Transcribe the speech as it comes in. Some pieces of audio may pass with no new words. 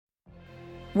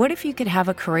What if you could have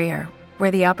a career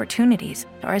where the opportunities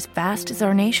are as vast as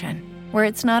our nation, where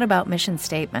it's not about mission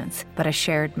statements, but a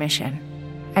shared mission?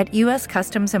 At U.S.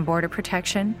 Customs and Border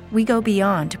Protection, we go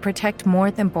beyond to protect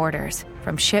more than borders.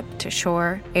 From ship to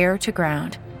shore, air to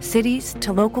ground, cities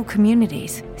to local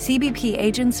communities, CBP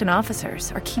agents and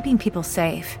officers are keeping people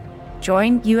safe.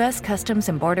 Join U.S. Customs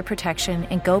and Border Protection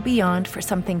and go beyond for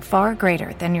something far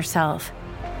greater than yourself.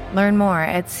 Learn more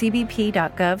at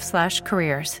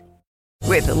cbp.gov/careers.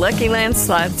 With the Lucky Land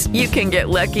Slots, you can get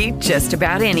lucky just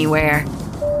about anywhere.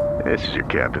 This is your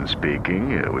captain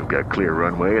speaking. We've got clear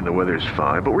runway and the weather's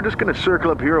fine, but we're just going to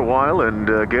circle up here a while and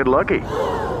get lucky.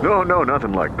 No,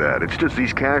 nothing like that. It's just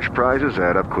these cash prizes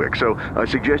add up quick. So I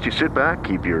suggest you sit back,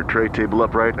 keep your tray table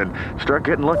upright, and start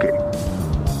getting lucky.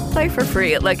 Play for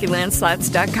free at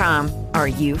LuckyLandSlots.com. Are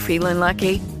you feeling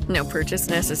lucky? No purchase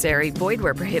necessary. Void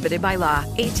where prohibited by law.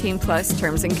 18+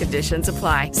 terms and conditions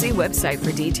apply. See website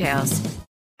for details.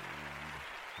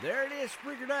 There it is,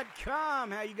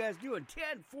 Spreaker.com. How you guys doing?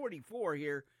 10:44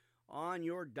 here on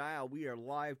your dial. We are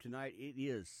live tonight. It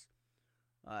is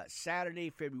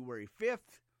Saturday, February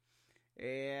 5th,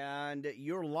 and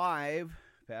you're live.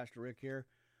 Pastor Rick here,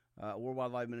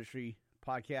 Worldwide Live Ministry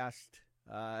Podcast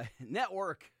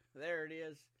Network. There it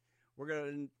is. We're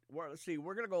gonna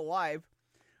go live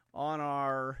on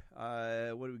our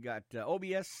what do we got?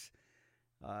 OBS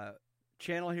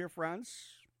channel here,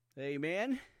 friends.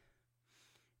 Amen.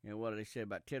 And what did I say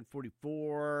about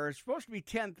 10:44? It's supposed to be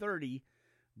 10:30,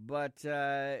 but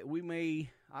I may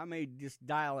just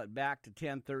dial it back to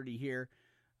 10:30 here,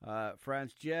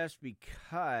 friends, just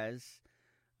because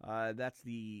that's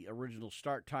the original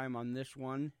start time on this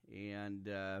one, and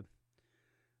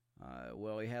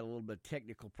we had a little bit of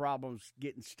technical problems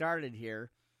getting started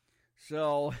here,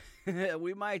 so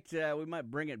we might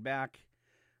bring it back,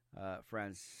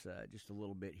 friends, just a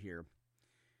little bit here.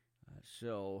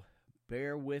 So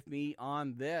bear with me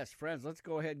on this. Friends, let's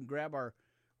go ahead and grab our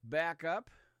backup.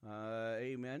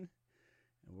 Amen.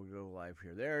 And we'll go live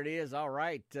here. There it is. All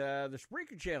right. The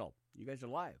Spreaker channel. You guys are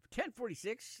live.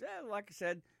 10:46. Like I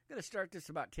said, I'm going to start this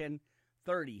about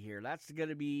 10:30 here. That's going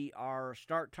to be our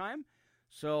start time.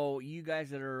 So you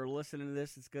guys that are listening to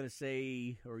this, it's going to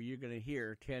say, or you're going to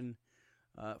hear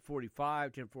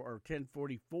 10:45,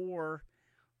 10:44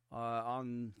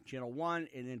 on channel 1,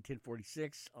 and then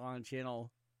 10:46 on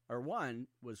channel 1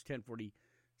 was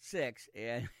 10:46,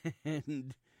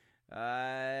 and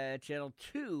channel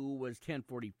 2 was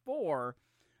 10:44.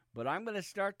 But I'm going to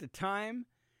start the time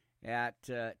at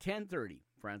 10:30,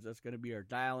 friends. That's going to be our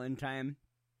dial-in time,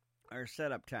 our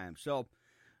setup time. So,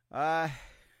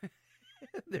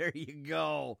 there you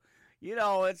go. You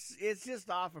know, it's just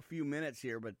off a few minutes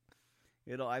here, but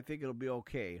I think it'll be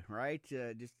okay, right?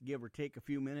 Just give or take a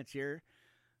few minutes here.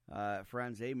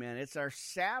 Friends, amen. It's our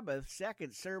Sabbath,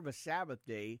 second service Sabbath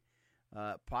day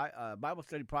Bible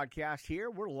study podcast here.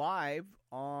 We're live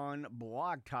on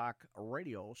Blog Talk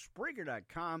Radio,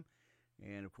 Spreaker.com.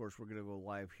 And, of course, we're going to go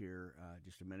live here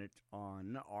just a minute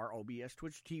on our OBS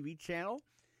Twitch TV channel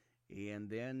and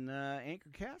then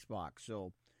Anchor Castbox.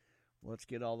 So let's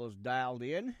get all those dialed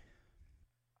in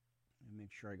and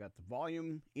make sure I got the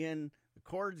volume in, the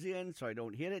cords in, so I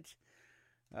don't hit it.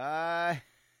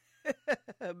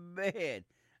 Man,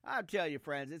 I'll tell you,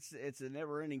 friends, it's a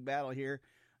never-ending battle here,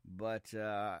 but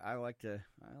I like to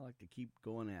keep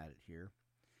going at it here.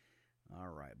 All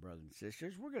right, brothers and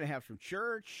sisters, we're going to have some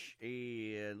church,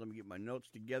 and let me get my notes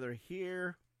together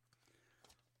here.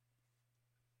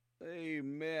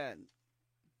 Amen.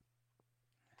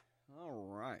 All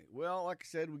right. Well, like I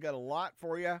said, we got a lot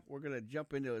for you. We're going to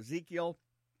jump into Ezekiel.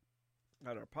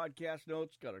 Got our podcast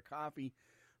notes, got our coffee.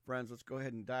 Friends, let's go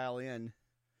ahead and dial in.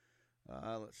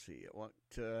 Let's see.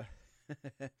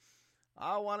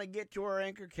 I want to get to our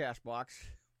Anchor Castbox.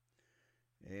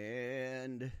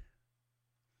 And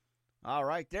all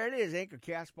right, there it is, Anchor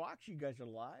Castbox. You guys are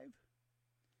live.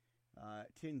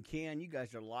 Tin Can, you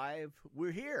guys are live.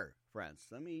 We're here, friends.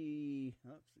 Let me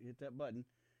hit that button.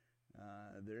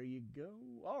 There you go.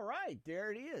 All right,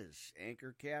 there it is.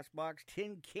 Anchor Castbox,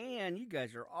 Tin Can. You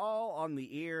guys are all on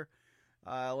the air.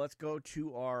 Let's go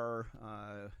to our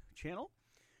channel.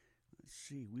 Let's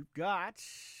see. We've got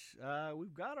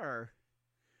our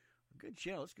good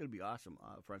channel. It's going to be awesome,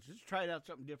 friends. Let's try out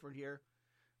something different here.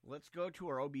 Let's go to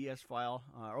our OBS file,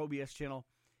 our OBS channel,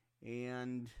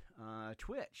 and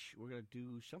Twitch. We're going to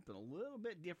do something a little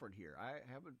bit different here. I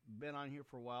haven't been on here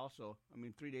for a while,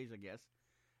 3 days, I guess.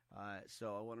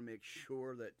 So I want to make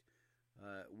sure that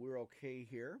we're okay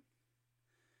here.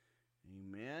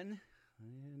 Amen.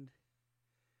 And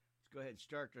let's go ahead and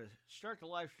start the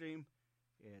live stream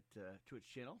at Twitch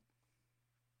channel.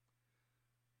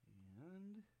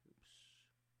 And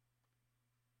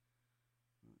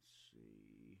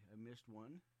I missed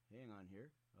one. Hang on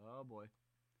here. Oh, boy.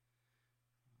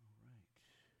 All right.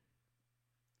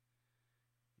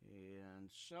 And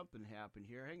something happened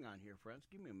here. Hang on here, friends.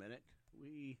 Give me a minute.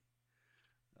 We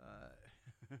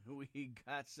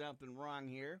got something wrong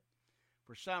here.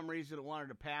 For some reason, it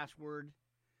wanted a password.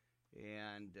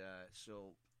 And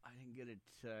so I didn't get it.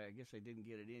 I guess I didn't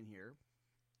get it in here.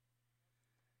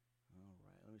 All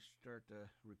right. Let me start the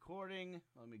recording.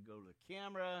 Let me go to the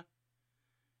camera.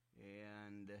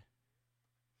 And,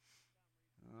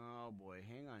 oh boy,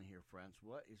 hang on here, friends.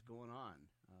 What is going on?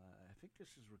 I think this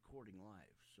is recording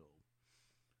live, so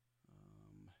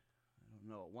I don't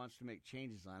know. It wants to make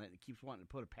changes on it. It keeps wanting to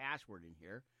put a password in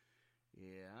here.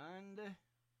 And,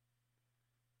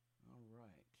 all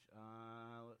right,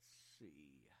 let's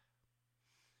see.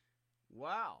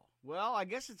 Wow. Well, I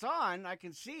guess it's on. I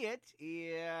can see it,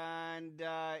 and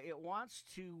it wants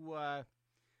to.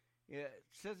 It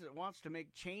says it wants to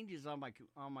make changes on my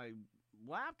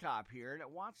laptop here, and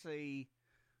it wants a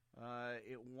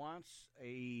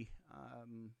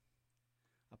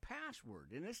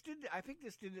password. And I think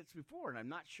this did this before, and I'm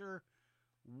not sure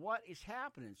what is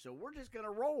happening. So we're just gonna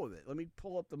roll with it. Let me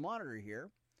pull up the monitor here.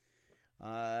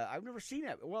 I've never seen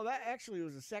that. Well, that actually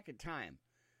was the second time.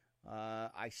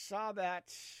 I saw that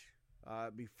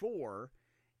before,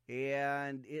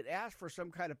 and it asked for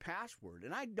some kind of password.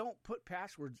 And I don't put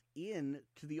passwords in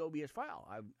to the OBS file.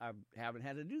 I haven't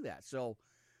had to do that. So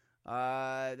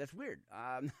that's weird.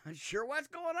 I'm not sure what's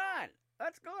going on.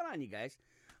 What's going on, you guys?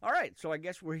 All right, so I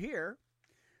guess we're here.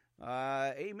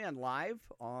 Amen. Live.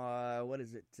 What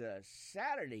is it?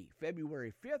 Saturday,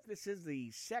 February 5th. This is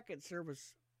the second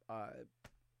service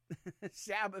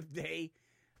Sabbath day.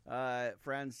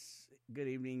 Friends, good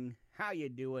evening. How you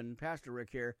doing? Pastor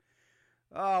Rick here.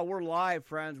 Oh, we're live,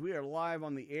 friends. We are live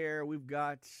on the air. We've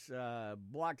got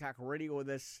Blog Talk Radio with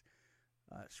us,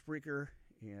 Spreaker,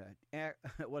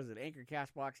 what is it, Anchor,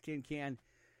 Castbox, Tin Can,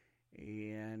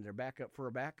 and they're back up for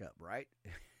a backup, right?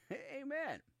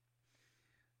 Amen.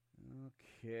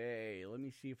 Okay, let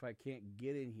me see if I can't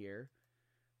get in here.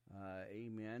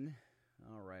 Amen.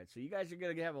 All right, so you guys are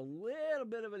going to have a little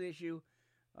bit of an issue.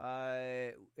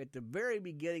 At the very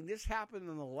beginning, this happened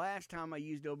on the last time I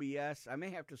used OBS. I may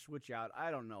have to switch out. I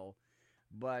don't know.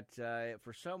 But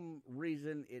for some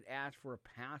reason, it asked for a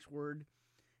password.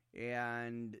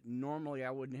 And normally,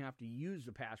 I wouldn't have to use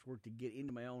the password to get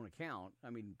into my own account.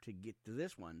 I mean, to get to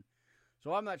this one.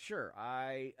 So I'm not sure.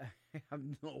 I have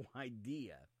no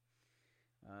idea,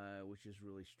 which is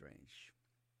really strange.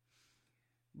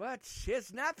 But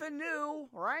it's nothing new,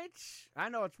 right? I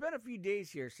know it's been a few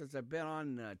days here since I've been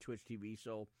on Twitch TV,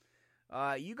 so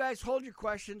you guys hold your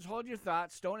questions, hold your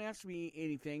thoughts. Don't ask me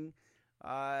anything.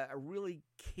 I really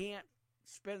can't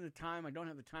spend the time. I don't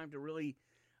have the time to really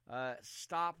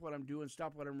stop what I'm doing,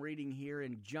 stop what I'm reading here,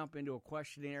 and jump into a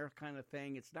questionnaire kind of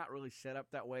thing. It's not really set up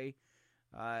that way.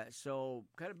 So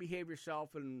kind of behave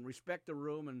yourself and respect the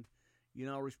room and,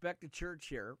 respect the church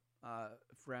here,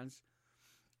 friends.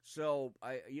 So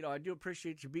I do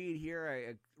appreciate you being here.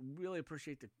 I really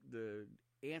appreciate the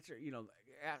answer,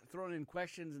 throwing in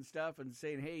questions and stuff and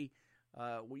saying, hey,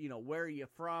 where are you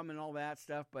from and all that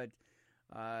stuff. But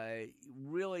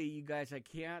really, you guys, I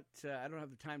don't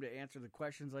have the time to answer the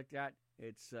questions like that.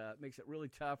 It's makes it really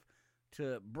tough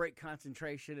to break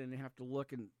concentration and have to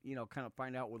look and, kind of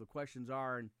find out where the questions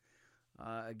are. And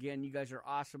again, you guys are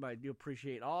awesome. I do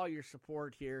appreciate all your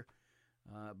support here.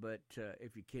 But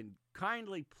if you can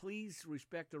kindly please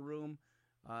respect the room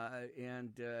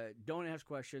and don't ask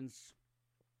questions.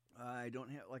 I don't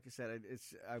have, like I said,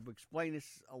 I've explained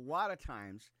this a lot of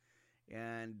times,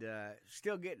 and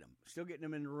still getting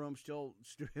them in the room. Still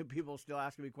people still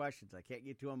asking me questions. I can't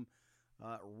get to them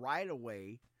right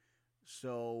away,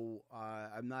 so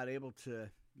I'm not able to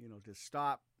to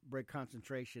stop, break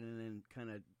concentration, and then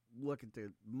kind of look at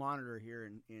the monitor here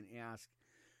and ask.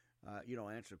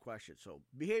 Answer questions. So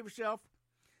behave yourself.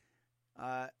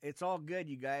 It's all good,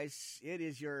 you guys. It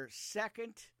is your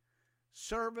second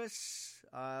service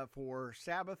for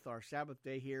Sabbath, our Sabbath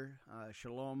day here.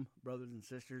 Shalom, brothers and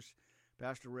sisters.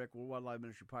 Pastor Rick, Worldwide Live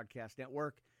Ministry Podcast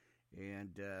Network.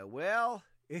 And,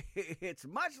 it's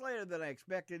much later than I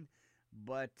expected,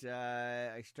 but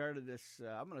I started this.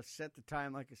 I'm going to set the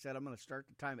time. Like I said, I'm going to start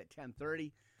the time at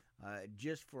 10:30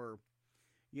 just for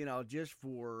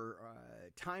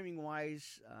timing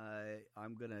wise,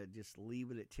 I'm going to just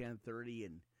leave it at 10:30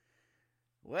 and,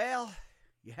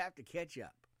 you have to catch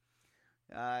up.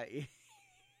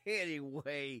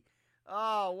 Anyway,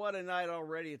 what a night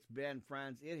already it's been,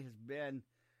 friends. It has been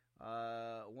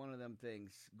one of them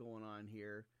things going on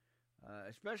here,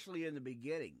 especially in the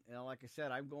beginning. Like I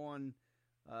said, I'm going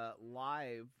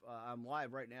live. I'm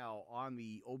live right now on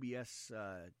the OBS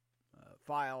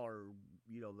file, or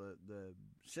the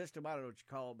system. I don't know what you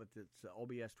call it, but it's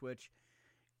OBS Twitch.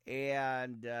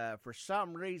 And for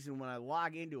some reason, when I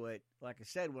log into it, like I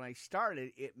said, when I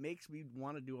started, it makes me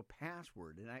want to do a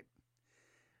password, and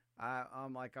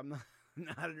I'm like, I'm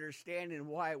not understanding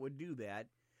why it would do that.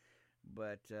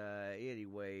 But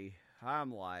anyway,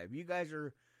 I'm live. You guys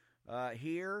are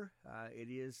here. It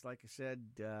is, like I said,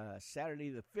 Saturday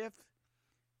the 5th,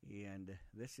 and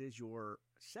this is your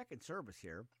second service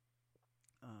here.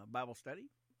 Bible study,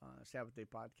 Sabbath Day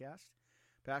podcast.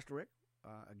 Pastor Rick,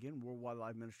 again, Worldwide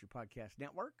Live Ministry Podcast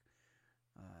Network.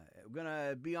 We're going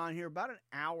to be on here about an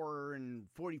hour and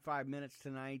 45 minutes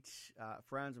tonight.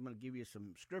 Friends, I'm going to give you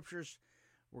some scriptures.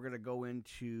 We're going to go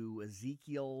into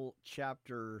Ezekiel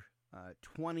chapter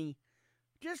 20.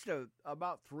 Just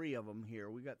about 3 of them here.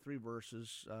 We got 3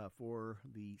 verses for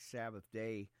the Sabbath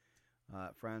day.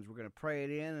 Friends, we're going to pray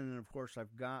it in. And then, of course,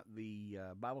 I've got the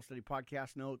Bible study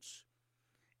podcast notes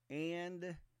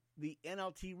and the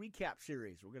NLT recap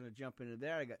series. We're going to jump into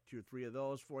there. I got 2 or 3 of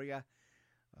those for you.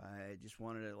 I just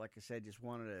wanted to, like I said,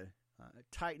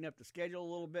 tighten up the schedule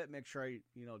a little bit, make sure I,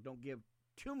 don't give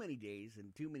too many days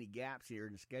and too many gaps here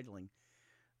in the scheduling.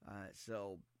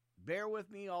 So bear with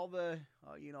me, all the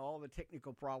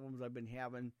technical problems I've been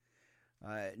having.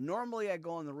 Normally I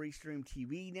go on the Restream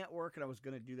TV network, and I was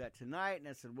going to do that tonight, and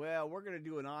I said, well, we're going to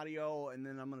do an audio, and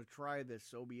then I'm going to try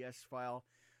this OBS file.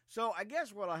 So I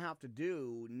guess what I'll have to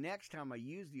do next time I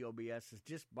use the OBS is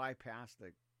just bypass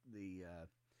the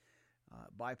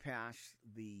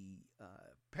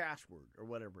password or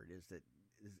whatever it is that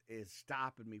is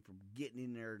stopping me from getting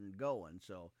in there and going.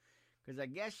 So, because I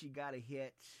guess you got to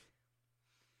hit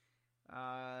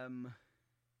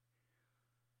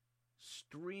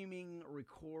streaming,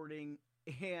 recording,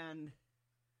 and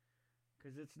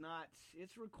because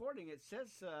it's recording. It says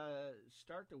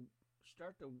start the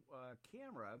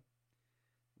camera,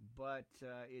 but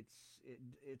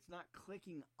it's not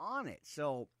clicking on it.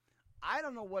 So I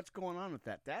don't know what's going on with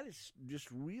that. That is just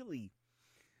really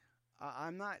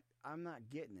I'm not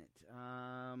getting it.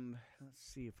 Let's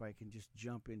see if I can just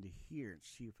jump into here and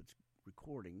see if it's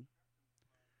recording.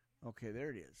 Okay,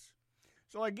 there it is.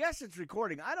 So I guess it's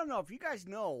recording. I don't know if you guys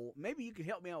know. Maybe you could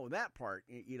help me out with that part.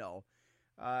 Do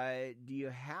you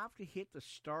have to hit the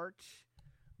start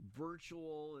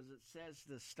virtual, as it says,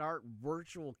 the start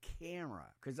virtual camera?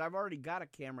 Because I've already got a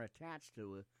camera attached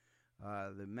to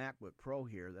the MacBook Pro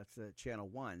here. That's channel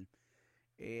 1.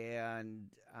 And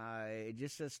it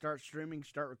just says start streaming,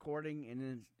 start recording, and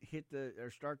then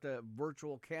start the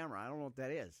virtual camera. I don't know what that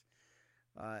is.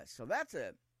 So that's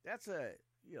a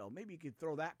maybe you could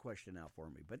throw that question out for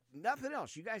me. But nothing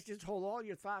else. You guys just hold all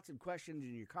your thoughts and questions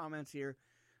and your comments here,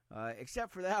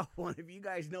 except for that one. If you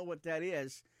guys know what that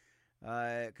is,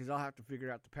 because I'll have to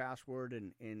figure out the password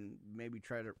and maybe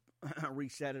try to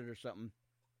reset it or something.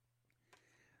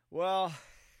 Well,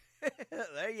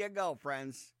 there you go,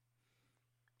 friends.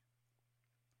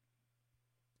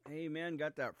 Amen.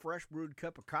 Got that fresh brewed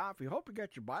cup of coffee. Hope you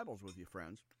got your Bibles with you,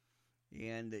 friends.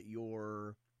 And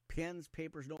your pens,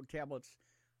 papers, note tablets,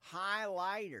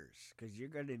 highlighters, because you're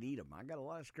going to need them. I got a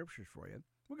lot of scriptures for you.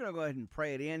 We're going to go ahead and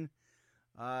pray it in.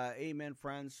 Amen,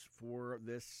 friends, for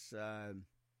this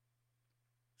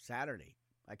Saturday.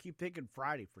 I keep thinking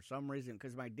Friday for some reason,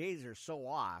 because my days are so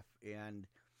off, and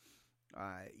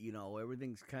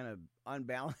everything's kind of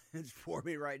unbalanced for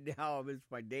me right now. It's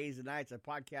my days and nights. I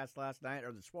podcast last night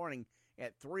or this morning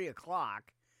at 3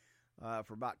 o'clock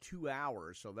for about 2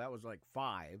 hours, so that was like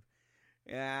 5.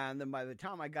 And then by the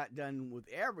time I got done with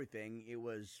everything, it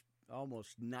was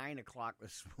almost 9 o'clock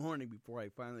this morning before I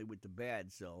finally went to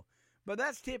bed. So, but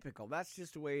that's typical. That's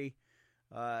just the way,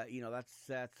 that's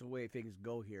the way things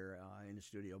go here in the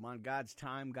studio. I'm on God's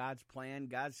time, God's plan,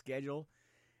 God's schedule.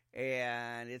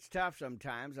 And it's tough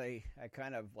sometimes. I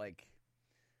kind of I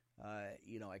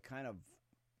kind of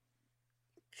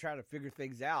try to figure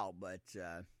things out, but,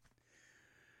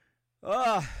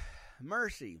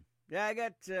 mercy. Yeah, I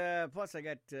got a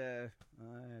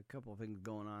couple of things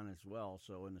going on as well,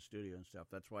 so in the studio and stuff.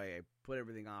 That's why I put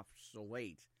everything off so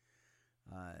late.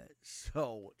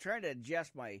 So trying to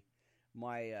adjust my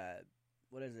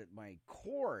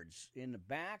cords in the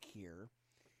back here.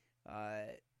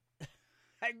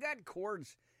 I got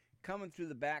cords coming through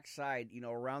the back side,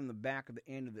 around the back of the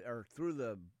end of or through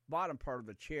the bottom part of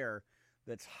the chair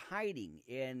that's hiding,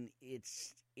 and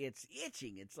it's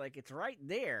itching. It's like it's right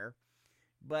there,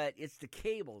 but it's the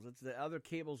cables. It's the other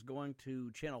cables going to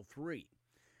channel 3.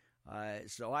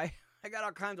 So I got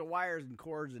all kinds of wires and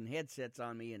cords and headsets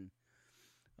on me and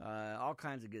all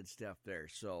kinds of good stuff there.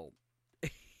 So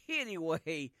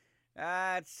Anyway,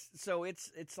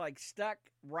 it's like stuck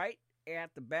right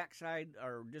at the backside,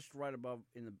 or just right above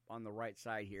on the right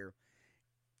side here.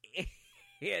 And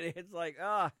it's like,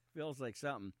 feels like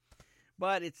something.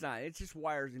 But it's not. It's just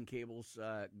wires and cables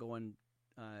going,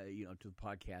 to the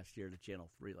podcast here to Channel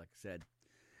 3, like I said.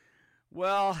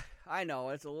 Well, I know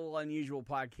it's a little unusual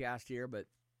podcast here, but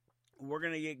we're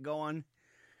going to get going.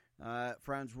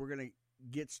 Friends, we're going to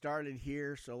get started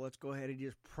here, so let's go ahead and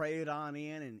just pray it on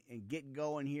in and get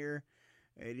going here.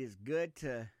 It is good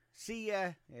to see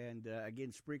you, and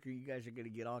again, Spreaker, you guys are going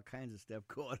to get all kinds of stuff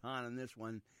going on in this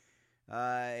one.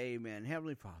 Amen.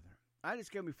 Heavenly Father, I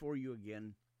just come before you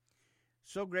again,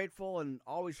 so grateful and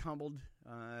always humbled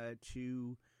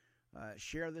to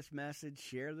share this message,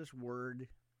 share this word,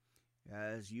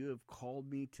 as you have called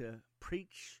me to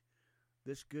preach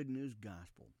this good news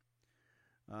gospel.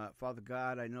 Father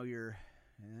God, I know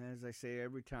as I say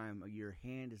every time, your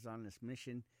hand is on this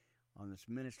mission, on this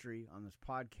ministry, on this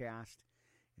podcast,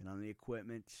 and on the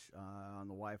equipment, on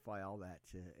the Wi-Fi, all that.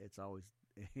 It's always,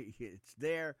 it's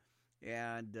there,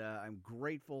 and I'm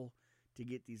grateful to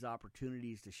get these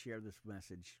opportunities to share this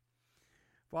message.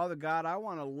 Father God, I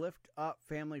want to lift up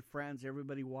family, friends,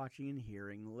 everybody watching and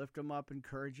hearing, lift them up,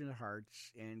 encourage their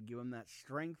hearts, and give them that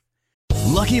strength.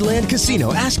 Lucky Land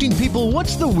Casino, asking people,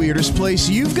 what's the weirdest place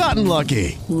you've gotten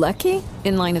lucky? Lucky?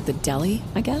 In line at the deli,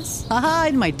 I guess? Aha,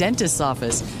 in my dentist's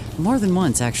office. More than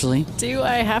once, actually. Do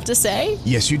I have to say?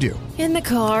 Yes, you do. In the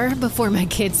car before my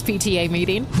kids' PTA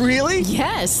meeting. Really?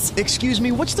 Yes. Excuse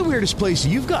me, what's the weirdest place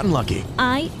you've gotten lucky?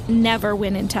 I never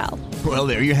win and tell. Well,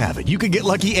 there you have it. You can get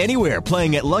lucky anywhere,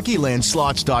 playing at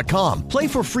LuckyLandSlots.com. Play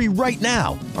for free right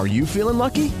now. Are you feeling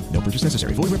lucky? No purchase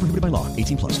necessary. Void where prohibited by law.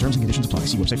 18+. Terms and conditions apply.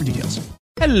 See website for details.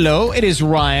 Hello, it is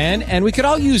Ryan, and we could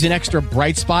all use an extra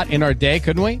bright spot in our day,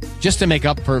 couldn't we? Just to make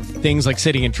up for things like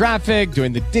sitting in traffic,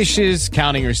 doing the dishes,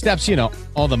 counting your steps,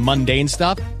 all the mundane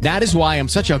stuff. That is why I'm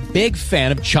such a big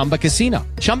fan of Chumba Casino.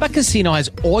 Chumba Casino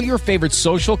has all your favorite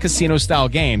social casino-style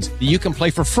games that you can play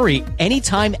for free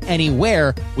anytime,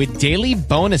 anywhere with daily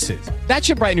bonuses. That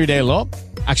should brighten your day a little.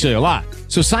 Actually, a lot.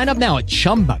 So sign up now at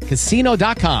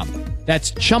ChumbaCasino.com.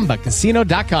 That's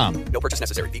ChumbaCasino.com. No purchase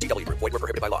necessary. VGW Group. Void where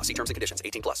prohibited by law. See terms and conditions.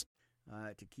 18+.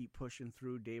 To keep pushing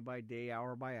through day by day,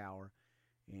 hour by hour,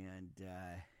 and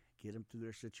get them through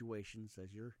their situations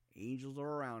as your angels are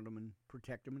around them and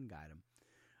protect them and guide them.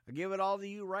 I give it all to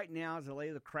you right now as I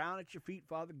lay the crown at your feet,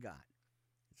 Father God.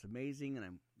 It's amazing, and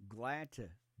I'm glad to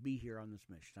be here on this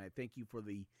mission. I thank you for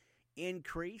the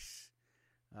increase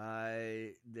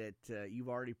that you've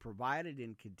already provided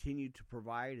and continue to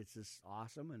provide. It's just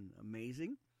awesome and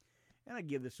amazing. And I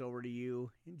give this over to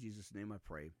you. In Jesus' name I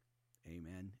pray.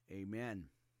 Amen. Amen.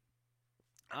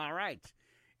 All right.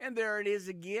 And there it is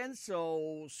again.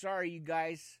 So sorry, you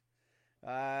guys.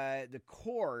 The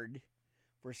cord,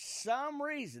 for some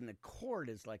reason, the cord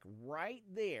is like right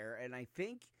there. And I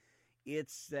think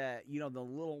it's, the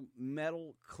little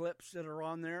metal clips that are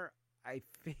on there. I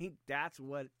think that's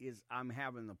what I'm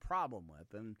having the problem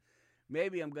with. And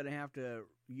maybe I'm going to have to,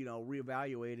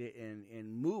 reevaluate it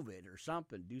and move it or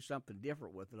something, do something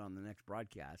different with it on the next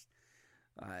broadcast.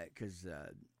 Because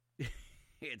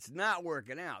it's not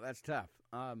working out. That's tough.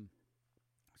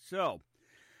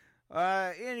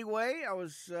 Anyway, I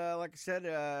was, like I said,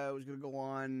 I was going to go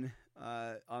on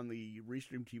the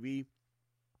Restream TV.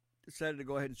 Decided to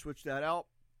go ahead and switch that out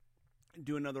and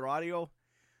do another audio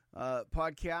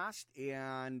podcast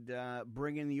and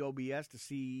bring in the OBS to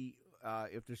see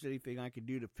if there's anything I could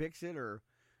do to fix it or,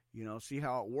 see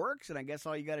how it works. And I guess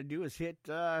all you got to do is hit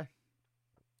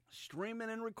streaming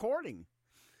and recording.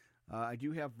 I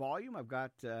do have volume. I've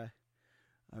got the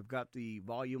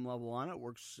volume level on it.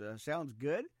 Works, sounds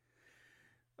good.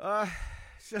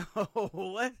 So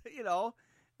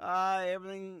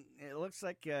everything, it looks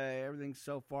like everything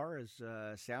so far is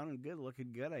sounding good,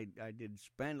 looking good. I did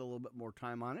spend a little bit more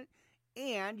time on it.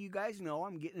 And you guys know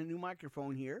I'm getting a new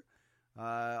microphone here.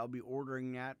 I'll be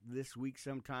ordering that this week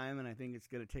sometime, and I think it's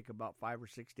going to take about 5 or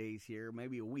 6 days here,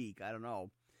 maybe a week, I don't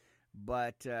know.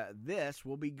 But this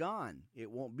will be gone.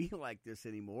 It won't be like this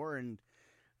anymore, and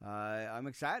I'm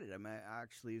excited. I'm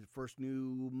actually the first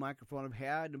new microphone I've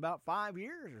had in about 5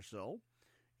 years or so.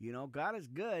 God is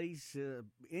good. He's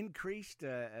increased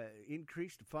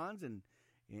the funds and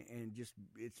just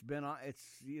it's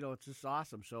just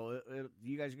awesome. So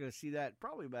you guys are going to see that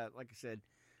probably about, like I said,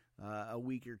 a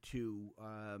week or two.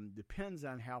 Depends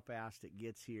on how fast it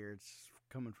gets here. It's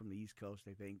coming from the East Coast,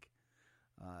 I think.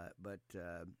 But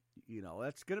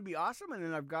that's going to be awesome. And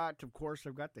then I've got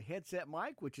the headset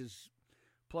mic, which is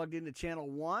plugged into channel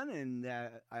 1, and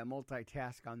I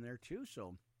multitask on there too.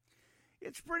 So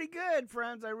It's pretty good,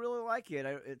 friends. I really like it.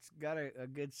 It's got a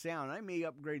good sound. I may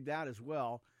upgrade that as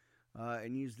well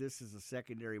and use this as a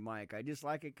secondary mic. I just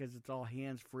like it because it's all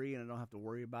hands-free and I don't have to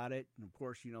worry about it. And, of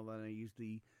course, then I use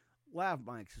the lav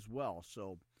mics as well.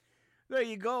 So there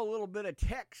you go. A little bit of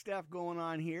tech stuff going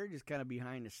on here, just kind of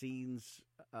behind the scenes,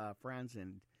 friends,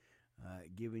 and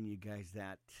giving you guys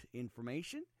that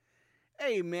information.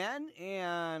 Amen.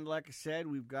 And like I said,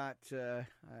 we've got,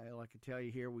 like I tell you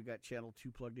here, we got channel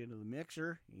 2 plugged into the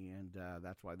mixer, and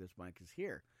that's why this mic is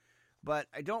here. But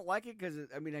I don't like it because,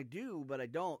 I do, but I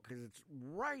don't because it's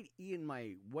right in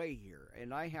my way here,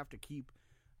 and I have to keep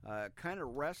kind of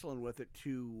wrestling with it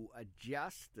to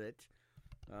adjust it,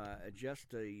 adjust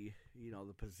the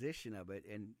position of it.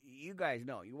 And you guys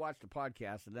know, you watch the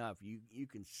podcast enough, you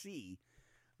can see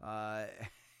how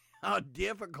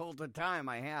difficult a time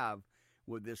I have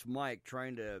with this mic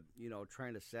trying to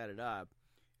set it up.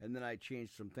 And then I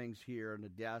changed some things here on the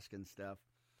desk and stuff,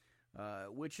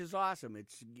 which is awesome. It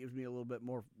gives me a little bit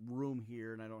more room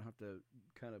here, and I don't have to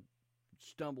kind of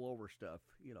stumble over stuff,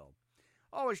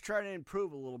 Always trying to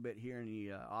improve a little bit here in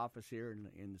the office here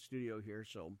in the studio here.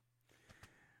 So,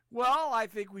 well, I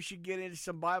think we should get into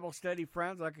some Bible study,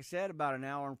 friends. Like I said, about an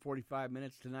hour and 45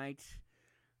 minutes tonight.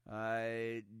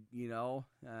 I've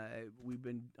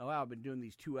been doing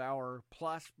these 2-hour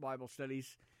plus Bible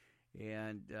studies,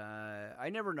 and I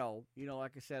never know.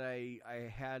 Like I said, I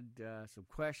had some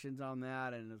questions on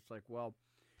that, and it's like, well,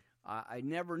 I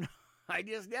never know. I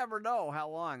just never know how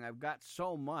long. I've got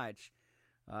so much,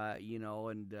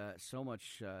 and so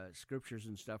much scriptures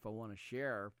and stuff I want to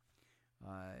share.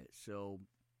 So,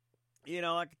 I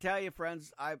can tell you,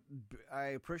 friends, I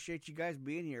appreciate you guys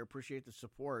being here. Appreciate the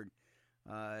support.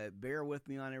 Bear with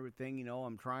me on everything.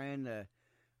 I'm trying to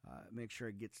make sure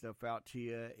I get stuff out to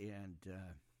you, and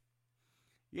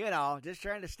just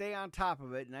trying to stay on top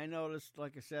of it. And I noticed,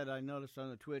 like I said, on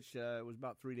the Twitch, it was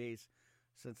about 3 days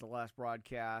since the last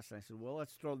broadcast. And I said, well,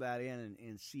 let's throw that in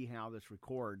and see how this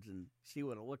records and see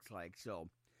what it looks like. So,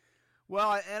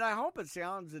 well, and I hope it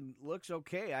sounds and looks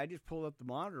okay. I just pulled up the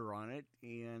monitor on it,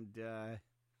 and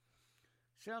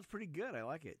sounds pretty good. I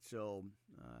like it. So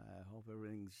I hope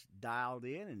everything's dialed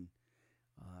in and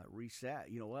reset.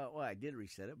 Well, I did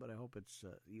reset it, but I hope it's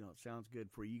it sounds good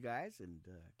for you guys. And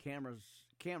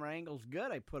camera angle's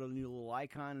good. I put a new little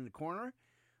icon in the corner.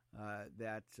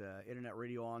 That internet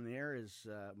radio on there is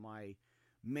my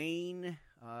main.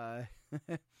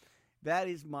 That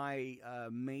is my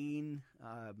main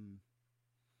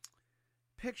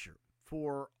picture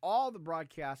for all the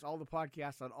broadcasts, all the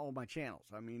podcasts on all my channels.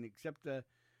 Except the,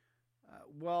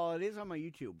 it is on my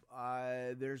YouTube.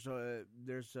 There's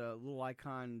a little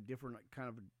icon, different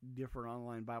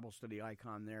online Bible study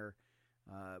icon there.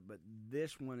 But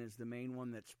this one is the main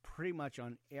one that's pretty much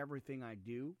on everything I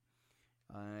do.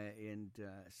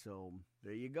 So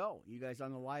there you go. You guys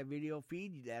on the live video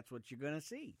feed, that's what you're going to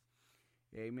see.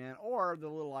 Amen. Or the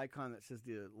little icon that says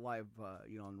the live,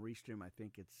 on Restream. I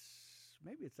think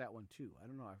maybe it's that one too. I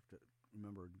don't know. I have to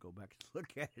remember and go back and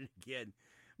look at it again.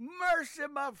 Mercy,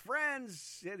 my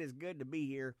friends. It is good to be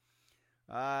here.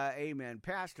 Amen.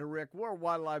 Pastor Rick,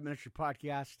 Worldwide Live Ministry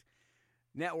Podcast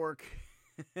Network.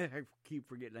 I keep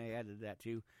forgetting I added that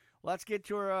too. Let's get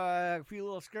to a few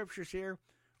little scriptures here.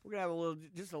 We're going to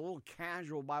have just a little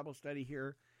casual Bible study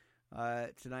here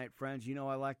tonight, friends.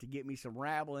 I like to get me some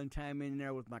rabbling time in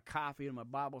there with my coffee and my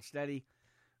Bible study.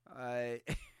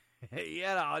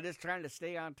 Just trying to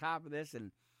stay on top of this,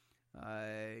 and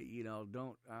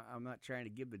I'm not trying to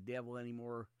give the devil any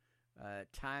more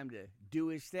time to do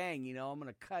his thing. I'm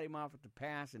going to cut him off at the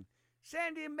pass and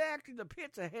send him back to the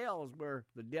pits of hell is where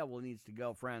the devil needs to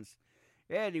go, friends.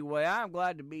 Anyway, I'm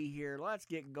glad to be here. Let's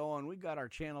get going. We got our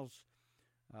channels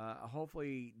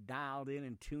hopefully dialed in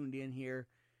and tuned in here.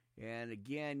 And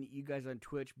again, you guys on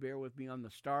Twitch, bear with me on the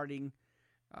starting.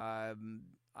 That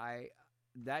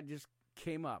just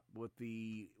came up with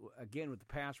the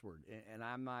password, and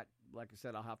I'm not, like I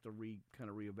said, I'll have to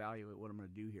reevaluate what I'm going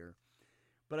to do here.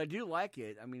 But I do like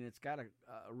it. It's got a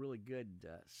really good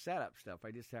setup stuff.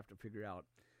 I just have to figure out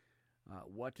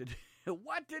what to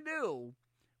do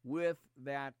with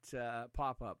that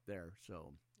pop up there.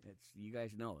 So you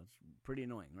guys know it's pretty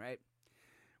annoying, right?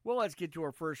 Well, let's get to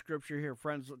our first scripture here,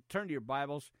 friends. Turn to your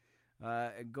Bibles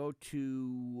and go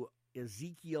to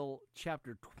Ezekiel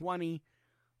chapter 20,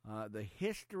 the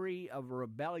history of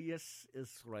rebellious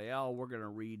Israel. We're going to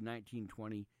read 19,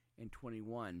 20, and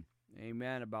 21.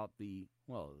 Amen, about the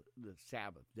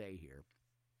Sabbath day here.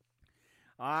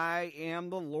 I am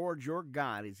the Lord your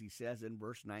God, as he says in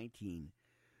verse 19.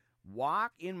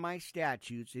 Walk in my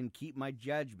statutes and keep my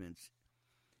judgments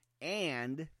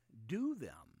and do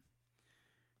them.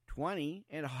 20,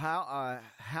 and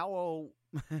hallow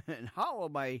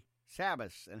my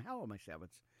Sabbaths,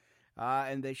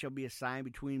 and they shall be a sign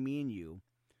between me and you,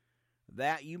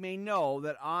 that you may know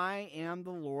that I am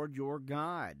the Lord your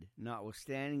God.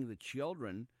 Notwithstanding the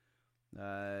children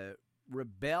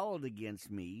rebelled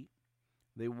against me,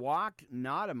 they walked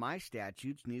not in my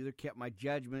statutes, neither kept my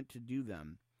judgment to do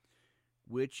them.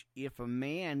 Which if a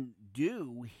man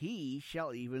do, he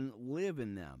shall even live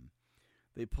in them.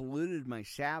 They polluted my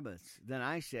Sabbaths. Then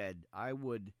I said, I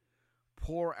would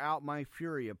pour out my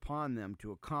fury upon them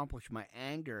to accomplish my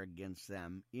anger against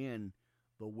them in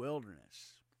the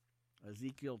wilderness.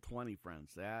 Ezekiel 20,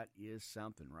 friends. That is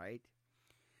something, right?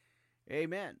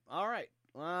 Amen. All right.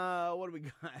 What do we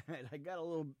got? I got a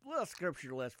little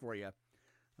scripture list for you,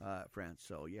 friends.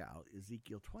 So, yeah,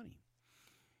 Ezekiel 20.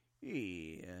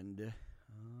 And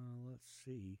let's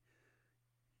see.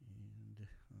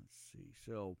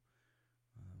 So,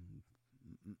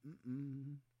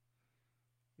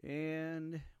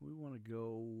 and we want to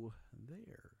go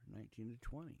there, 19 to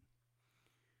 20,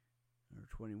 or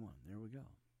 21. There we go.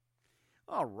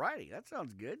 All righty, that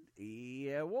sounds good.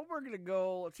 Yeah, well, we're going to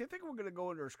go, I think we're going to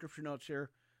go into our scripture notes here.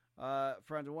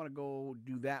 Friends, I want to go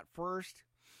do that first,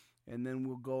 and then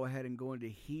we'll go ahead and go into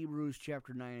Hebrews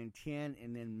chapter 9 and 10,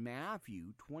 and then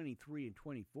Matthew 23 and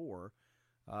 24.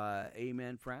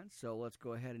 Amen, friends. So let's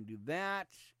go ahead and do that.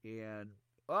 And,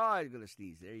 I'm going to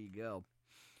sneeze. There you go.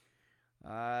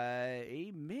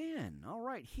 Amen. All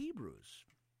right, Hebrews.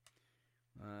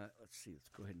 Let's see. Let's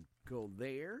go ahead and go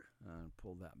there.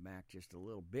 Pull that back just a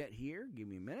little bit here. Give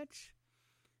me a minute.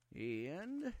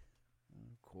 And, of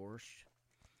course,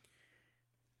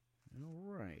 all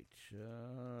right.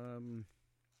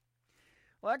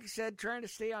 Like I said, trying to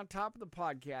stay on top of the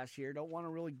podcast here. Don't want to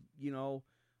really,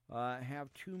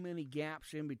 have too many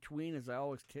gaps in between, as I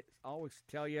always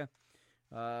tell you.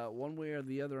 One way or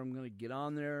the other, I'm going to get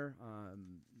on there,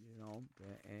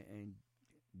 and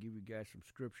give you guys some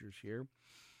scriptures here.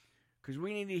 Because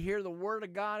we need to hear the Word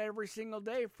of God every single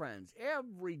day, friends.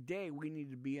 Every day we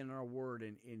need to be in our Word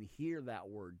and hear that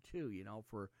Word too,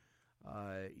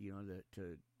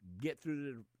 to get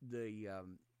through the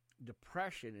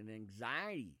depression and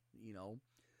anxiety,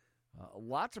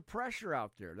 Lots of pressure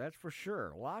out there, that's for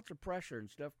sure. Lots of pressure and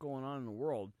stuff going on in the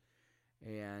world.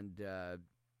 And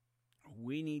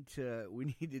we need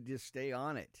to just stay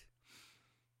on it.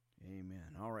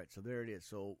 Amen. All right, so there it is.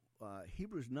 So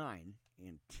Hebrews 9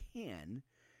 and 10.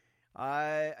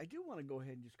 I do want to go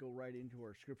ahead and just go right into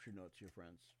our scripture notes here,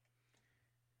 friends.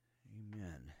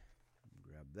 Amen.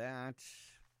 Grab that.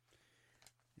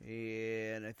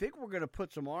 And I think we're going to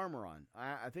put some armor on.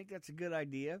 I think that's a good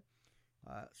idea.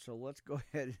 So let's go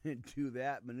ahead and do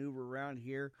that, maneuver around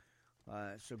here.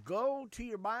 So go to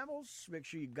your Bibles. Make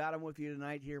sure you got them with you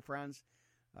tonight here, friends.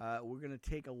 We're going to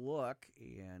take a look,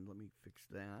 and let me fix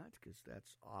that because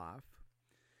that's off.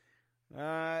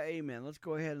 Amen. Let's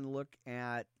go ahead and look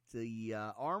at the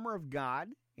armor of God,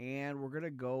 and we're going to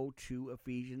go to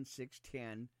Ephesians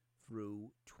 6:10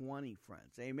 through 20,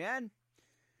 friends. Amen.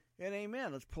 And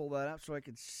amen. Let's pull that up so I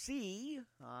can see.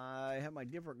 I have my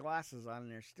different glasses on,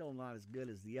 and they're still not as good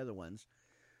as the other ones.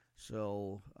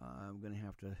 So I'm going to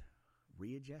have to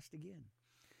readjust again.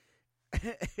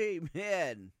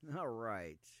 Amen. All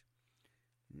right.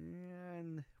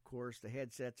 And, of course, the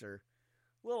headsets are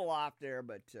a little off there,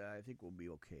 but I think we'll be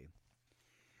okay.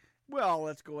 Well,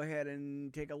 let's go ahead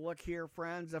and take a look here,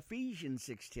 friends. Ephesians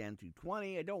 6:10 through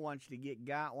 20. I don't want you to get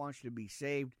got. I want you to be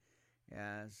saved.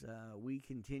 As we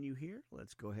continue here,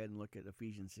 let's go ahead and look at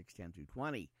Ephesians 6:10 through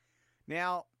 20.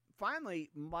 Now, finally,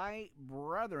 my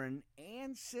brethren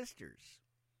and sisters,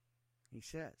 he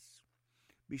says,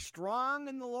 be strong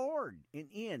in the Lord and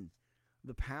in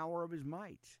the power of his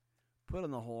might. Put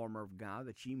on the whole armor of God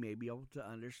that ye may be able to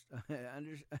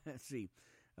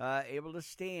able to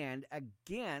stand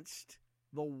against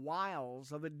the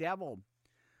wiles of the devil.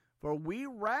 For we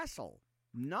wrestle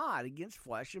not against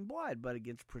flesh and blood, but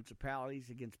against principalities,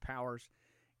 against powers,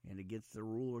 and against the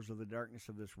rulers of the darkness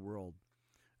of this world,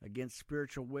 against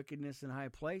spiritual wickedness in high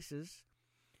places.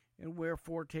 And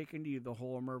wherefore take unto you the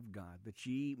whole armor of God, that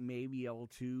ye may be able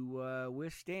to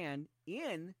withstand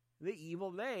in the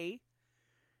evil day.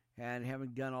 And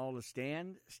having done all to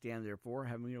stand, stand therefore,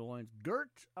 having your loins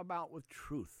girt about with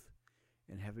truth,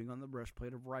 and having on the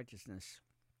breastplate of righteousness,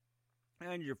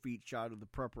 and your feet shod with the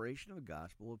preparation of the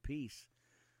gospel of peace.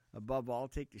 Above all,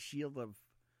 taking the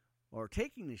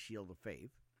shield of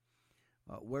faith,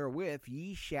 wherewith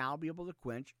ye shall be able to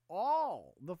quench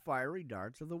all the fiery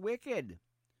darts of the wicked.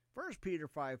 1 Peter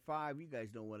 5:5, you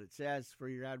guys know what it says. For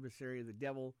your adversary, the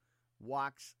devil,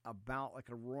 walks about like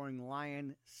a roaring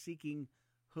lion, seeking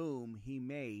whom he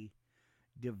may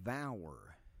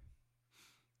devour.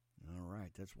 All right,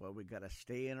 that's why we got to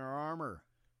stay in our armor.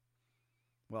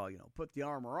 Well, put the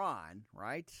armor on,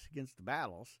 right, against the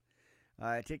battles.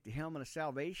 Take the helmet of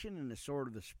salvation and the sword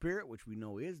of the Spirit, which we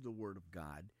know is the Word of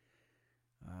God.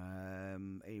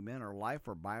 Amen. Our life,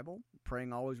 our Bible.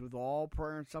 Praying always with all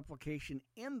prayer and supplication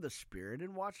in the Spirit,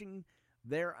 and watching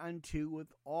thereunto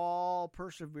with all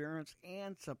perseverance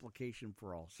and supplication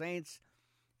for all saints.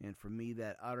 And for me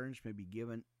that utterance may be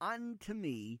given unto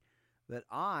me, that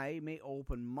I may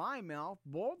open my mouth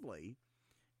boldly,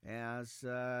 as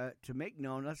to make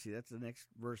known, let's see, that's the next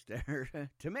verse there,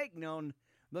 to make known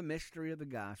the mystery of the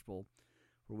gospel,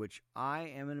 for which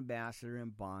I am an ambassador in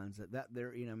bonds, that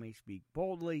therein I may speak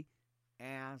boldly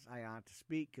as I ought to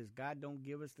speak, because God don't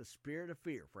give us the spirit of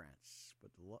fear, friends, but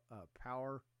the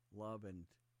power, love, and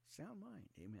sound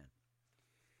mind. Amen.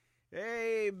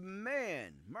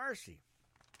 Amen. Mercy.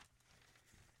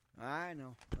 I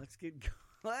know.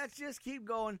 Let's just keep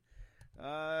going.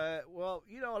 Well,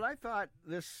 and I thought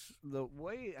the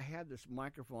way I had this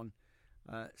microphone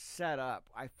set up,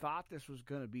 I thought this was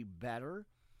going to be better,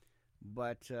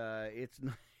 but it's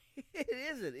not. It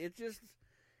isn't.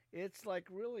 It's like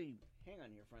really. Hang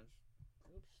on here, friends.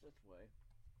 Oops, this way.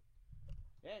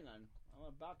 Hang on. I'm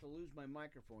about to lose my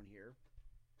microphone here.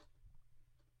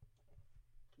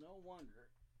 No wonder.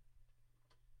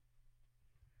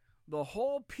 The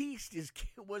whole piece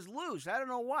was loose. I don't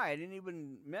know why. I didn't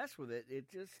even mess with it.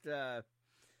 It just kind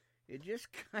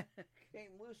of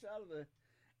came loose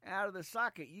out of the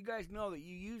socket. You guys know that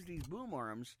you use these boom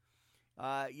arms.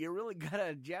 You really got to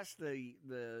adjust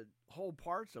the whole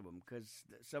parts of them, because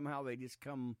somehow they just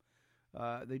come.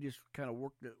 They just kind of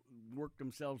work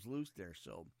themselves loose there.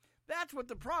 So that's what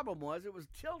the problem was. It was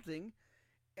tilting,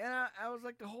 and I was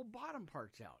like, the whole bottom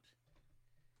part's out.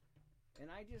 And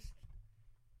I just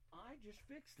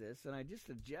fixed this, and I just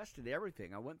adjusted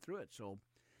everything. I went through it. So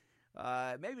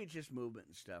maybe it's just movement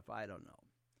and stuff. I don't know.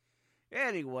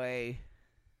 Anyway.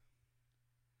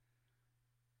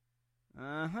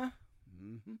 Mm-hmm.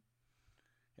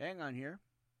 Hang on here.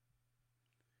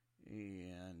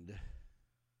 And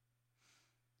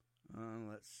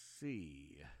let's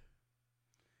see.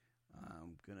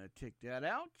 I'm going to take that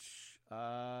out.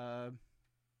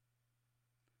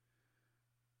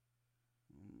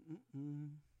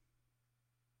 And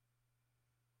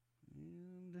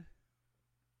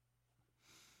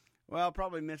well,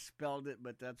 probably misspelled it,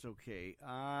 but that's okay.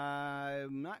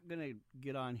 I'm not going to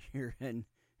get on here and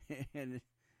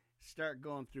start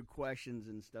going through questions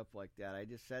and stuff like that. I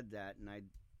just said that, and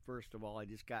first of all, I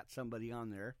just got somebody on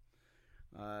there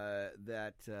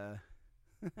that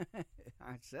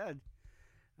I said,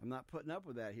 I'm not putting up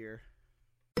with that here.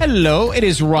 Hello, it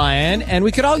is Ryan, and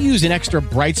we could all use an extra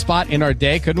bright spot in our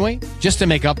day, couldn't we? Just to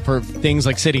make up for things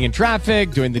like sitting in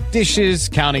traffic, doing the dishes,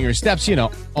 counting your steps,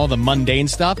 all the mundane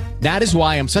stuff. That is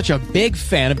why I'm such a big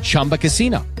fan of Chumba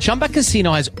Casino. Chumba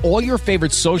Casino has all your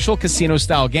favorite social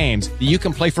casino-style games that you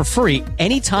can play for free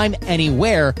anytime,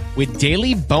 anywhere, with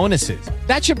daily bonuses.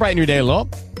 That should brighten your day a little.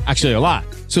 Actually, a lot.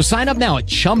 So sign up now at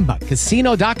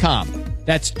ChumbaCasino.com.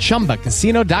 That's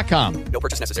ChumbaCasino.com. No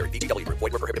purchase necessary. VGW Group.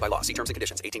 Void where prohibited by law. See terms and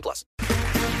conditions. 18+.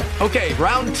 Okay,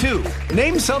 round two.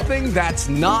 Name something that's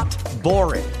not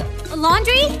boring. A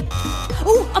laundry?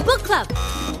 Ooh, a book club.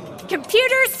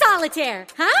 Computer solitaire,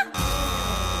 huh?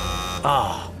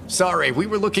 Ah, sorry. We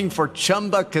were looking for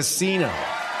Chumba Casino.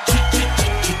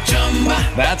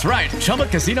 That's right.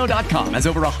 ChumbaCasino.com has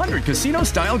over 100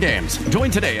 casino-style games.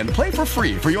 Join today and play for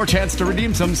free for your chance to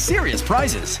redeem some serious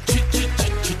prizes.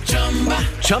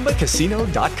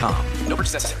 ChumbaCasino.com. No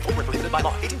purchase necessary. Void where prohibited by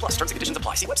law. 18+. Terms and conditions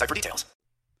apply. See website for details.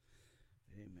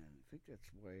 Amen. I think that's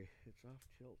the way it's off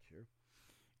tilt here.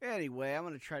 Anyway, I'm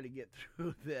going to try to get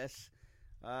through this.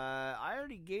 I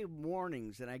already gave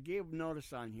warnings, and I gave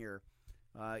notice on here,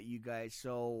 you guys.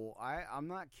 So I'm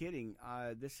not kidding.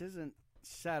 This isn't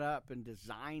set up and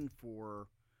designed for,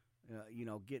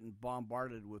 getting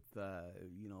bombarded with,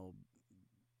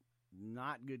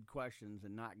 not good questions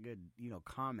and not good,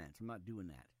 comments. I'm not doing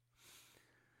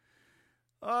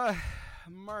that.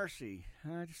 Mercy.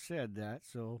 I just said that,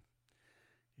 so,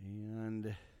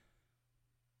 and,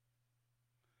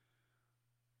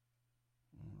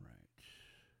 all right.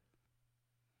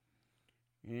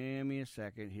 Give me a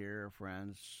second here,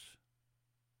 friends.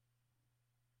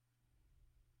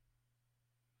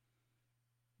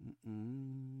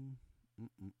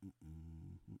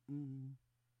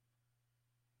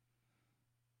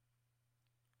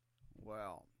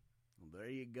 Well, there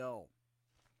you go.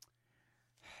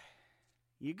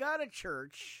 You got a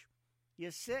church,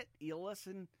 you sit, you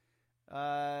listen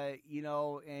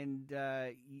you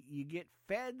get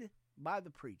fed by the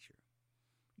preacher.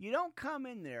 You don't come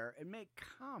in there and make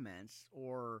comments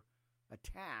or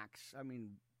attacks. I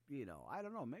mean, I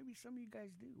don't know. Maybe some of you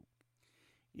guys do.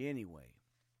 Anyway,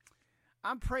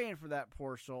 I'm praying for that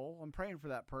poor soul. I'm praying for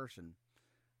that person.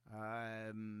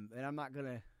 And I'm not going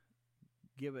to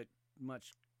give it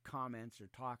much comments or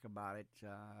talk about it.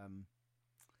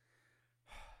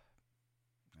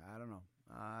 I don't know.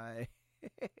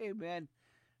 Amen.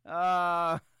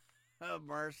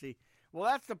 Mercy. Well,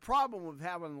 that's the problem with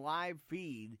having live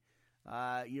feed.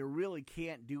 You really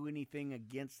can't do anything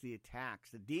against the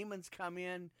attacks. The demons come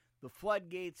in, the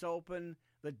floodgates open,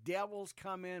 the devils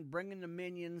come in, bringing the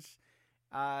minions,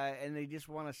 and they just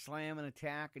want to slam and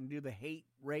attack and do the hate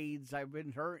raids. I've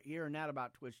been hearing that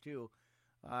about Twitch too.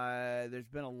 There's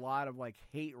been a lot of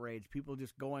hate raids, people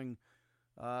just going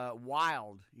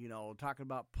wild, talking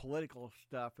about political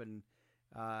stuff and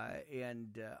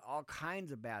all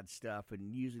kinds of bad stuff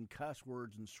and using cuss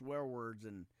words and swear words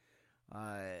and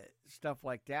stuff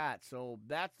like that. So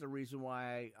that's the reason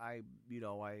why I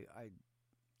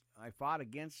fought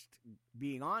against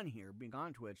being on here, being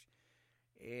on Twitch.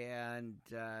 And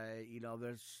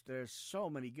there's so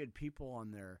many good people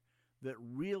on there that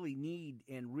really need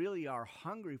and really are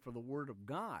hungry for the Word of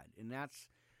God, and that's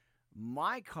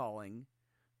my calling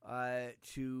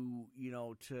to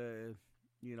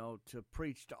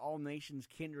preach to all nations,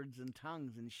 kindreds, and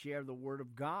tongues, and share the Word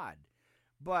of God.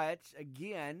 But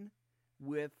again,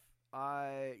 with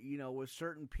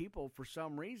certain people, for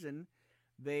some reason,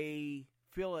 they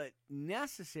feel it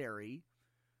necessary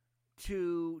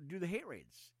to do the hate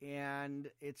raids,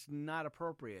 and it's not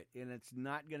appropriate, and it's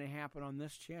not going to happen on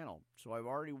this channel. So I've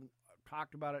already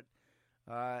talked about it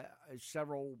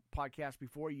several podcasts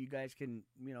before. You guys can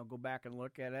go back and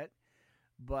look at it,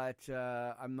 but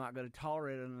I'm not going to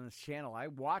tolerate it on this channel. I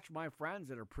watch my friends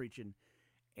that are preaching,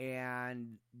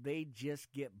 and they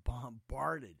just get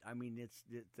bombarded. I mean,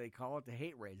 they call it the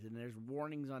hate raids, and there's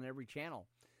warnings on every channel.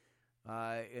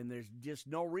 And there's just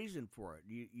no reason for it.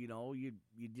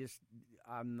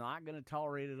 I'm not going to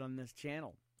tolerate it on this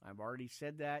channel. I've already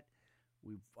said that.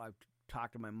 I've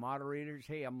talked to my moderators.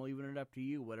 Hey, I'm leaving it up to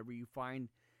you. Whatever you find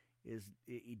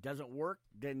it doesn't work,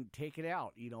 then take it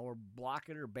out, or block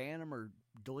it or ban them or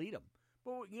delete them.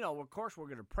 But, of course we're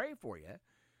going to pray for you.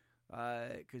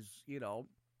 Cause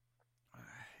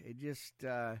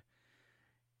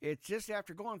it's just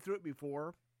after going through it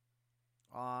before,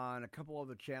 on a couple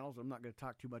other channels, I'm not going to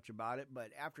talk too much about it,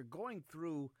 but after going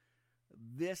through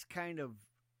this kind of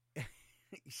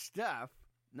stuff,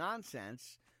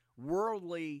 nonsense,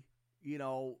 worldly,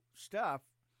 stuff,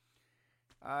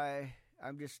 I'm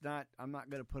not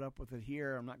going to put up with it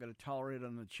here. I'm not going to tolerate it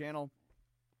on the channel.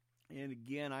 And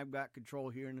again, I've got control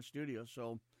here in the studio.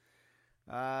 So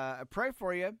I pray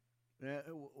for you,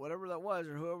 whatever that was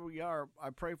or whoever you are. I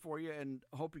pray for you and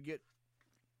hope you get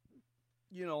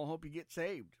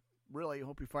saved. Really,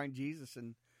 hope you find Jesus.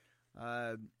 And,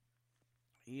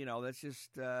 that's just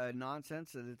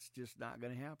nonsense, and it's just not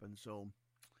going to happen. So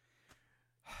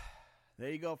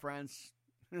there you go, friends.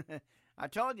 I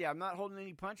told you, I'm not holding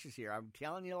any punches here. I'm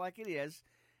telling you like it is.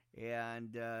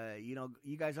 And,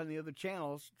 you guys on the other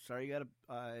channels, sorry you got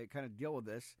to kind of deal with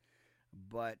this.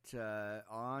 But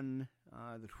on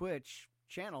the Twitch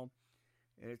channel,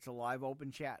 it's a live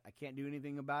open chat. I can't do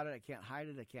anything about it. I can't hide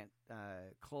it. I can't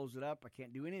close it up. I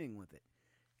can't do anything with it.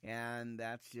 And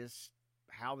that's just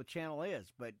how the channel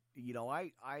is. But,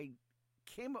 I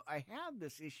had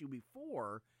this issue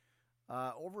before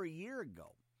over a year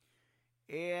ago.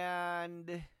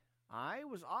 And I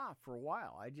was off for a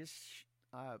while. I just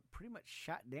pretty much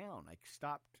shut down. I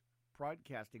stopped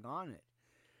broadcasting on it.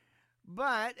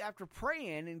 But after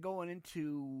praying and going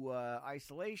into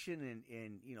isolation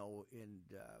and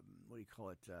what do you call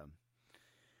it,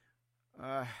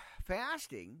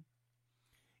 fasting,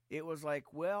 it was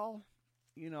like, well,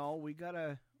 we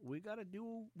gotta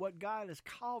do what God has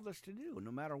called us to do,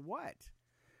 no matter what.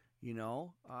 We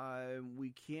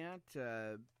can't.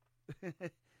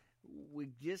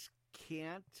 We just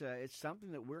can't. It's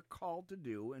something that we're called to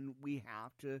do, and we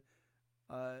have to.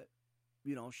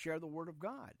 Share the Word of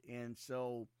God. And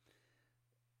so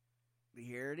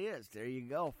here it is. There you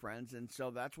go, friends. And so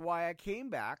that's why I came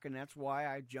back, and that's why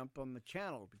I jumped on the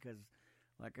channel, because,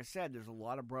 like I said, there's a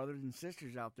lot of brothers and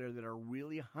sisters out there that are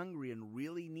really hungry and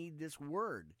really need this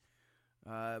Word.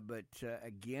 But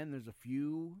again, there's a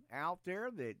few out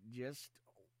there that just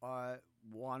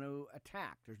want to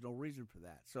attack. There's no reason for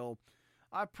that. So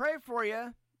I pray for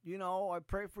you. I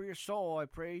pray for your soul. I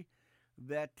pray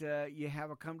that you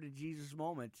have a come to Jesus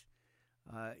moment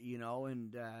the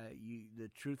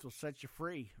truth will set you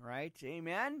free, right?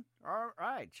 Amen? All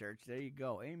right, church, there you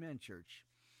go. Amen, church.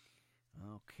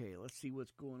 Okay, let's see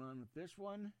what's going on with this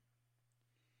one.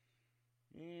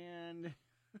 And,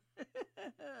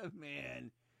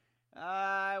 man,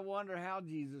 I wonder how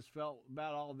Jesus felt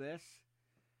about all this.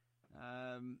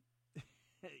 I'm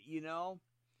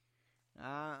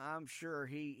sure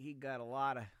he got a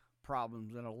lot of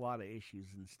problems and a lot of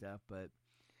issues and stuff, but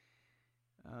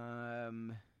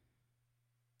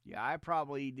I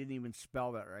probably didn't even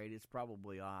spell that right. It's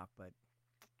probably off, but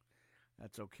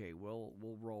that's okay. We'll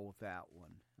roll with that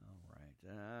one. All right.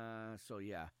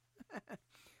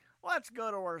 Let's go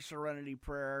to our Serenity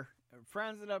Prayer.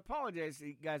 Friends, and I apologize to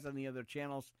you guys on the other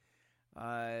channels.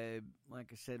 Like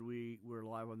I said, we're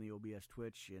live on the OBS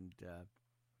Twitch, and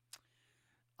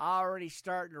already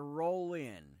starting to roll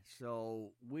in.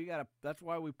 So that's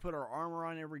why we put our armor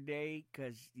on every day,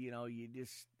 because,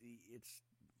 it's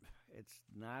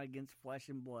not against flesh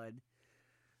and blood.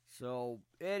 So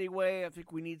anyway, I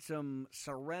think we need some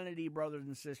serenity, brothers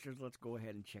and sisters. Let's go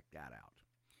ahead and check that out.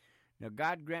 Now,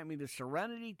 God grant me the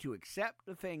serenity to accept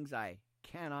the things I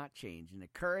cannot change, and the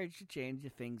courage to change the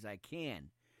things I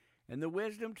can, and the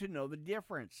wisdom to know the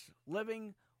difference,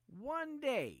 living one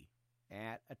day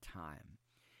at a time,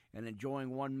 and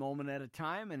enjoying one moment at a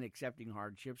time, and accepting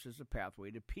hardships as a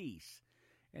pathway to peace.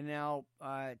 And now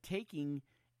taking,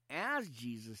 as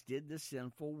Jesus did, the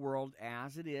sinful world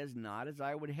as it is, not as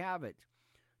I would have it,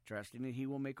 trusting that he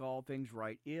will make all things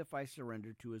right if I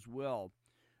surrender to his will.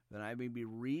 Then I may be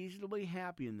reasonably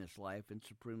happy in this life and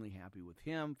supremely happy with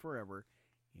him forever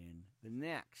in the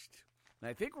next. And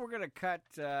I think we're going to cut.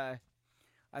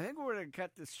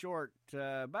 This short,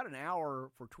 about an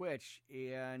hour for Twitch,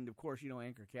 and of course,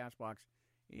 Anchor, Castbox,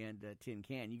 and Tin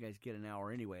Can. You guys get an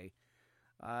hour anyway.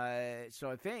 So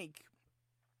I think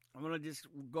I'm going to just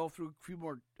go through a few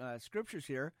more scriptures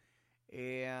here,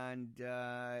 and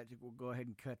I think we'll go ahead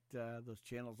and cut those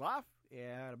channels off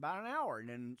at about an hour, and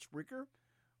then Spreaker.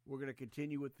 We're going to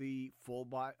continue with the full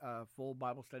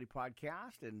Bible study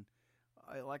podcast, and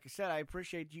like I said, I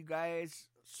appreciate you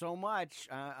guys so much.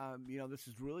 This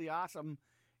is really awesome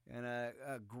and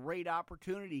a great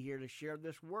opportunity here to share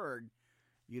this word.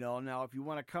 Now if you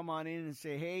want to come on in and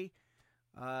say, hey,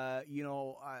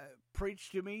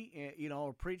 preach to me,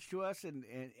 or preach to us and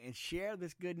share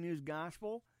this good news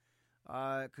gospel,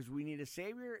 because we need a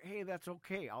Savior, hey, that's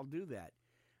okay. I'll do that.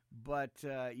 But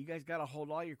you guys got to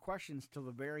hold all your questions till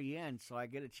the very end, so I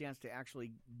get a chance to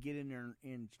actually get in there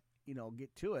and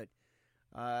get to it.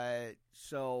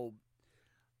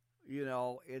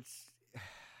 It's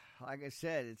like I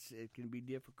said, it can be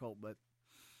difficult, but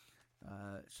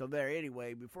so there.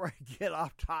 Anyway, before I get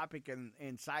off topic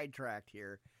and sidetracked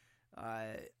here,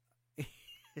 but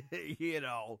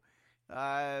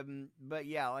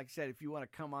yeah, like I said, if you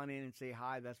want to come on in and say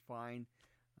hi, that's fine.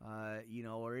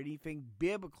 Or anything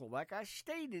biblical, like I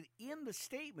stated in the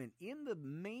statement, in the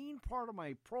main part of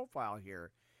my profile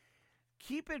here,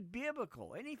 keep it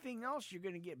biblical. Anything else, you're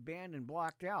going to get banned and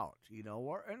blocked out, and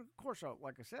of course,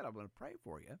 like I said, I'm going to pray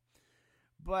for you.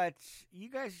 But you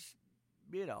guys,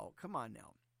 come on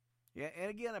now. Yeah,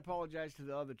 and again, I apologize to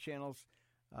the other channels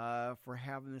for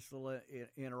having this little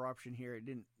interruption here. It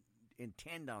didn't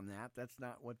intend on that. That's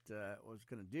not what I was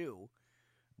going to do.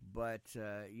 But,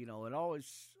 it always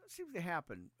seems to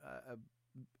happen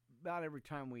about every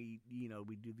time we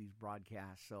do these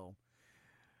broadcasts. So,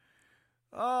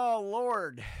 oh,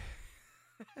 Lord,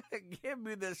 give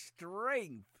me the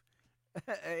strength.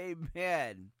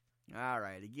 Amen. All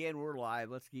right, again, we're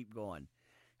live. Let's keep going.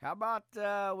 How about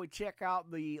we check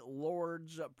out the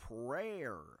Lord's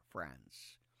Prayer,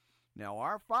 friends? Now,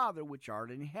 our Father, which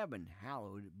art in heaven,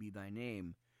 hallowed be thy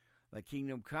name. Thy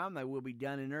kingdom come, thy will be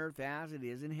done in earth as it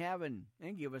is in heaven.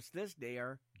 And give us this day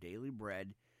our daily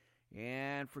bread.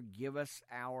 And forgive us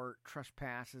our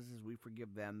trespasses as we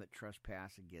forgive them that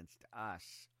trespass against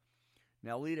us.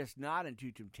 Now lead us not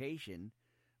into temptation,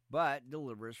 but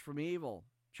deliver us from evil.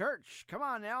 Church, come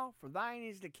on now. For thine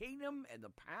is the kingdom and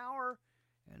the power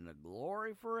and the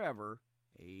glory forever.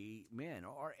 Amen.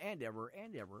 And ever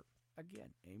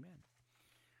again. Amen.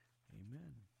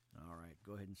 Amen. All right,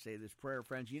 go ahead and say this prayer,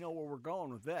 friends. You know where we're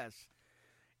going with this.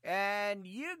 And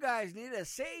you guys need a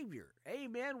Savior.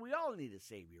 Amen. We all need a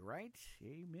Savior, right?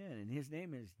 Amen. And his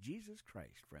name is Jesus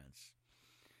Christ, friends.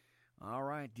 All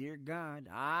right, dear God,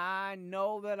 I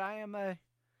know that I am a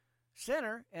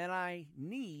sinner and I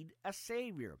need a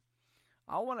Savior.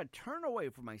 I want to turn away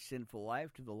from my sinful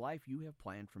life to the life you have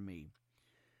planned for me.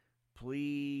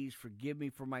 Please forgive me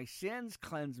for my sins,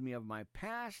 cleanse me of my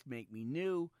past, make me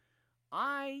new.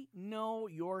 I know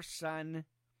your Son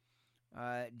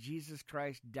Jesus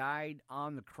Christ died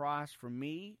on the cross for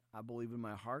me. I believe in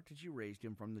my heart that you raised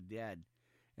him from the dead.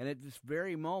 And at this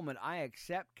very moment, I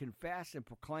accept, confess, and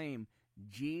proclaim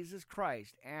Jesus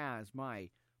Christ as my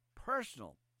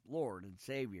personal Lord and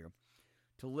Savior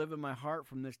to live in my heart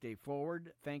from this day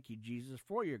forward. Thank you, Jesus,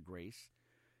 for your grace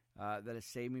that has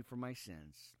saved me from my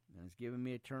sins and has given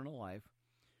me eternal life.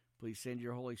 Please send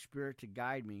your Holy Spirit to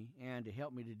guide me and to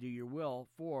help me to do your will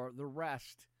for the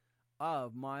rest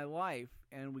of my life.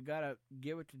 And we got to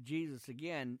give it to Jesus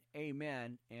again.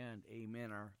 Amen and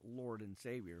amen, our Lord and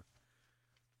Savior.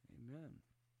 Amen.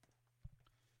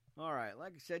 All right,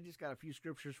 like I said, just got a few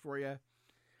scriptures for you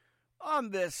on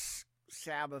this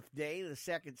Sabbath day, the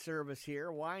second service here.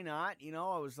 Why not? You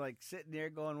know, I was like sitting there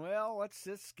going, well, let's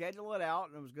just schedule it out.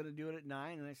 And I was going to do it at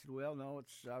 9. And I said, well, no,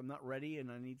 I'm not ready.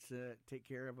 And I need to take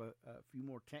care of a few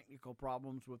more technical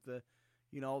problems with the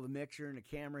mixer and the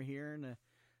camera here and the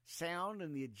sound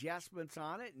and the adjustments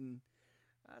on it. And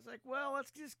I was like, well,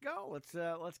 let's just go.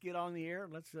 Let's get on the air.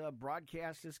 Let's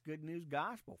broadcast this good news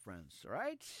gospel, friends. All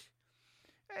right?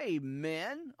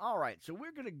 Amen. All right. So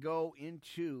we're going to go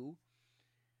into,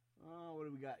 what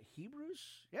do we got? Hebrews?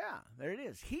 Yeah, there it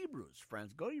is. Hebrews,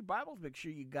 friends. Go to your Bibles. Make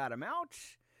sure you got them out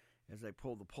as I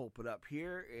pull the pulpit up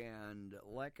here. And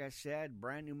like I said,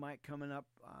 brand new mic coming up,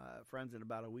 friends, in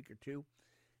about a week or two.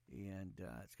 And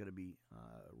it's going to be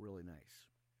really nice.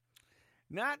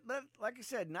 Like I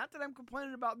said, not that I'm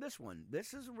complaining about this one.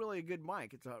 This is really a good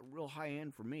mic. It's a real high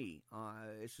end for me.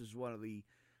 This is one of the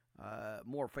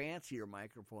more fancier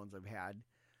microphones I've had.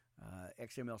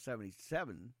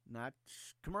 XML77, not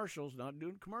commercials, not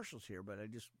doing commercials here, but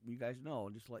you guys know,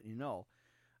 just letting you know.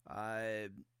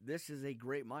 This is a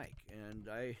great mic, and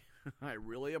I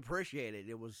really appreciate it.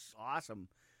 It was awesome.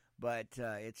 But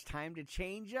it's time to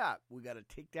change up. We got to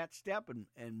take that step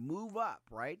and move up,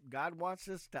 right? God wants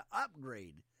us to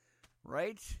upgrade,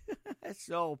 right?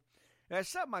 So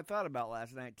that's something I thought about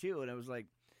last night too, and I was like,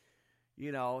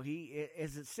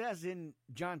 as it says in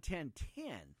John 10:10,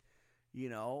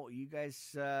 you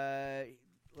guys,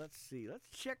 let's see, let's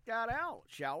check that out,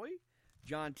 shall we?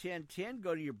 John 10:10.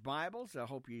 Go to your Bibles. I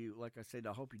hope you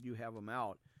do have them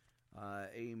out.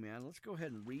 Amen. Let's go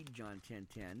ahead and read John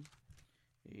 10:10.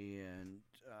 And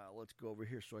let's go over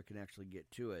here so I can actually get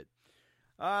to it.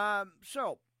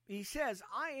 So he says,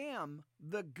 I am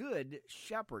the good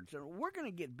shepherd. So we're going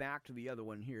to get back to the other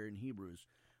one here in Hebrews,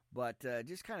 but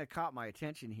just kind of caught my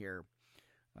attention here,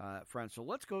 friends. So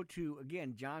let's go to,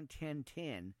 again, John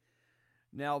 10:10.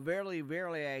 Now, verily,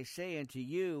 verily, I say unto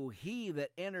you, he that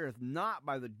entereth not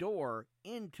by the door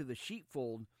into the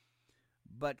sheepfold,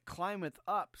 but climbeth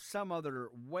up some other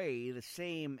way, the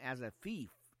same as a thief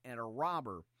and a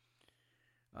robber.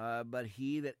 But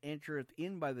he that entereth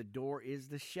in by the door is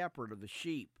the shepherd of the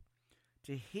sheep.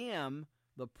 To him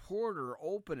the porter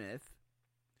openeth,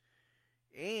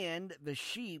 and the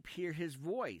sheep hear his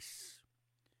voice.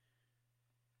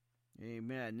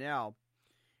 Amen. Now,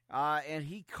 and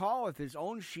he calleth his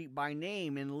own sheep by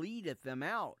name, and leadeth them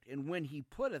out. And when he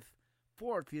putteth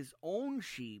forth his own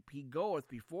sheep, he goeth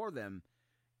before them,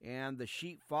 and the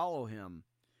sheep follow him.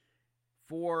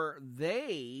 For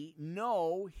they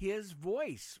know his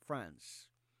voice, friends.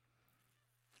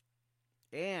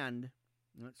 And,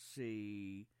 let's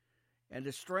see, and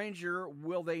a stranger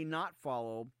will they not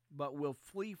follow, but will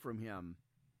flee from him.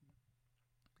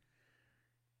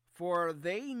 For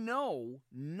they know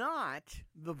not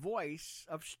the voice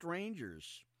of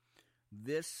strangers.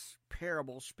 This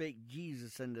parable spake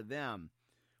Jesus unto them,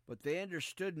 but they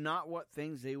understood not what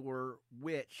things they were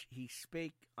which he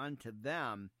spake unto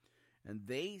them. And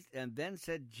then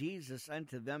said Jesus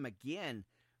unto them again,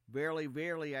 Verily,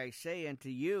 verily, I say unto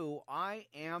you, I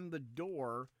am the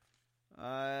door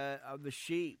of the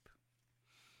sheep.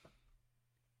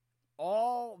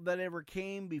 All that ever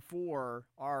came before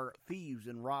are thieves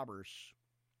and robbers.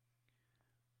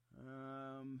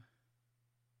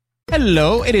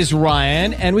 Hello, it is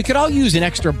Ryan, and we could all use an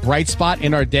extra bright spot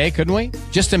in our day, couldn't we?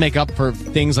 Just to make up for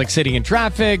things like sitting in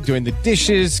traffic, doing the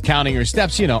dishes, counting your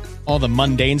steps, all the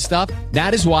mundane stuff.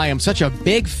 That is why I'm such a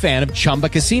big fan of Chumba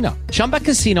Casino. Chumba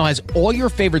Casino has all your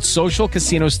favorite social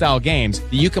casino-style games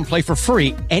that you can play for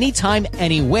free anytime,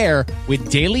 anywhere with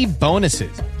daily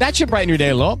bonuses. That should brighten your day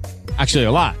a little. Actually,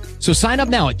 a lot. So sign up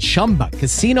now at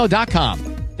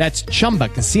ChumbaCasino.com. That's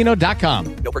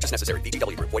ChumbaCasino.com. No purchase necessary.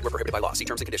 VGW Group. Void where prohibited by law. See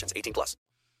terms and conditions. 18+.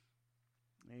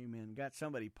 Amen. Got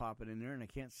somebody popping in there, and I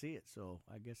can't see it, so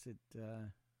I guess it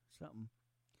something.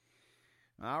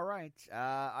 All right.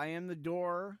 I am the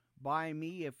door. By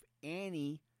me, if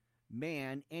any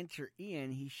man enter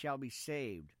in, he shall be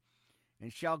saved,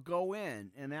 and shall go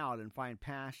in and out and find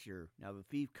pasture. Now the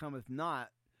thief cometh not,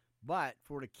 but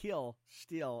for to kill,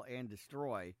 steal, and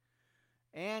destroy.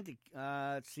 And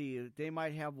they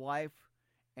might have life,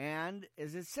 and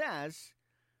as it says,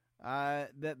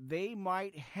 that they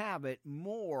might have it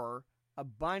more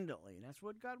abundantly. And that's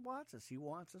what God wants us. He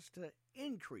wants us to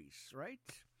increase, right?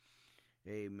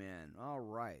 Amen. All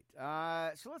right.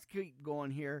 So let's keep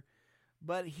going here.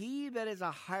 But he that is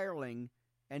a hireling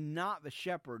and not the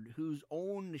shepherd, whose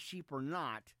own the sheep are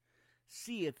not,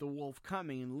 seeth the wolf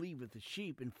coming, and leaveth the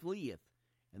sheep, and fleeth.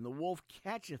 And the wolf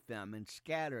catcheth them, and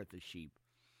scattereth the sheep.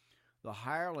 The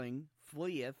hireling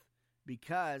fleeth,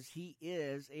 because he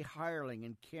is a hireling,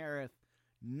 and careth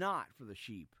not for the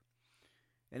sheep.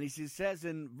 And he says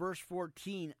in verse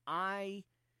 14, I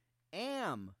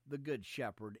am the good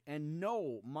shepherd, and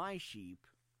know my sheep,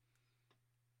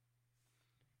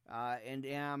 and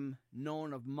am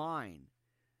known of mine.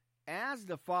 As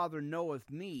the Father knoweth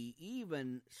me,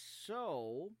 even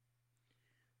so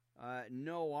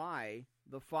know I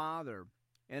the Father.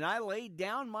 And I lay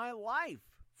down my life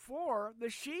for the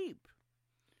sheep.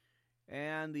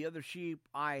 And the other sheep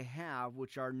I have,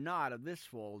 which are not of this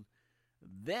fold,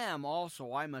 them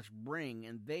also I must bring,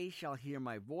 and they shall hear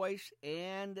my voice,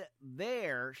 and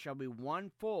there shall be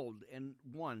one fold and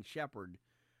one shepherd.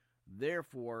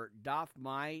 Therefore doth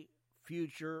my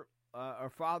future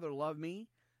Father love me,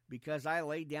 because I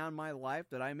lay down my life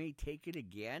that I may take it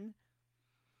again?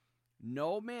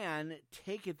 No man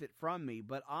taketh it from me,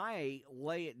 but I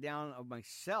lay it down of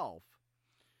myself.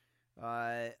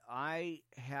 I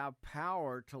have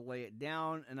power to lay it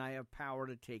down, and I have power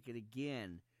to take it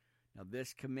again. Now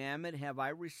this commandment have I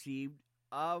received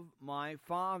of my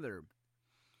Father.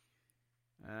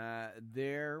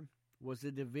 There was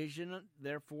a division,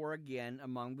 therefore, again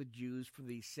among the Jews for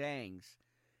these sayings.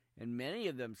 And many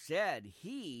of them said,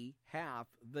 He hath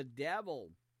the devil,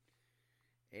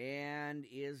 and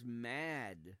is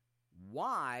mad.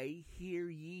 Why hear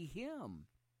ye him?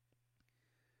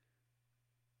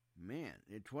 Man,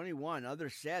 in 21,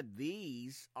 others said,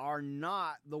 These are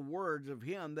not the words of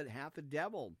him that hath the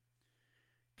devil.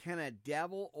 Can a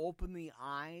devil open the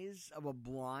eyes of a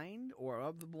blind, or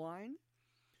of the blind?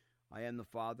 I am the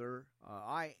Father.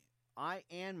 I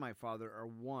and my Father are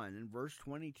one. In verse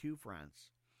 22,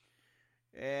 friends.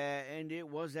 And it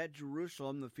was at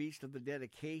Jerusalem, the feast of the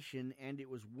dedication, and it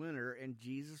was winter, and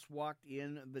Jesus walked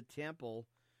in the temple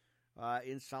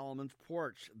in Solomon's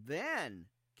porch. Then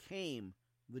came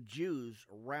the Jews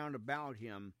round about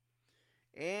him,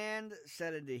 and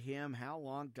said unto him, How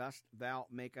long dost thou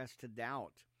make us to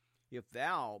doubt? If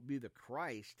thou be the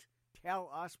Christ, tell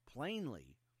us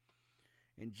plainly.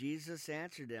 And Jesus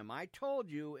answered them, I told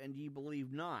you, and ye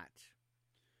believe not.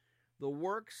 The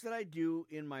works that I do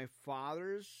in my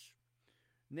Father's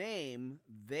name,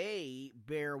 they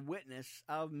bear witness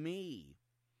of me.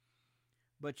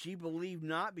 But ye believe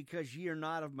not, because ye are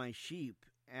not of my sheep.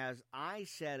 As I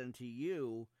said unto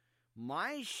you,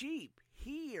 my sheep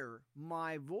hear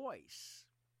my voice.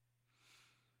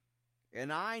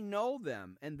 And I know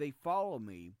them, and they follow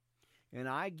me. And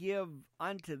I give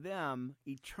unto them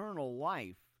eternal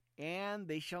life, and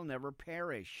they shall never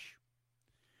perish.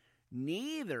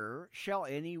 Neither shall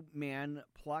any man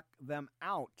pluck them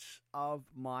out of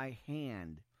my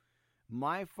hand.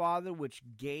 My Father which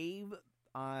gave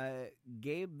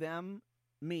them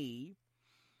me,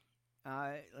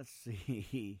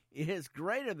 is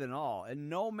greater than all, and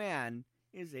no man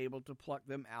is able to pluck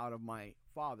them out of my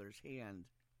Father's hand.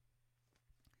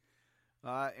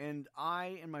 And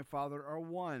I and my Father are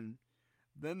one.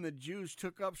 Then the Jews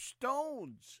took up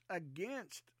stones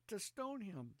to stone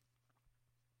him.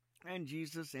 And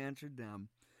Jesus answered them,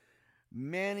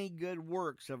 Many good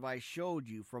works have I showed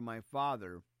you from my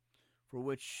Father. For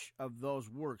which of those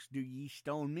works do ye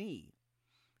stone me?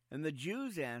 And the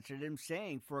Jews answered him,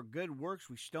 saying, For good works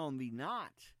we stone thee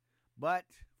not, but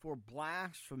for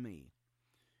blasphemy,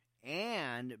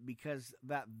 and because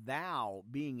that thou,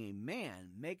 being a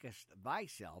man, makest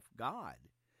thyself God.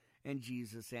 And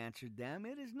Jesus answered them,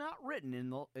 It is not written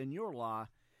in your law,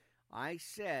 I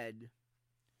said,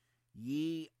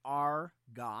 Ye are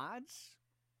gods?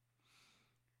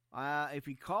 If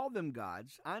he called them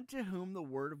gods, unto whom the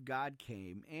word of God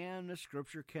came, and the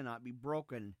scripture cannot be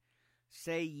broken,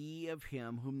 say ye of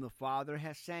him whom the Father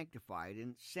hath sanctified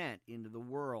and sent into the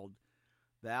world,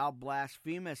 Thou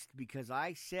blasphemest, because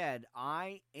I said,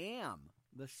 I am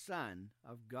the Son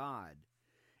of God.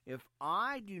 If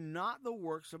I do not the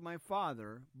works of my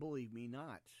Father, believe me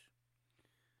not.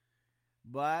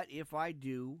 But if I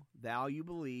do, you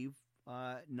believe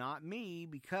not me,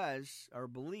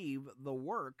 believe the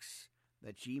works,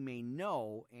 that ye may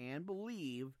know and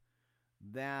believe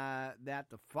that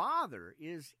the Father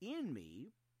is in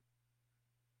me,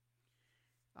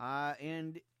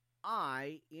 and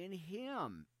I in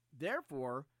him.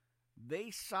 Therefore,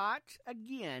 they sought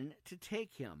again to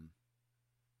take him.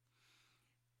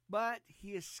 But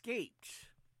he escaped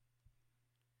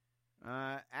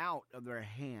out of their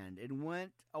hand and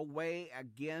went away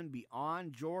again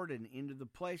beyond Jordan into the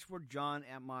place where John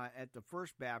at the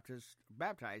first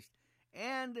baptized,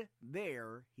 and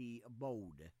there he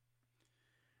abode.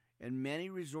 And many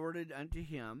resorted unto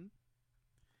him,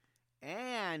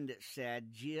 and said,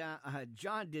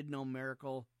 John did no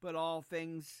miracle, but all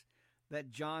things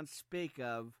that John spake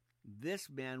of, this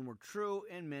man were true,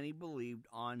 and many believed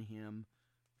on him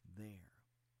there.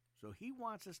 So he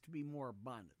wants us to be more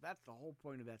abundant. That's the whole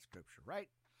point of that scripture, right?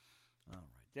 All right,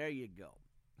 there you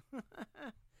go.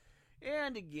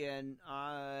 And again,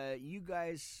 you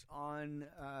guys on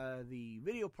the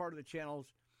video part of the channels,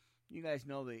 you guys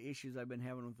know the issues I've been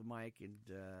having with the mic, and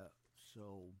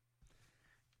so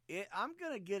I'm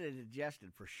going to get it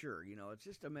adjusted for sure. You know, it's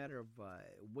just a matter of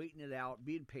waiting it out,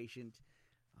 being patient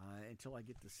until I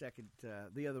get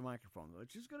the other microphone,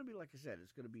 which is going to be, like I said,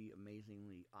 it's going to be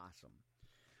amazingly awesome.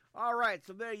 All right,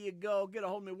 so there you go. Get a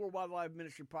hold of me, Worldwide Live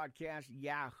Ministry Podcast.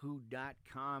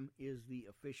 Yahoo.com is the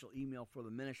official email for the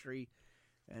ministry.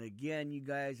 And again, you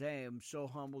guys, I am so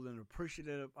humbled and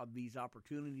appreciative of these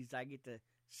opportunities. I get to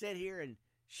sit here and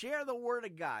share the Word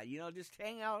of God. You know, just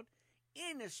hang out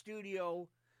in the studio.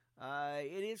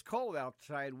 It is cold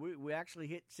outside. We actually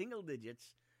hit single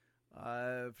digits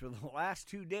for the last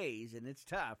 2 days, and it's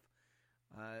tough.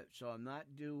 So I'm not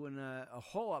doing a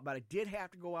whole lot, but I did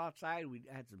have to go outside. We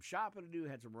had some shopping to do,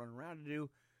 had some running around to do,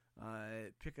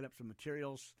 picking up some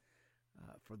materials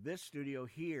for this studio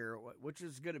here, which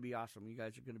is going to be awesome. You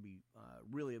guys are going to be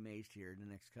really amazed here in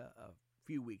the next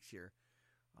few weeks here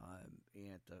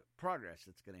at the progress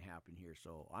that's going to happen here.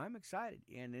 So I'm excited.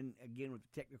 And then, again, with the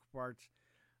technical parts,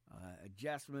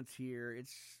 adjustments here,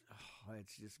 it's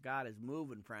just God is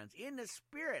moving, friends. In the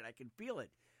Spirit, I can feel it.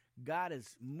 God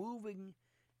is moving,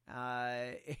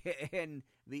 and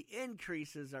the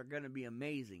increases are going to be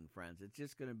amazing, friends. It's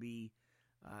just going to be,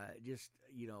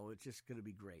 it's just going to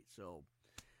be great. So,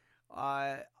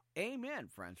 amen,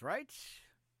 friends, right?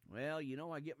 Well,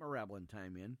 I get my rambling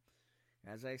time in.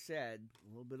 As I said, a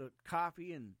little bit of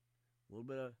coffee and a little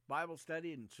bit of Bible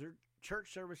study and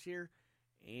church service here,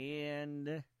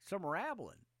 and some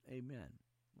rambling. Amen.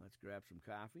 Let's grab some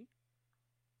coffee.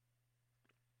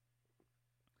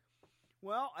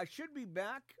 Well, I should be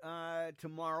back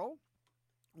tomorrow.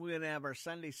 We're going to have our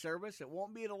Sunday service. It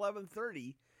won't be at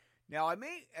 11:30. Now, I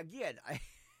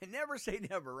never say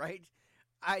never, right?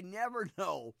 I never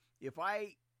know if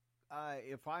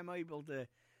I'm able to,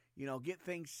 get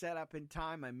things set up in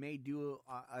time. I may do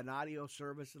an audio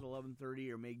service at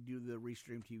 11:30, or may do the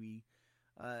Restream TV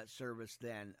service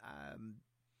then.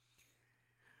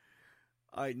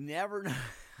 I never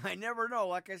know.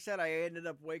 Like I said, I ended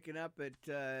up waking up at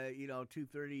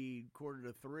 2:30,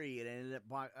 2:45, and I ended up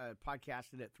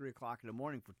podcasting at 3 o'clock in the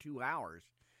morning for 2 hours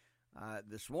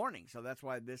this morning. So that's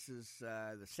why this is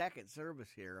the second service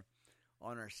here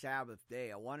on our Sabbath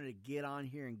day. I wanted to get on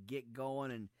here and get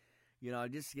going, and I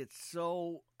just get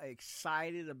so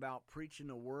excited about preaching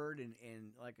the Word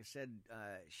and like I said,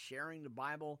 sharing the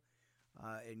Bible.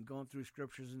 And going through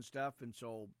scriptures and stuff, and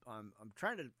so I'm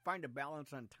trying to find a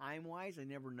balance on time-wise. I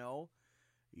never know.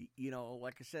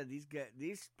 Like I said, these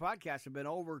podcasts have been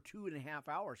over 2.5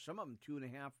 hours, some of them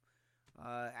 2.5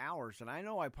 hours, and I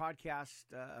know I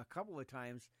podcast a couple of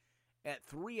times at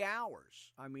 3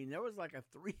 hours. I mean, there was like a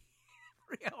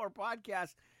 3-hour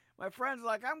podcast. My friend's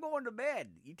like, I'm going to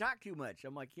bed. You talk too much.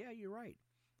 I'm like, yeah, you're right.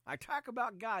 I talk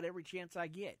about God every chance I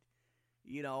get.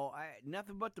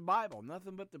 Nothing but the Bible,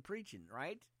 nothing but the preaching,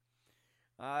 right?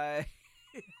 I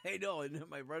know, and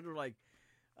my friends were like,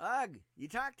 Ugh, you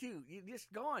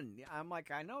just go on. I'm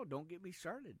like, I know, don't get me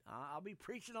started. I'll be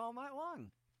preaching all night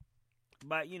long.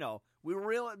 But, we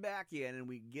reel it back in, and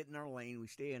we get in our lane, we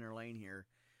stay in our lane here,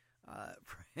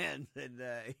 friends, and,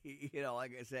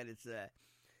 like I said, it's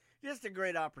just a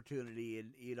great opportunity,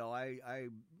 and, I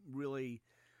really...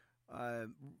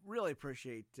 really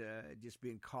appreciate just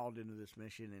being called into this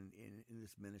mission and in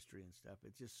this ministry and stuff.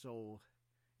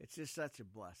 It's just such a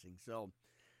blessing. So,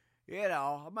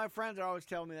 my friends are always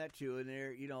telling me that too. And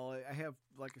they're, I have,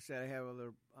 like I said, I have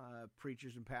other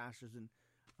preachers and pastors and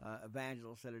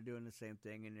evangelists that are doing the same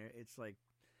thing. And it's like,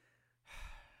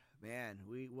 man,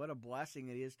 what a blessing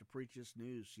it is to preach this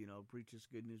news, preach this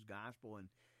good news gospel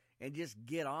and just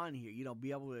get on here,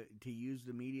 be able to use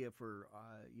the media for,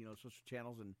 social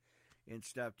channels and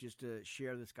stuff just to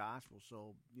share this gospel.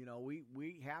 So,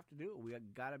 we have to do it. We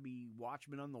got to be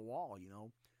watchmen on the wall,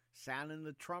 sounding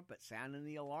the trumpet, sounding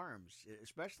the alarms,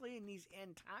 especially in these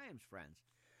end times, friends.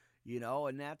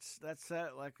 And that's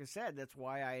like I said, that's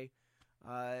why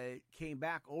I came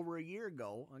back over a year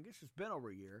ago. I guess it's been over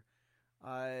a year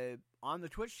on the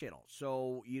Twitch channel.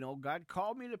 So, God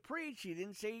called me to preach. He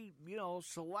didn't say,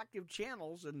 selective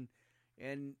channels and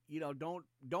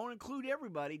don't include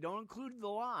everybody. Don't include the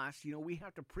lost. We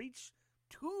have to preach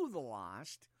to the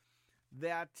lost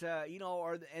that,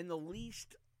 are and the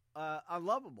least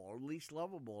unlovable, or least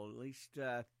lovable, at least,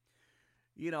 because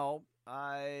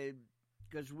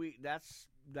that's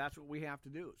what we have to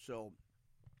do. So,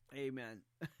 amen.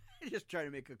 Just trying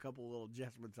to make a couple little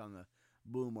adjustments on the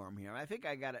boom arm here. I think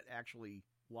I got it actually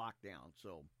locked down.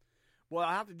 So, well,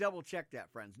 I'll have to double check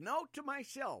that, friends. Note to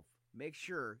myself, make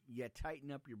sure you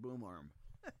tighten up your boom arm.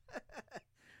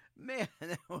 Man,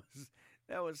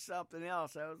 that was something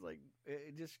else. I was like,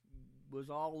 it just was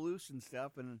all loose and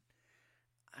stuff, and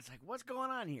I was like, what's going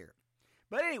on here?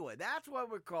 But anyway, that's what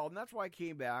we're called, and that's why I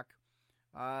came back.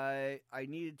 I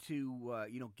needed to,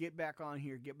 get back on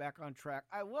here, get back on track.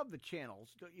 I love the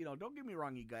channels. Don't get me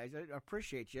wrong, you guys. I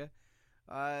appreciate you.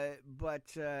 But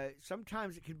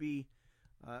sometimes it can be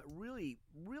really,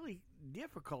 really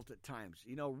difficult at times.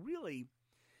 Really,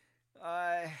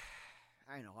 I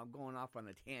know I'm going off on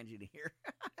a tangent here.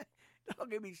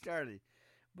 Don't get me started.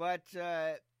 But,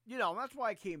 that's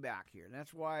why I came back here. And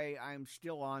that's why I'm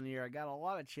still on here. I got a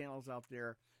lot of channels out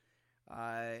there.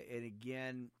 And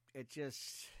again, it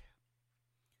just,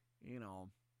 man,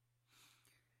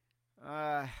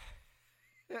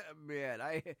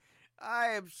 I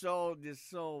am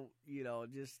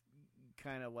just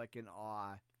kind of like in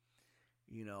awe,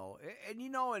 and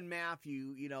in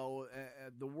Matthew,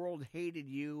 the world hated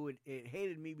you. It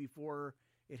hated me before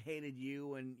it hated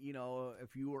you. And,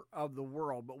 if you were of the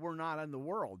world, but we're not in the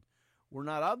world. We're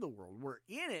not of the world. We're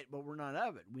in it, but we're not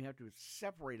of it. We have to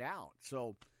separate out.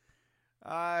 So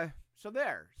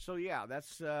there. So yeah,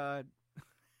 that's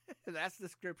that's the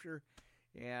scripture,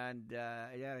 and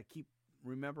I gotta keep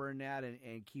remembering that,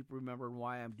 and keep remembering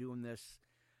why I'm doing this,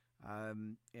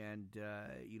 and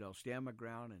stand my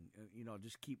ground, and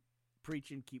just keep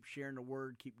preaching, keep sharing the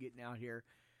word, keep getting out here.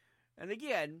 And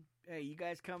again, hey, you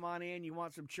guys come on in. You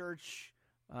want some church?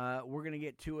 We're gonna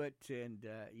get to it, and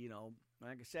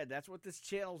like I said, that's what this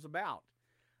channel's about.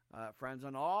 Friends,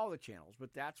 on all the channels,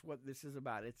 but that's what this is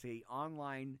about. It's a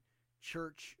online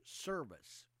church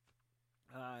service.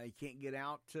 You can't get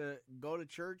out to go to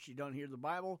church. You don't hear the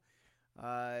Bible.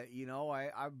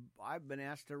 I've been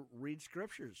asked to read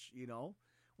scriptures,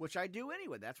 which I do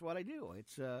anyway. That's what I do.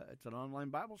 It's an online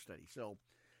Bible study. So,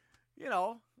 we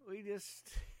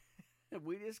just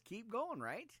keep going,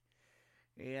 right?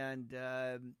 And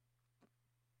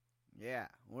yeah,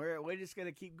 we're just going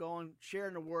to keep going,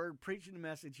 sharing the word, preaching the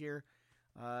message here.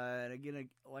 And again,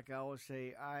 like I always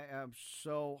say, I am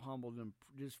so humbled and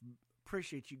just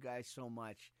appreciate you guys so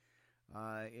much.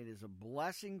 It is a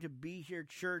blessing to be here,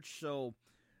 church. So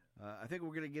I think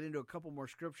we're going to get into a couple more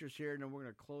scriptures here, and then we're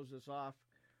going to close this off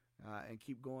and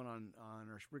keep going on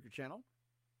our Spreaker channel.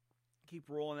 Keep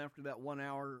rolling after that 1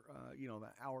 hour,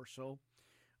 that hour or so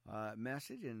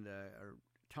message and our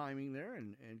timing there,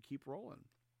 and keep rolling.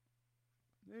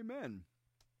 Amen.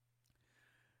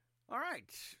 All right,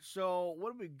 so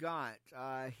what have we got?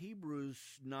 Hebrews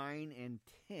 9 and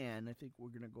 10. I think we're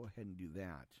going to go ahead and do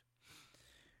that.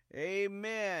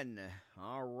 Amen.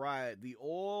 All right, the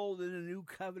old and the new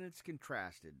covenants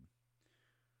contrasted.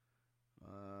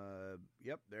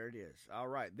 Yep, there it is. All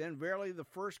right, then verily the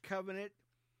first covenant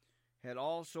had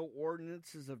also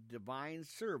ordinances of divine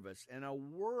service and a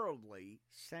worldly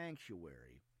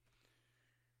sanctuary.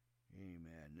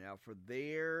 Amen. Now, for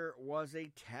there was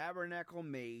a tabernacle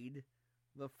made,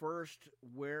 the first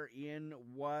wherein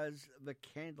was the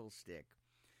candlestick,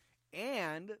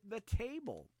 and the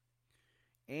table,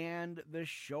 and the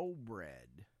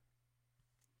showbread.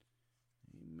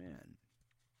 Amen.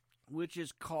 Which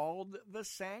is called the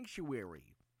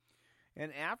sanctuary.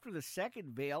 And after the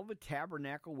second veil, the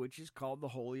tabernacle, which is called the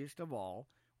holiest of all,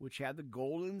 which had the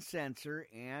golden censer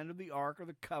and the ark of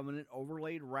the covenant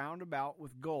overlaid round about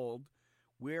with gold,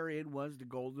 wherein was the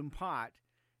golden pot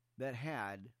that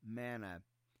had manna,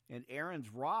 and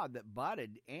Aaron's rod that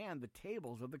budded, and the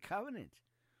tables of the covenant.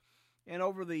 And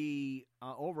over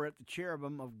it the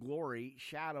cherubim of glory,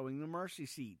 shadowing the mercy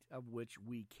seat, of which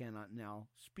we cannot now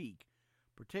speak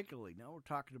particularly. Now we're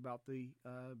talking about the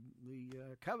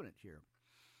covenant here,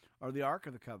 or the ark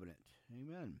of the covenant.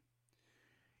 Amen.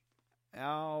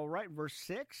 All right, verse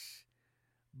 6.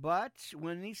 But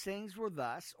when these things were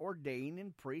thus ordained,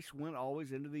 and priests went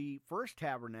always into the first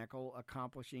tabernacle,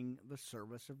 accomplishing the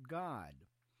service of God.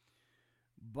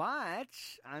 But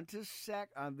onto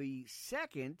the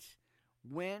second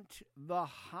went the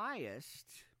highest.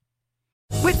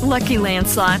 With Lucky Land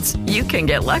Slots, you can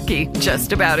get lucky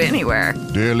just about anywhere.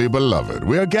 Dearly beloved,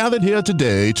 we are gathered here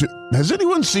today to... Has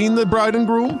anyone seen the bride and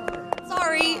groom?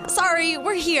 Sorry,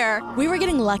 we're here. We were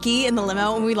getting lucky in the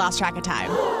limo and we lost track of time.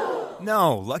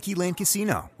 No, Lucky Land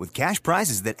Casino, with cash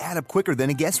prizes that add up quicker than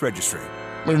a guest registry.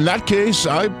 In that case,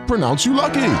 I pronounce you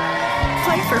lucky.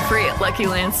 Play for free at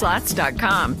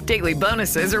LuckyLandSlots.com. Daily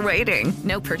bonuses are waiting.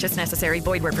 No purchase necessary.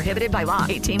 Void where prohibited by law.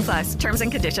 18+. Terms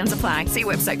and conditions apply. See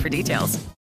website for details.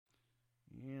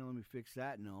 Yeah, let me fix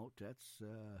that note. That's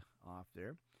off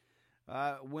there.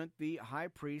 Went the high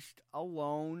priest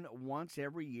alone once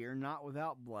every year, not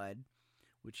without blood,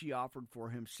 which he offered for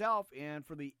himself and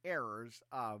for the errors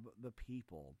of the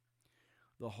people.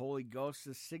 The Holy Ghost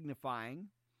is signifying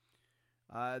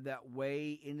that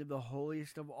way into the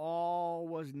holiest of all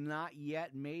was not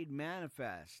yet made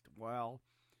manifest, well,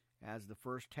 as the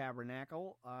first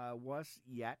tabernacle was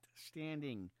yet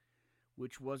standing,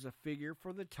 which was a figure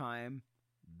for the time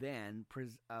then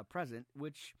present,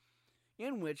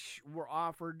 in which were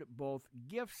offered both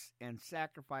gifts and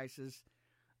sacrifices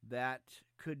that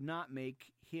could not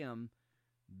make him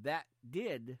that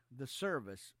did the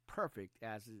service perfect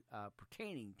as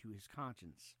pertaining to his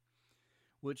conscience,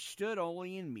 which stood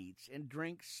only in meats and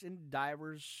drinks and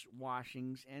divers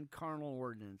washings and carnal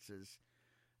ordinances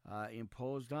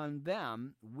imposed on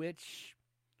them,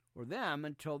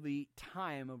 until the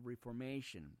time of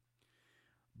Reformation.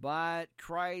 But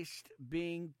Christ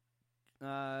being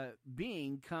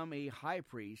come a high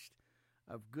priest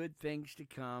of good things to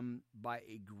come by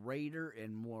a greater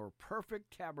and more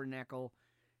perfect tabernacle,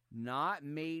 not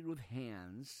made with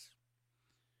hands,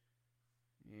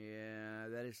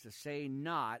 that is to say,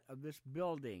 not of this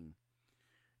building,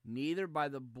 neither by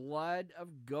the blood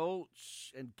of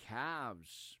goats and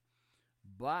calves,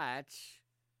 but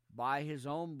by his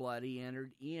own blood he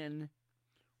entered in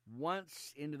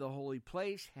once into the holy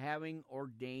place, having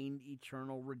ordained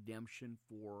eternal redemption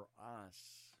for us.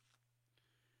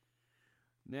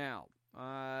 Now,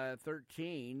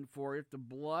 13, for if the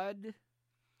blood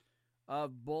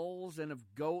of bulls and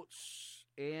of goats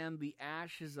and the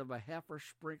ashes of a heifer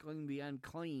sprinkling the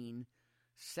unclean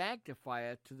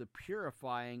sanctifieth to the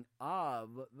purifying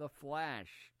of the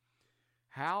flesh,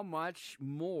 how much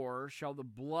more shall the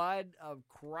blood of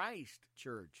Christ,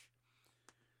 church,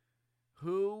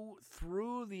 who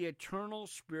through the eternal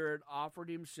Spirit offered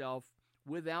himself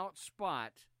without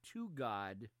spot to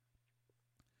God,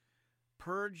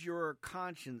 purge your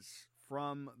conscience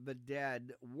from the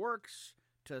dead works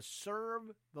to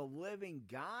serve the living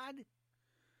God?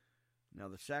 Now,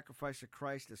 the sacrifice of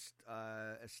Christ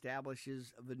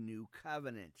establishes the new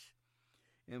covenant.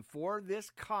 And for this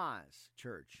cause,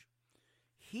 church,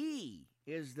 he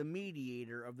is the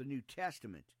mediator of the New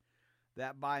Testament,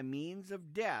 that by means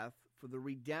of death, for the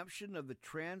redemption of the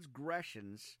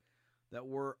transgressions that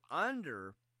were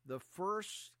under the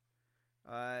first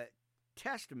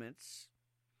testament,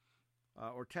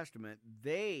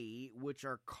 they which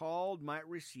are called might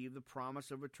receive the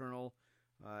promise of eternal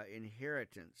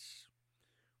inheritance.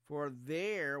 For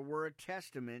there where a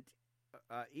testament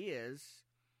is,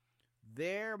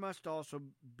 there must also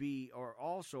be, or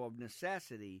also of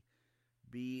necessity,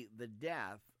 be the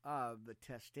death of the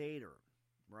testator.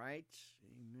 Right?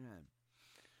 Amen.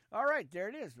 All right, there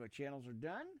it is. My channels are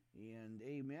done, and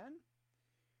amen.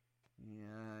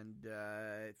 And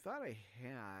I thought I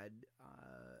had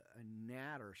a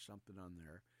gnat or something on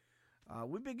there.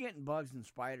 We've been getting bugs and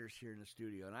spiders here in the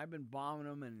studio, and I've been bombing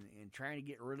them and trying to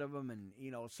get rid of them. And,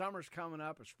 summer's coming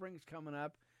up, or spring's coming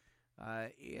up,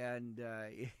 and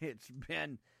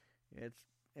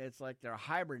it's like they're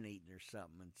hibernating or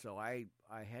something. And so I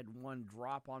had one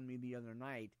drop on me the other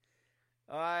night.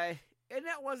 And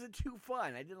that wasn't too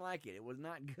fun. I didn't like it. It was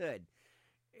not good.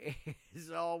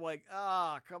 So I'm like,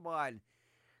 come on.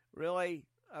 Really?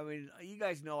 I mean, you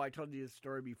guys know I told you this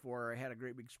story before. I had a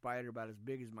great big spider about as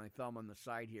big as my thumb on the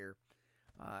side here.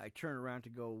 I turned around to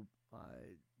go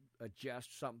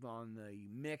adjust something on the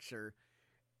mixer,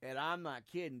 and I'm not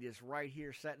kidding. Just right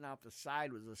here sitting off the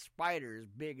side was a spider as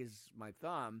big as my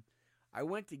thumb. I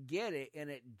went to get it, and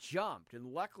it jumped.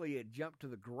 And luckily it jumped to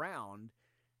the ground.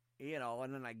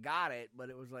 And then I got it,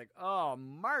 but it was like, oh,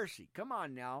 mercy, come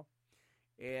on now.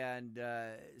 And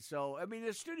so, I mean,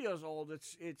 the studio's old.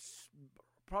 It's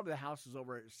probably the house is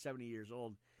over 70 years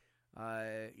old.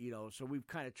 So we've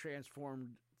kind of transformed,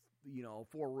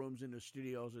 4 rooms into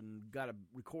studios and got a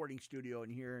recording studio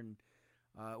in here. And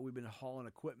we've been hauling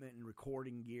equipment and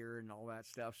recording gear and all that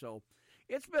stuff. So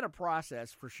it's been a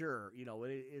process for sure.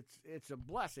 It's a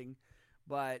blessing.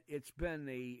 but it's been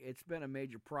a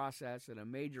major process and a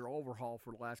major overhaul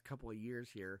for the last couple of years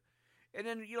here. And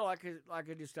then, like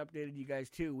I just updated you guys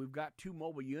too, we've got 2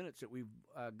 mobile units that we've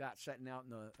got setting out in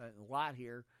the lot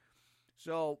here.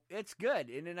 So it's good.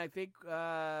 And then I think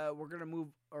we're going to move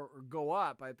or go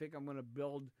up. I think I'm going to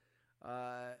build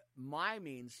my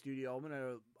main studio.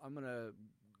 I'm gonna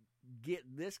get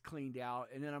this cleaned out,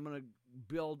 and then I'm going to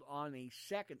build on a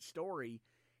second story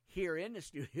here in the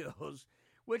studios,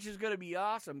 which is going to be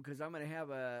awesome because I'm going to have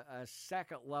a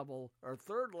second level or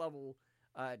third level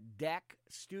deck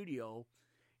studio,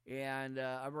 and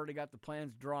I've already got the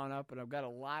plans drawn up, and I've got a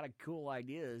lot of cool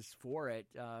ideas for it.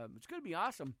 It's going to be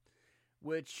awesome,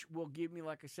 which will give me,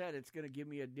 like I said, it's going to give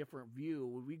me a different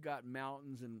view. We've got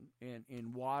mountains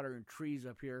and water and trees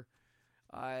up here,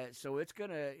 so it's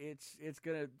gonna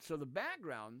so the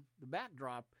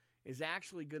backdrop is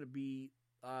actually going to be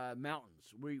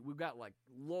mountains. We've got like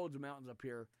loads of mountains up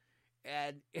here.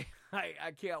 And I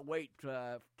can't wait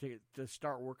to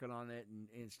start working on it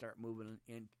and start moving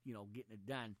and getting it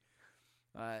done.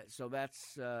 So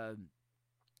that's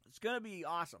it's going to be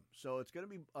awesome. So it's going to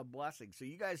be a blessing. So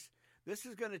you guys, this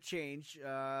is going to change.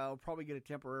 I'll probably get a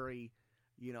temporary,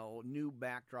 new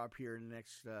backdrop here in the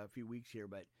next few weeks here.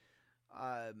 But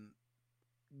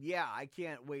yeah, I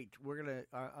can't wait.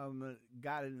 I'm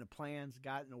got it in the plans,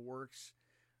 got it in the works.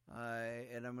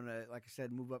 And I'm going to, like I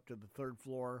said, move up to the third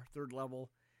level,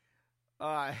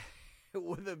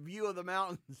 with a view of the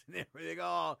mountains and everything.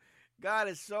 Oh, God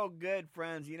is so good,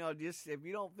 friends. Just if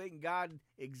you don't think God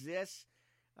exists,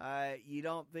 you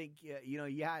don't think,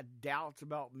 you had doubts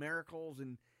about miracles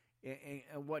and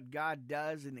what God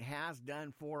does and has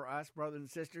done for us, brothers and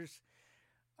sisters,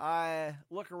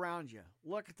 look around you.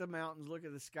 Look at the mountains. Look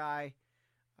at the sky.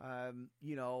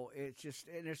 It's just,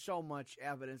 and there's so much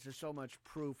evidence, there's so much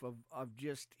proof of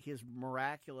just his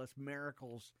miraculous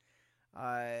miracles,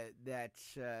 that,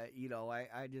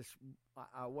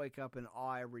 I wake up in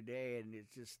awe every day, and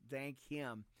it's just thank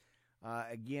him,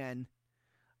 again.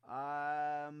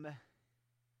 All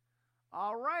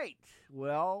right.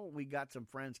 Well, we got some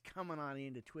friends coming on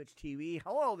into Twitch TV.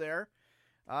 Hello there.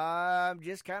 I'm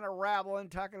just kind of rambling,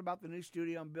 talking about the new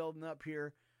studio I'm building up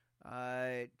here.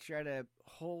 Try to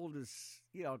hold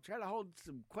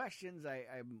some questions.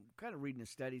 I'm kind of reading the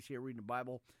studies here, reading the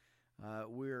Bible.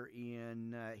 We're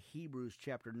in Hebrews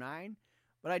chapter 9,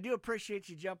 but I do appreciate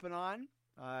you jumping on.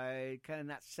 I kind of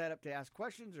not set up to ask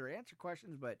questions or answer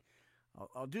questions, but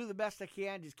I'll do the best I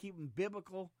can. Just keep them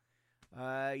biblical.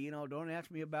 Don't ask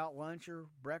me about lunch or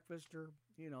breakfast or,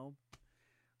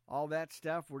 all that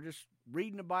stuff. We're just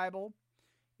reading the Bible.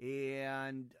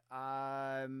 And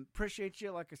appreciate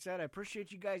you. Like I said, I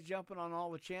appreciate you guys jumping on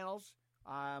all the channels.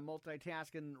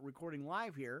 Multitasking, recording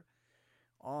live here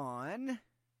on,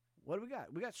 what do we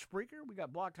got? We got Spreaker. We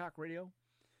got Blog Talk Radio.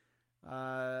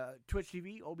 Twitch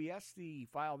TV, OBS, the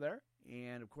file there.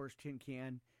 And, of course, Tin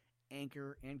Can,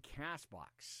 Anchor, and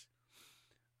CastBox.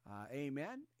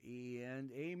 Amen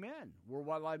and amen.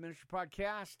 Worldwide Live Ministry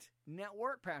Podcast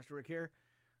Network. Pastor Rick here.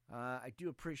 I do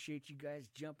appreciate you guys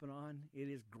jumping on. It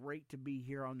is great to be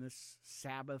here on this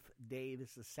Sabbath day. This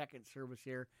is the second service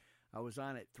here. I was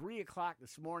on at 3 o'clock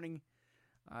this morning.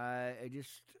 I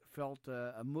just felt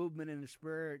a movement in the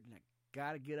spirit, and I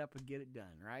got to get up and get it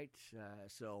done, right?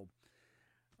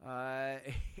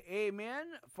 Amen.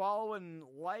 Follow and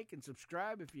like and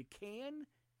subscribe if you can.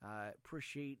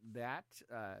 Appreciate that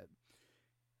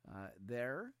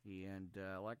there. And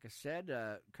like I said,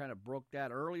 kind of broke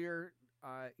that earlier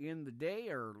in the day,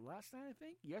 or last night, I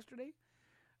think, yesterday.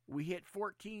 We hit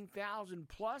 14,000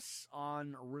 plus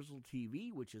on Rizzle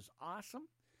TV, which is awesome.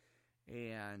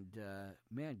 And,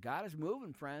 man, God is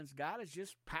moving, friends. God is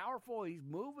just powerful. He's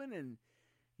moving and,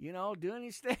 doing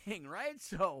his thing, right?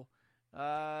 So,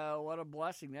 what a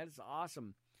blessing. That is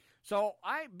awesome. So,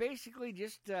 I basically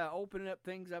just opening up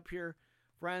things up here,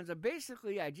 friends.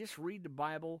 I just read the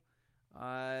Bible.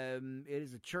 It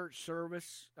is a church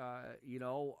service. I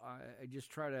just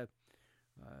try to,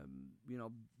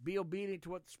 be obedient to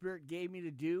what the Spirit gave me to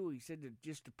do. He said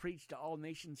to preach to all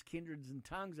nations, kindreds, and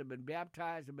tongues. I've been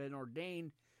baptized. I've been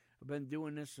ordained. I've been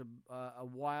doing this a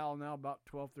while now, about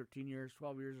 12 years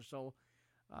or so.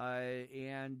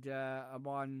 And I'm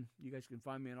on, you guys can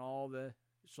find me on all the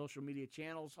social media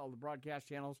channels, all the broadcast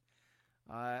channels.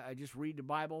 I just read the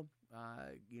Bible.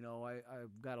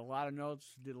 I've got a lot of notes,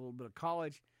 did a little bit of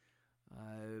college,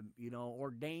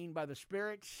 ordained by the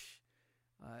Spirit,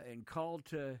 and called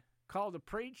to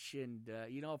preach. And,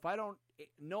 if I don't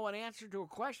know an answer to a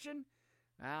question,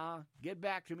 get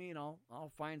back to me and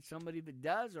I'll find somebody that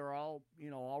does, or I'll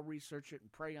research it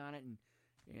and pray on it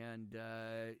and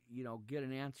get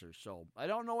an answer. So I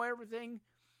don't know everything,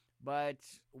 but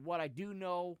what I do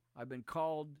know, I've been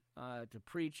called to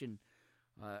preach and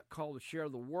called to share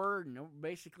the word. And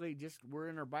basically, we're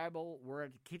in our Bible, we're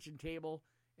at the kitchen table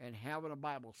and having a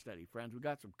Bible study, friends. We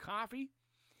got some coffee,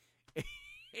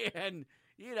 and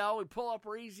we pull up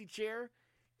our easy chair,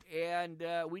 and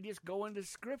we just go into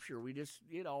Scripture. We just,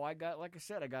 I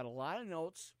got a lot of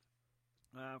notes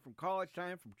from college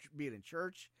time, from being in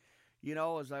church,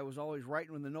 as I was always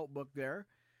writing in the notebook there,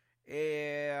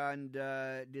 and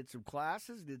did some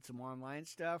classes, did some online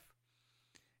stuff,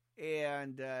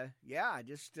 and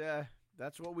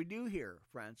that's what we do here,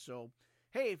 friends. So,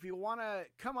 hey, if you want to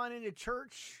come on into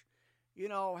church,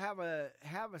 have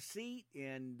a seat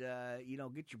and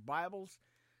get your Bibles,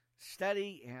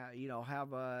 study,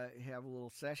 have a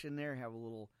little session there, have a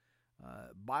little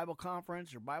Bible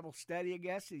conference or Bible study, I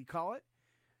guess you call it.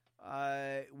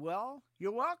 Well,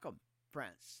 you're welcome,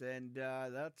 friends, and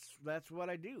that's what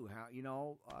I do.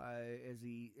 As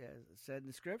he said in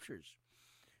the Scriptures,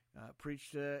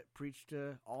 preach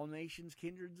to all nations,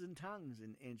 kindreds, and tongues,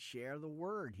 and share the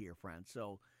word here, friends.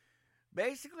 So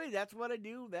basically, that's what I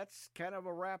do. That's kind of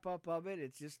a wrap up of it.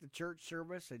 It's just the church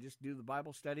service. I just do the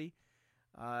Bible study.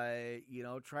 Try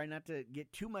not to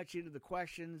get too much into the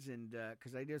questions, and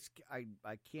because I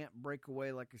can't break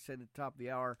away, like I said at the top of the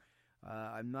hour.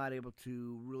 I'm not able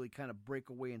to really kind of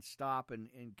break away and stop and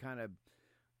kind of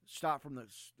stop from the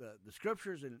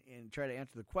Scriptures and try to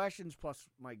answer the questions. Plus,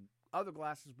 my other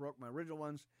glasses broke, my original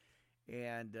ones,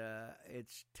 and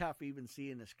it's tough even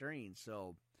seeing the screen.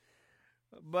 So,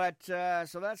 but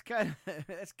so that's kind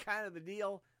of the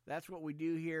deal. That's what we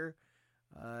do here.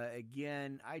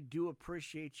 Again, I do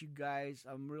appreciate you guys.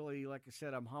 I'm really, like I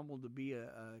said, I'm humbled to be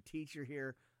a teacher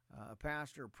here, a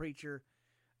pastor, a preacher.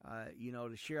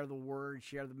 To share the word,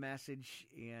 share the message,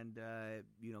 and,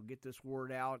 get this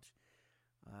word out.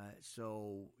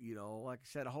 So, like I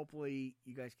said, hopefully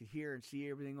you guys can hear and see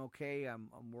everything okay.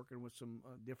 I'm working with some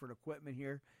different equipment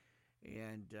here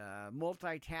and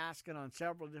multitasking on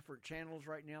several different channels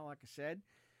right now, like I said.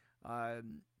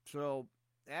 So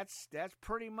that's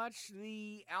pretty much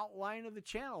the outline of the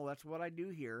channel. That's what I do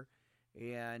here.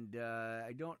 And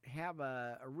I don't have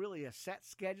really a set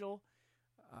schedule.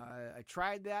 I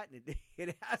tried that, and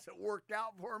it hasn't worked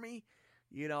out for me.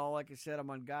 Like I said, I'm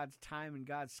on God's time and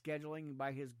God's scheduling, and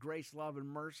by His grace, love, and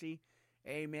mercy,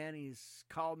 amen, He's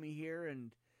called me here,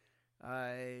 and,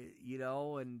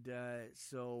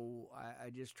 so I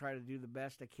just try to do the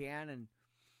best I can, and,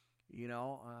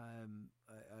 I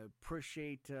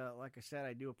appreciate, like I said,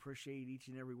 I do appreciate each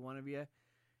and every one of you,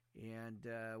 and,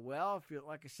 if you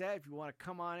want to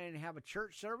come on in and have a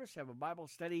church service, have a Bible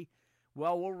study,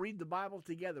 well, we'll read the Bible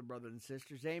together, brothers and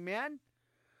sisters. Amen?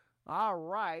 All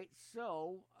right.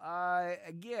 So,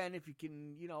 again, if you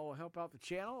can, help out the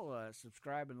channel,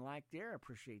 subscribe and like there. I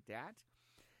appreciate that.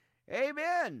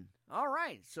 Amen. All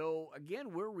right. So,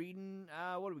 again, we're reading,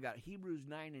 what do we got? Hebrews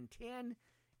 9 and 10.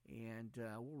 And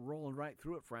we're rolling right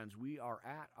through it, friends. We are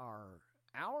at our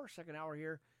second hour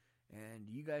here. And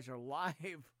you guys are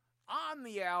live on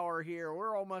the hour here.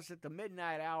 We're almost at the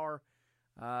midnight hour.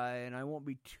 And I won't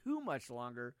be too much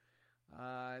longer.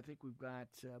 I think we've got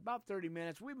about 30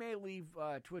 minutes. We may leave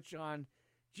Twitch on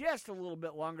just a little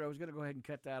bit longer. I was going to go ahead and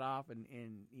cut that off, and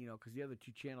because the other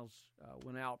two channels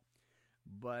went out.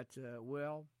 But,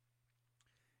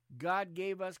 God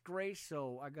gave us grace,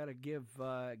 so I got to give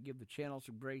the channel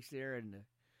some grace there, and,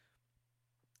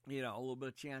 a little bit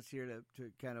of chance here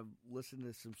to kind of listen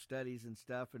to some studies and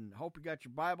stuff. And hope you got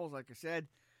your Bibles, like I said.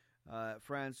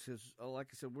 Friends, because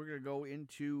like I said, we're going to go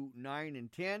into 9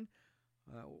 and 10.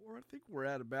 I think we're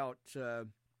at about, where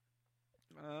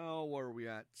are we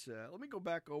at? Let me go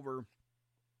back over.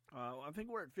 I think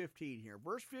we're at 15 here.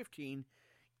 Verse 15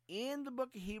 in the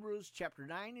book of Hebrews, chapter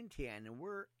 9 and 10. And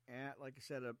we're at, like I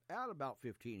said, at about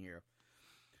 15 here.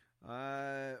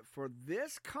 For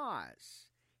this cause,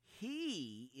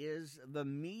 He is the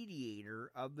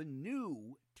mediator of the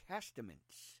New Testament,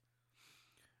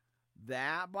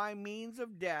 that by means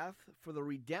of death, for the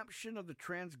redemption of the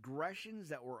transgressions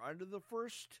that were under the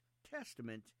first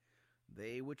testament,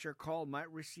 they which are called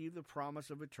might receive the promise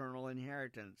of eternal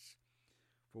inheritance.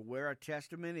 For where a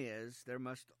testament is, there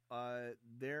must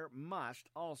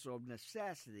also of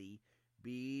necessity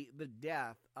be the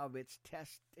death of its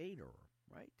testator,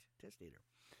 right? Testator.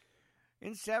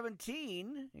 In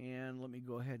 17, and let me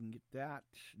go ahead and get that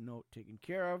note taken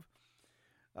care of.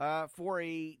 For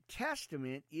a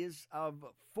testament is of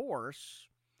force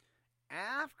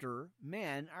after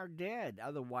men are dead.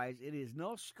 Otherwise, it is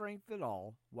no strength at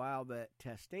all while the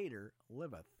testator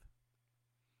liveth.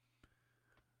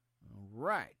 All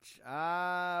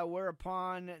Right.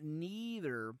 Whereupon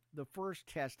neither the First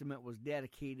Testament was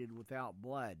dedicated without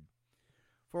blood.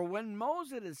 For when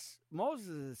Moses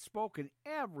has spoken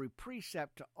every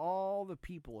precept to all the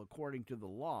people according to the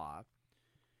law,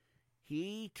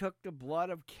 he took the blood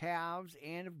of calves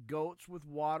and of goats with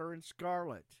water and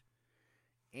scarlet,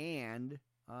 and,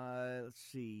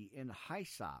 and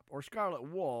hyssop, or scarlet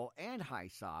wool and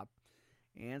hyssop,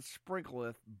 and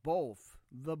sprinkleth both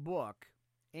the book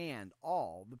and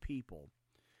all the people,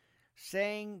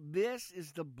 saying, This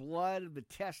is the blood of the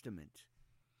testament,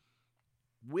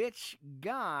 which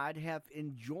God hath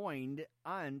enjoined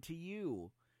unto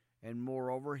you. And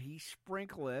moreover, he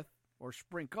sprinkled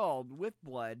with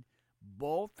blood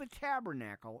both the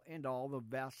tabernacle and all the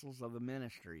vessels of the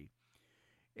ministry.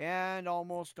 And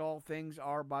almost all things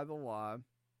are by the law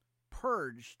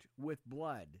purged with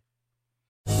blood.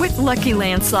 With Lucky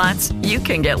Land Slots, you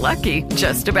can get lucky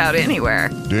just about anywhere.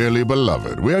 Dearly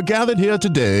beloved, we are gathered here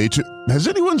today to... Has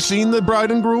anyone seen the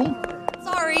bride and groom?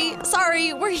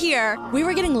 Sorry, we're here. We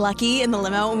were getting lucky in the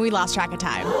limo and we lost track of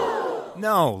time.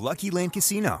 No, Lucky Land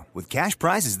Casino, with cash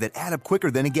prizes that add up quicker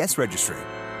than a guest registry.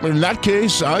 In that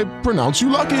case, I pronounce you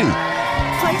lucky.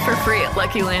 Play for free at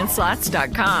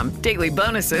LuckyLandSlots.com. Daily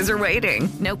bonuses are waiting.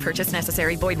 No purchase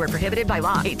necessary. Void where prohibited by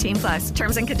law. 18+.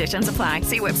 Terms and conditions apply.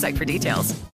 See website for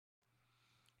details.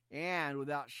 And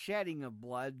without shedding of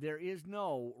blood, there is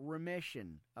no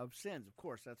remission of sins. Of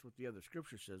course, that's what the other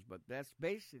scripture says, but that's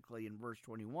basically in verse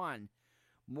 21.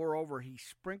 Moreover, he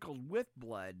sprinkled with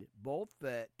blood both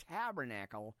the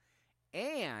tabernacle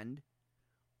and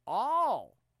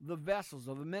all the vessels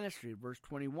of the ministry, verse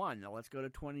 21. Now let's go to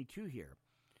 22 here.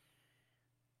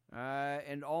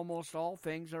 And almost all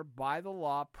things are by the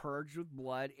law purged with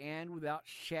blood, and without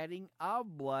shedding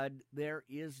of blood there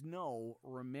is no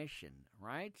remission.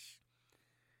 Right?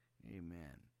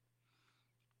 Amen.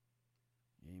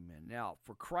 Amen. Now,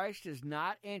 for Christ has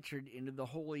not entered into the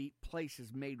holy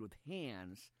places made with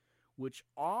hands, which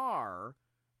are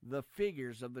the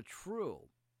figures of the true,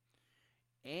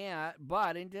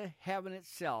 but into heaven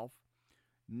itself,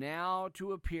 now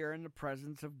to appear in the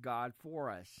presence of God for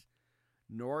us,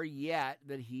 nor yet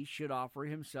that he should offer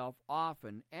himself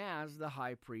often, as the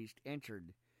high priest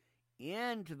entered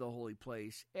into the holy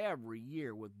place every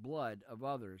year with blood of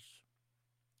others.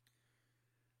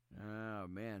 Oh,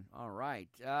 man. All right.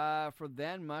 For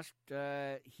then must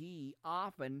he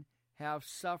often have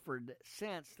suffered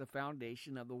since the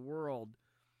foundation of the world.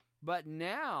 But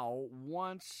now,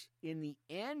 once in the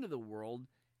end of the world,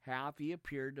 hath he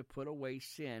appeared to put away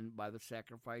sin by the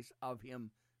sacrifice of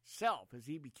himself. As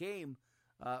he became,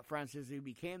 Francis, he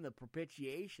became the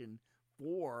propitiation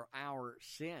for our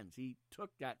sins. He took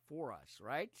that for us,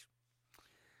 right?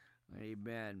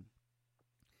 Amen.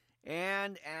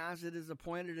 And as it is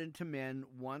appointed unto men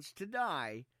once to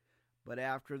die, but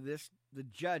after this the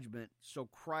judgment, so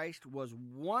Christ was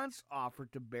once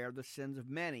offered to bear the sins of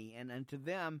many, and unto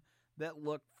them that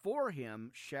look for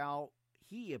him shall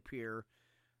he appear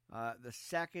the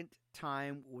second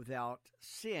time without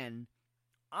sin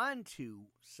unto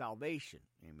salvation.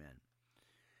 Amen.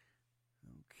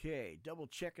 Okay, double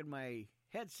checking my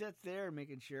headset there,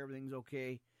 making sure everything's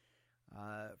okay.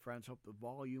 Friends, hope the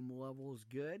volume level is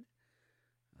good.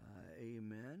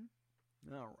 Amen.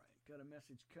 All right, got a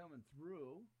message coming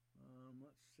through.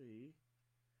 Let's see.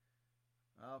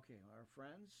 Okay, our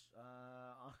friends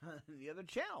on the other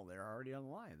channel, they're already on the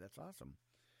line. That's awesome.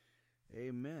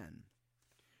 Amen.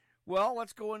 Well,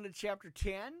 let's go into chapter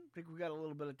 10. I think we've got a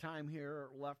little bit of time here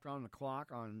left on the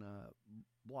clock on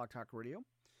Blog Talk Radio.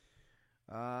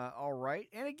 All right.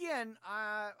 And again,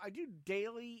 I do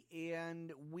daily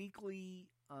and weekly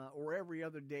or every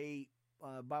other day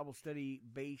Bible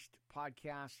study-based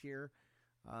podcasts here.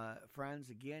 Friends,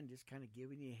 again, just kind of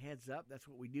giving you a heads up. That's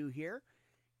what we do here.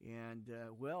 And,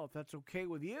 well, if that's okay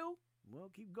with you, we'll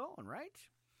keep going, right?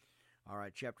 All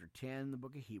right, chapter 10, the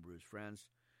book of Hebrews, friends.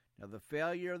 Now, the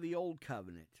failure of the old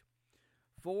covenant.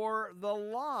 For the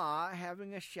law,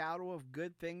 having a shadow of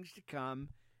good things to come,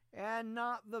 and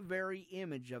not the very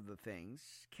image of the things,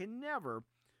 can never,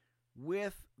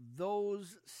 with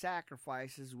those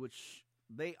sacrifices which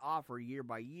they offer year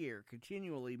by year,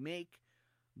 continually make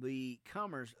the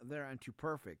comers thereunto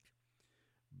perfect.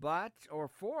 But, or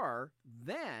for,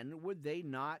 then would they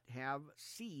not have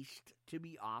ceased to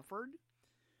be offered?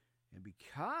 And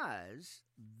because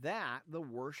that the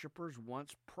worshippers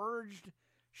once purged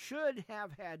should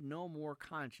have had no more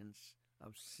conscience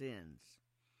of sins.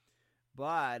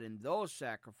 But in those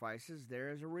sacrifices there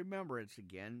is a remembrance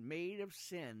again made of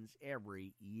sins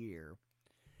every year.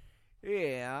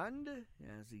 And,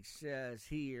 as he says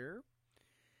here,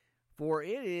 For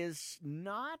it is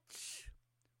not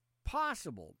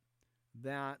possible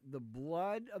that the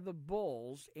blood of the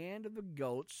bulls and of the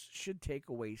goats should take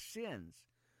away sins.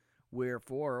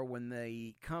 Wherefore, when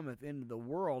they cometh into the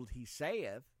world, he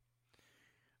saith,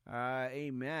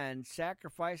 Amen,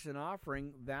 sacrifice and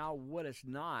offering thou wouldest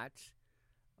not,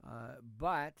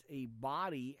 but a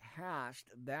body hast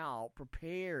thou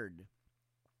prepared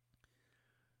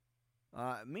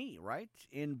me, right?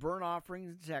 In burnt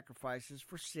offerings and sacrifices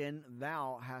for sin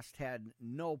thou hast had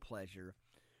no pleasure.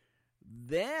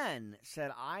 Then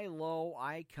said I, Lo,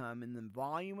 I come. In the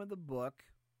volume of the book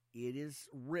it is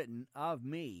written of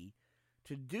me,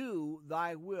 to do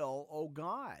thy will, O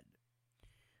God.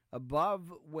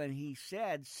 Above, when he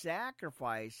said,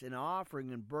 sacrifice and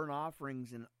offering and burnt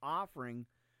offerings and offering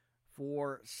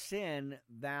for sin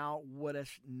thou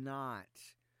wouldest not,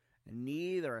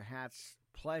 neither hadst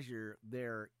pleasure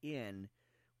therein,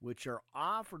 which are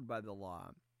offered by the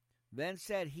law. Then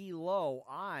said he, Lo,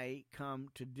 I come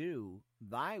to do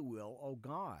thy will, O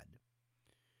God.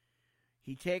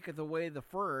 He taketh away the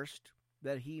first,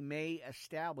 that he may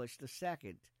establish the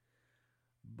second,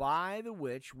 by the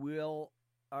which we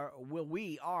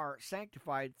are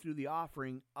sanctified through the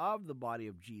offering of the body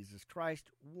of Jesus Christ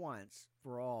once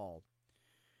for all.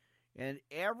 And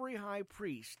every high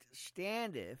priest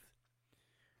standeth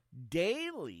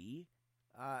daily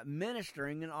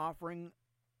ministering and offering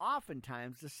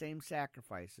oftentimes the same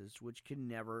sacrifices, which can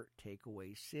never take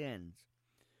away sins.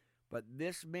 But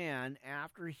this man,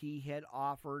 after he had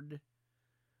offered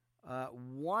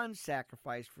one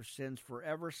sacrifice for sins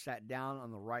forever, sat down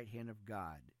on the right hand of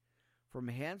God, from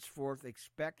henceforth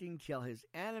expecting till his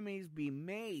enemies be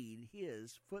made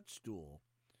his footstool.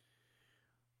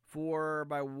 For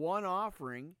by one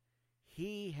offering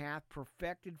he hath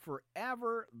perfected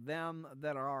forever them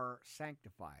that are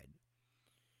sanctified,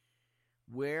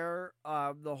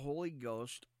 whereof the Holy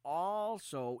Ghost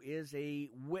also is a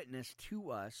witness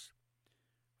to us.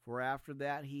 For after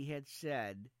that he had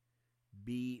said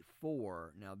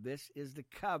before, now this is the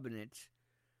covenant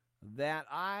that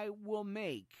I will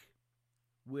make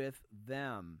with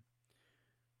them.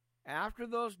 After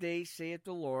those days, saith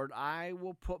the Lord, I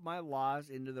will put my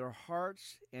laws into their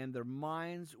hearts, and their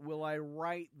minds will I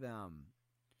write them.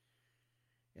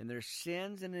 And their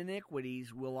sins and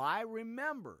iniquities will I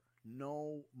remember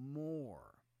no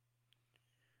more.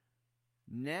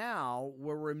 Now,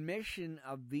 where remission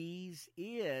of these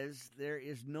is, there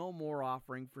is no more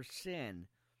offering for sin.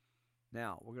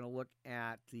 Now, we're going to look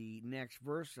at the next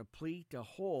verse, a plea to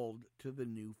hold to the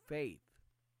new faith.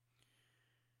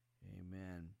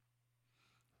 Amen.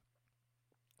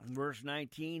 Verse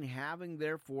 19, having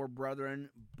therefore,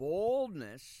 brethren,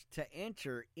 boldness to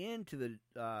enter into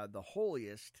the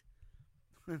holiest.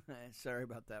 Sorry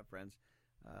about that, friends.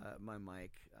 My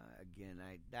mic again.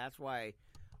 That's why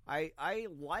I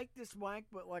like this mic,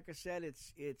 but like I said,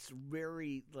 it's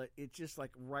just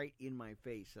like right in my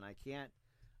face, and I can't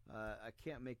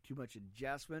make too much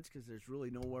adjustments because there's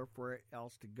really nowhere for it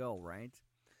else to go, right?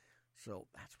 So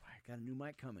that's why I got a new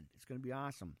mic coming. It's going to be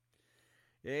awesome.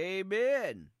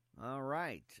 Amen. All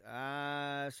right.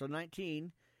 So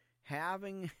 19,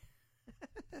 having,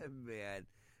 man.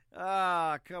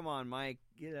 Come on, Mike.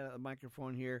 Get a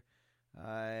microphone here.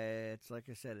 It's like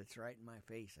I said, it's right in my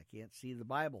face. I can't see the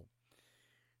Bible.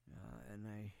 And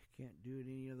I can't do it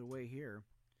any other way here.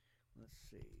 Let's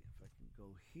see if I can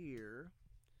go here.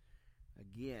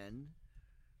 Again,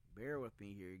 bear with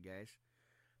me here, you guys.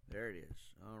 There it is.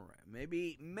 All right.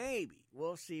 Maybe.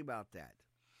 We'll see about that.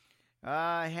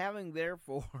 Having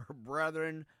therefore,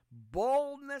 brethren,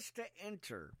 boldness to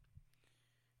enter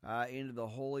into the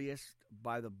holiest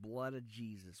by the blood of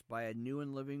Jesus, by a new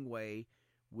and living way,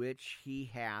 which he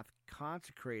hath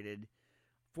consecrated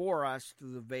for us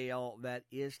through the veil, that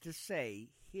is to say,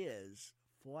 his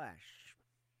flesh.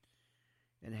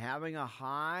 And having a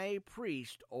high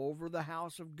priest over the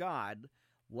house of God,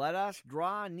 let us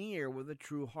draw near with a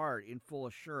true heart in full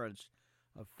assurance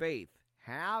of faith,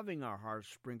 having our hearts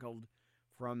sprinkled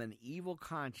from an evil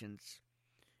conscience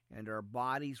and our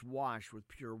bodies washed with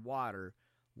pure water.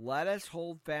 Let us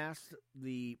hold fast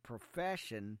the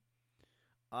profession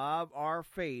of our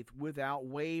faith without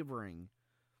wavering,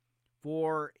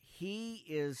 for he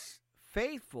is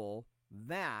faithful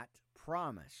that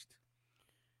promised.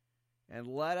 And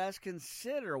let us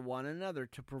consider one another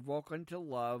to provoke unto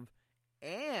love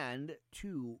and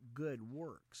to good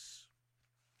works.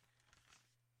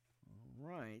 All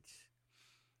right.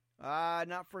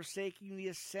 Not forsaking the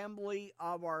assembly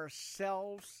of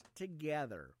ourselves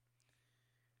together,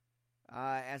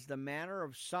 as the manner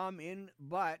of some in,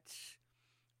 but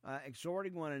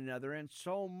exhorting one another, and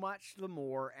so much the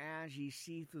more as ye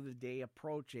see through the day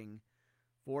approaching.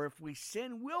 For if we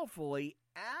sin willfully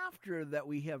after that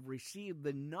we have received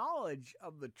the knowledge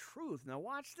of the truth. Now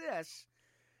watch this.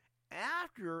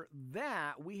 After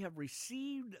that we have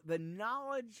received the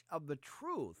knowledge of the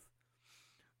truth,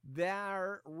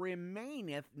 there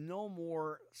remaineth no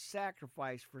more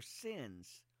sacrifice for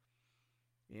sins.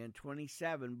 In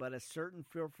 27, but a certain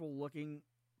fearful looking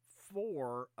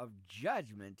for of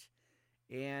judgment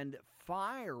and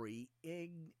fiery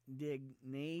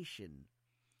indignation,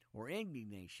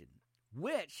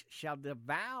 which shall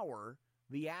devour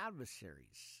the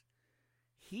adversaries.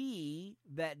 He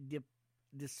that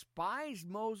despised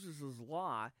Moses'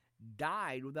 law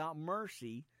died without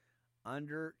mercy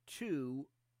under 2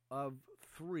 of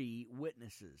 3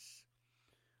 witnesses.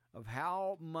 Of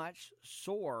how much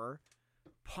sore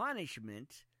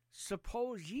punishment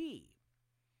suppose ye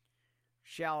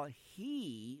shall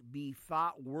he be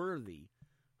thought worthy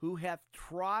who hath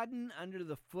trodden under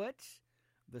the foot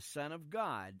the Son of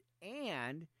God,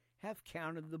 and hath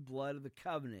counted the blood of the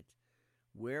covenant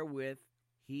wherewith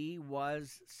he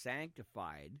was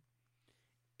sanctified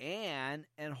an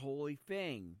unholy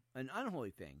thing,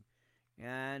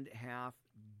 and hath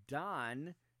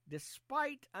done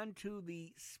despite unto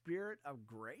the Spirit of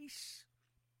grace?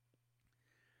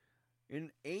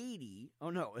 In 30,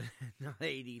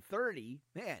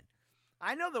 man,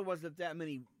 I know there wasn't that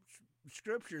many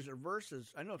scriptures or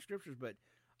verses. I know scriptures, but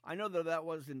I know that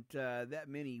wasn't that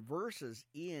many verses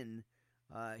in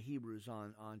Hebrews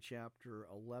on chapter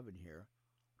 11 here.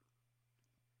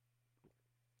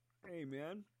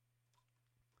 Amen.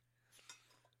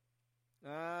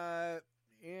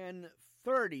 In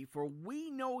 30, for we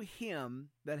know him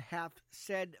that hath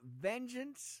said,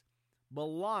 vengeance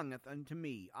belongeth unto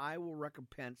me, I will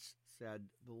recompense, said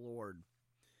the Lord.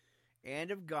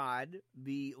 And of God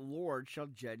the Lord shall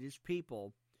judge his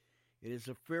people. It is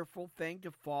a fearful thing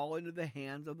to fall into the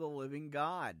hands of the living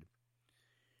God.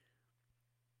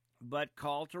 But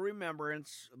call to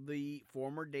remembrance the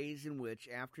former days in which,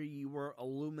 after ye were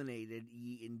illuminated,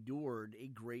 ye endured a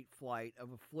great flight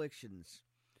of afflictions,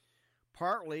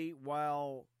 partly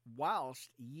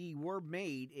whilst ye were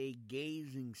made a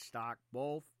gazing stock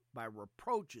both by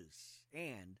reproaches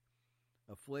and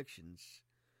afflictions,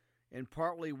 and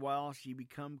partly whilst ye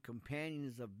become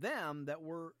companions of them that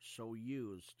were so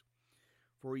used.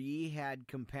 For ye had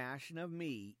compassion of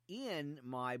me in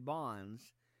my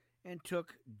bonds, and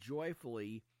took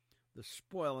joyfully the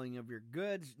spoiling of your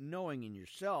goods, knowing in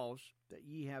yourselves that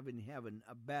ye have in heaven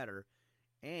a better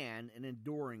and an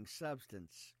enduring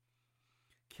substance.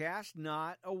 Cast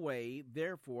not away,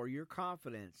 therefore, your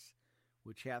confidence,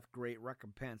 which hath great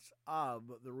recompense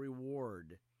of the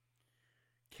reward.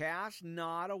 Cast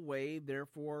not away,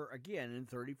 therefore, again in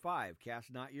 35,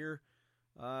 cast not your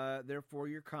therefore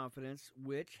your confidence,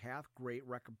 which hath great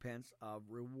recompense of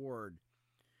reward.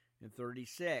 In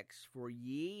 36, for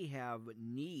ye have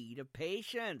need of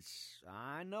patience.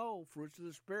 I know, fruits of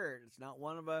the Spirit. It's not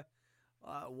one of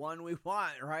one we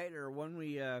want, right, or one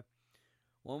we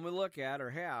look at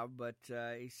or have, but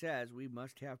he says we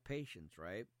must have patience,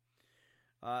 right?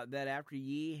 That after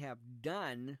ye have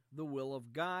done the will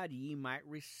of God, ye might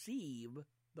receive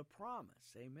the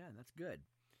promise. Amen. That's good.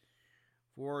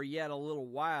 For yet a little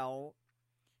while,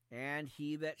 and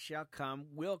he that shall come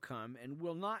will come, and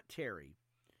will not tarry.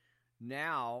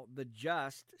 Now the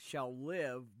just shall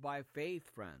live by faith,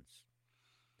 friends.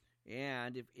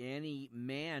 And if any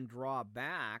man draw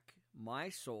back, my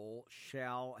soul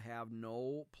shall have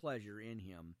no pleasure in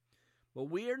him.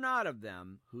 But we are not of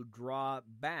them who draw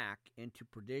back into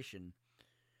perdition,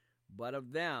 but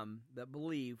of them that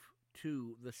believe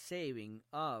to the saving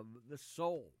of the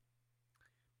soul.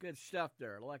 Good stuff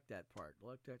there. I like that part. I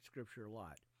like that scripture a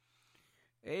lot.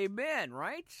 Amen,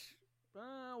 right?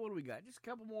 What do we got? Just a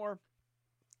couple more.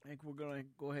 I think we're going to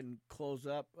go ahead and close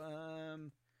up.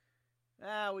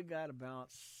 We got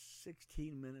about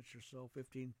 16 minutes or so,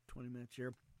 15, 20 minutes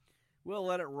here. We'll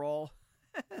let it roll.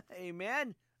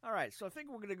 Amen. All right, so I think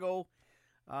we're going to go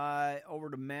over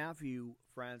to Matthew,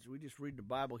 friends. We just read the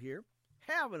Bible here,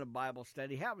 having a Bible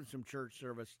study, having some church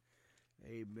service.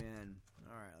 Amen.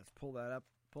 All right, let's pull it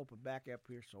back up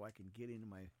here so I can get into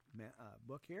my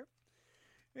book here.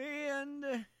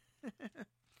 And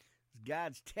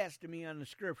God's testing me on the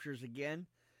scriptures again.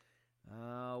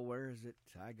 Where is it?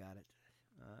 I got it.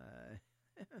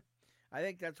 I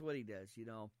think that's what he does, you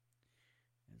know.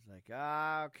 It's like,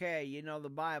 okay, you know the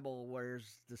Bible,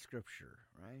 where's the scripture,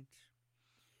 right?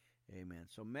 Amen.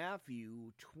 So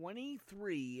Matthew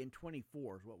 23 and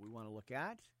 24 is what we want to look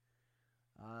at.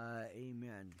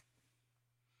 Amen.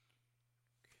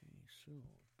 Okay, so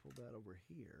pull that over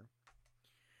here.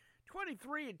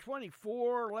 23 and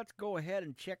 24, let's go ahead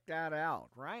and check that out,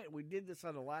 right? We did this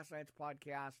on the last night's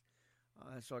podcast,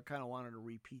 so I kind of wanted to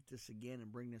repeat this again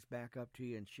and bring this back up to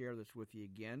you and share this with you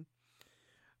again.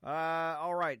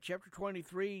 All right, chapter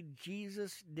 23,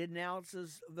 Jesus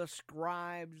denounces the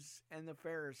scribes and the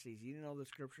Pharisees. You know the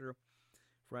scripture,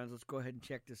 friends. Let's go ahead and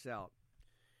check this out.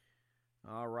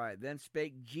 All right, then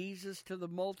spake Jesus to the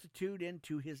multitude and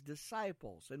to his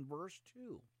disciples, in verse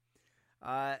 2,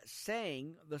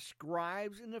 saying, the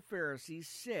scribes and the Pharisees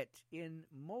sit in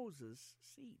Moses'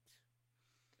 seat.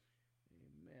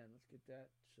 Amen. Let's get that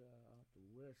off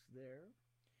the list there.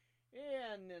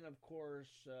 And then, of course,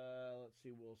 let's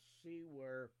see, we'll see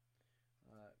where,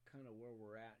 kind of where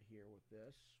we're at here with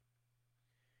this.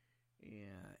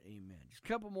 Yeah, amen. Just a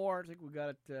couple more. I think we got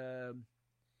it,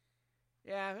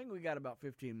 I think we got about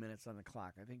 15 minutes on the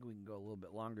clock. I think we can go a little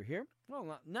bit longer here.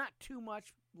 Well, not too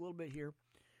much, a little bit here.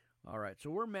 All right, so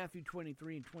we're Matthew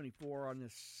 23 and 24 on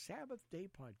this Sabbath Day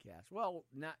podcast. Well,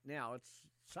 not now, it's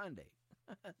Sunday.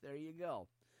 There you go.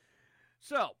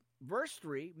 So, verse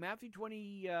 3, Matthew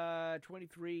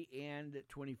 23 and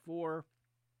 24.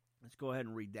 Let's go ahead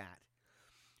and read that.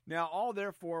 Now, all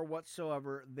therefore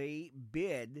whatsoever they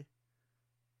bid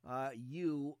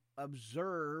you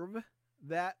observe,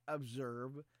 that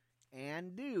observe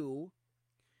and do,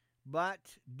 but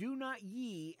do not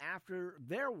ye after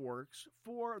their works,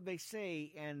 for they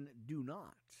say and do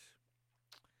not.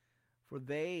 For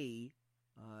they,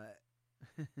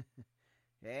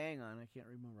 hang on, I can't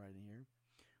read my writing here.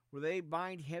 For they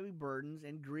bind heavy burdens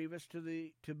and grievous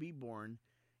to be borne,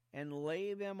 and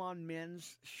lay them on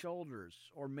men's shoulders,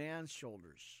 or man's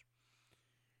shoulders.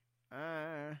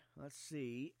 Let's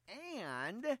see.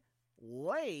 And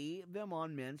lay them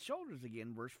on men's shoulders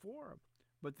again, verse 4.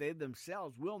 But they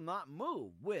themselves will not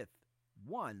move with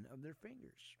one of their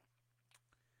fingers.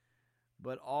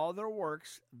 But all their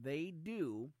works they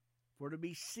do for to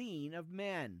be seen of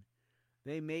men.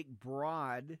 They make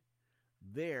broad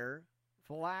their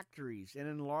phylacteries and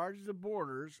enlarge the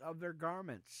borders of their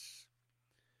garments,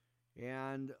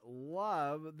 and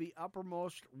love the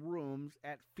uppermost rooms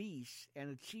at feasts and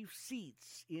the chief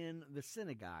seats in the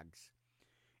synagogues,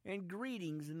 and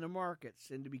greetings in the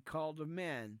markets, and to be called of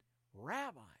men,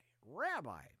 Rabbi,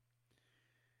 Rabbi.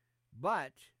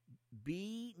 But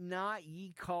be not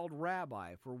ye called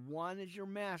Rabbi, for one is your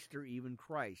master, even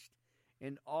Christ,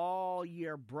 and all ye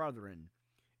are brethren.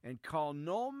 And call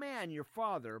no man your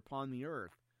father upon the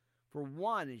earth, for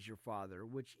one is your Father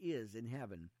which is in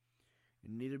heaven.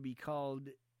 And neither be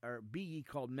ye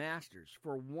called masters,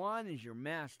 for one is your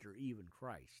master, even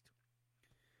Christ.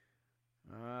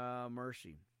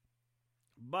 Mercy.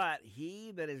 But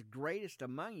he that is greatest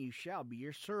among you shall be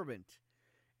your servant,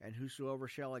 and whosoever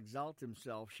shall exalt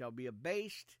himself shall be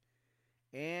abased,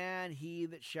 and he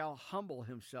that shall humble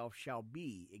himself shall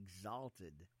be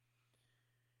exalted.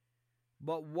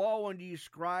 But woe unto you,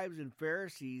 scribes and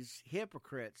Pharisees,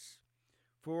 hypocrites,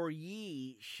 for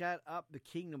ye shut up the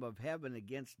kingdom of heaven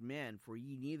against men, for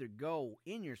ye neither go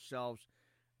in yourselves,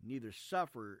 neither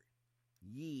suffer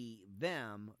ye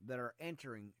them that are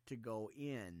entering to go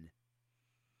in.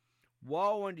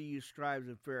 Woe unto you, scribes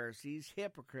and Pharisees,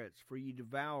 hypocrites, for ye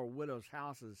devour widows'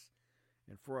 houses,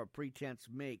 and for a pretense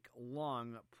make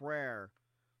long prayer.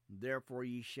 Therefore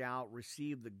ye shall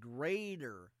receive the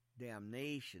greater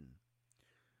damnation.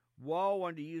 Woe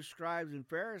unto you, scribes and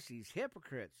Pharisees,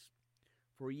 hypocrites,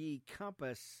 for ye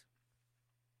compass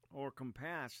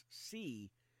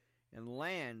sea and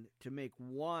land to make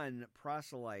one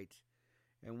proselyte,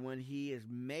 and when he is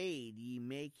made, ye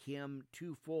make him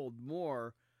twofold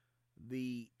more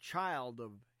the child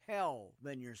of hell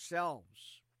than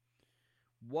yourselves.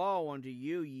 Woe unto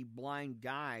you, ye blind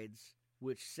guides,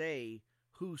 which say,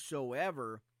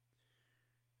 whosoever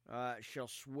shall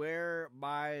swear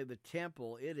by the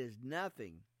temple, it is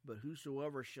nothing, but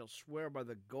whosoever shall swear by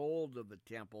the gold of the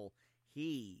temple,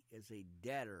 he is a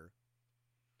debtor.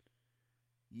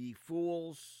 Ye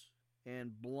fools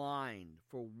and blind,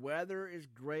 for whether is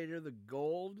greater the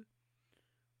gold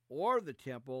or the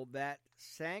temple that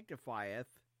sanctifieth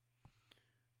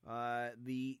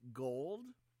the gold?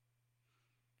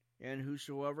 And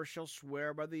whosoever shall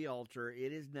swear by the altar,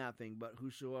 it is nothing, but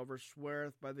whosoever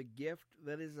sweareth by the gift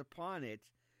that is upon it,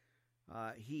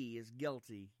 he is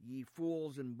guilty. Ye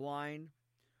fools and blind,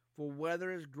 for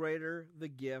whether is greater the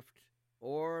gift,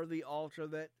 or the altar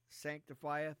that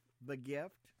sanctifieth the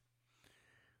gift?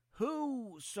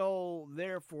 Whoso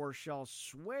therefore shall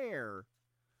swear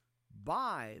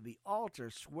by the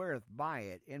altar sweareth by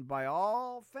it, and by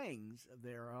all things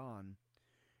thereon.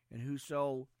 And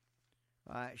whoso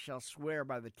shall swear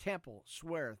by the temple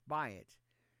sweareth by it,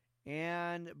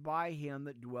 and by him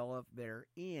that dwelleth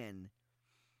therein.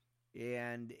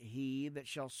 And he that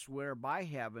shall swear by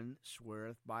heaven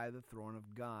sweareth by the throne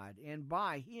of God, and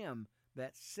by him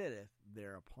that sitteth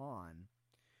thereupon.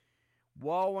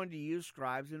 Woe unto you,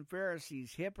 scribes and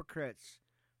Pharisees, hypocrites!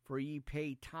 For ye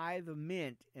pay tithe of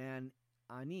mint and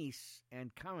anise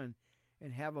and cumin,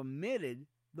 and have omitted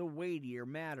the weightier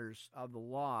matters of the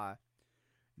law.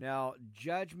 Now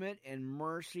judgment and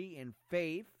mercy and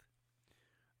faith,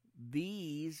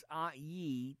 these ought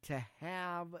ye to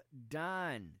have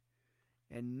done,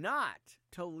 and not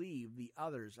to leave the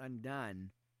others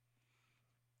undone.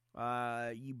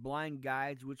 Ye blind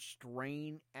guides which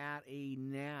strain at a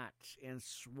gnat and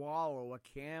swallow a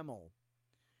camel.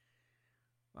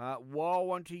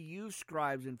 Woe unto you,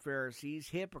 scribes and Pharisees,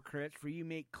 hypocrites, for you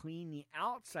make clean the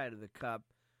outside of the cup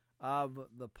of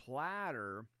the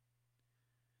platter.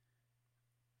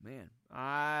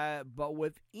 But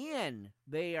within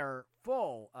they are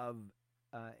full of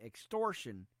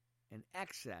extortion and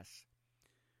excess.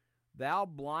 Thou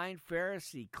blind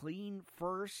Pharisee, cleanse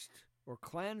first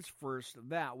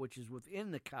that which is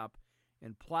within the cup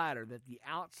and platter, that the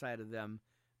outside of them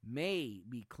may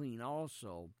be clean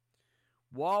also.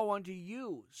 Woe unto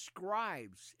you,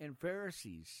 scribes and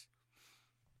Pharisees.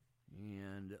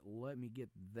 And let me get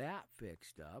that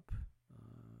fixed up.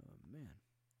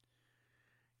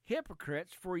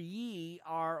 Hypocrites, for ye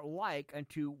are like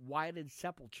unto whited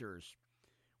sepulchres,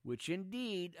 which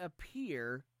indeed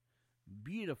appear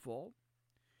beautiful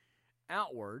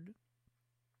outward,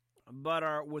 but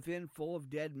are within full of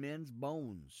dead men's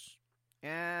bones,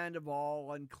 and of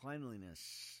all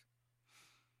uncleanliness.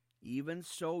 Even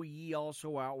so ye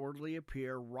also outwardly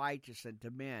appear righteous unto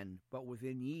men, but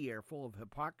within ye are full of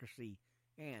hypocrisy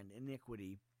and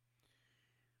iniquity.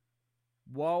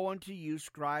 Woe unto you,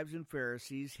 scribes and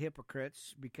Pharisees,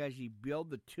 hypocrites, because ye build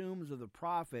the tombs of the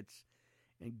prophets,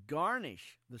 and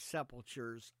garnish the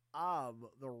sepulchres of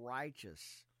the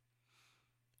righteous,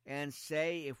 and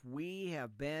say, if we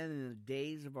have been in the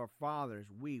days of our fathers,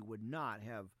 we would not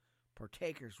have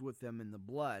partakers with them in the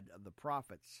blood of the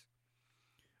prophets.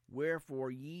 Wherefore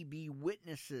ye be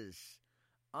witnesses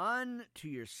unto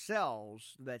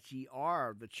yourselves that ye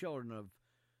are the children of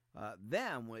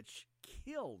them which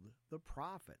killed the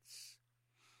prophets.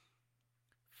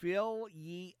 Fill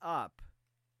ye up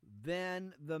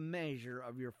then the measure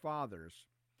of your fathers.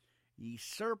 Ye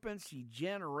serpents, ye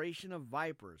generation of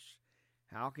vipers,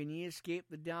 how can ye escape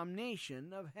the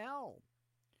damnation of hell?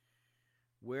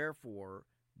 Wherefore,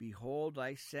 behold,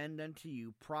 I send unto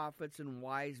you prophets and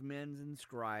wise men and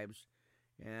scribes,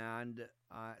 and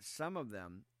some of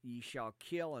them ye shall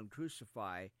kill and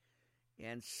crucify,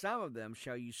 and some of them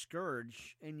shall ye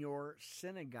scourge in your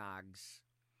synagogues,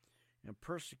 and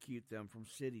persecute them from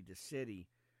city to city,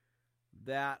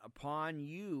 that upon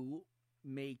you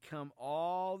may come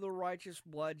all the righteous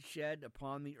blood shed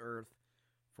upon the earth,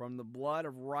 from the blood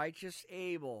of righteous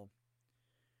Abel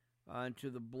unto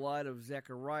the blood of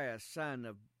Zechariah, son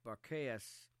of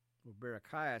Barachias,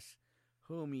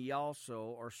 whom ye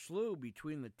also slew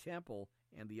between the temple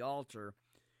and the altar.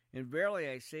 And verily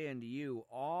I say unto you,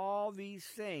 all these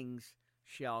things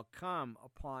shall come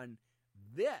upon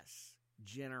this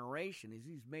generation. As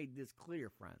he's made this clear,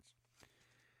 friends.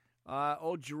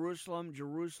 O Jerusalem,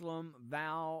 Jerusalem,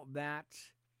 thou that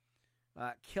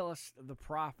killest the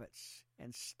prophets,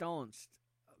 and stonest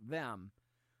them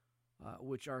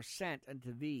which are sent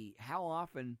unto thee, how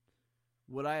often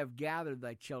would I have gathered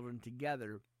thy children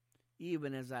together,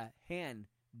 even as a hen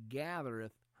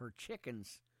gathereth her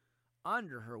chickens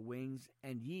under her wings,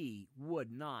 and ye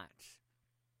would not.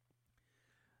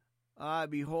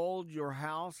 Behold, your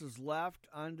house is left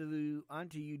unto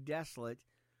you desolate,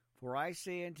 for I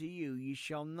say unto you, ye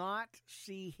shall not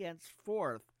see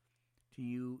henceforth till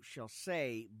you shall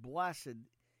say, blessed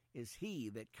is he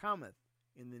that cometh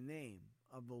in the name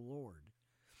of the Lord.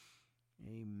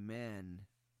 Amen.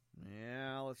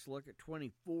 Now, let's look at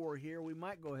 24 here. We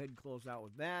might go ahead and close out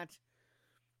with that.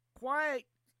 Quite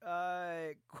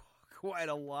a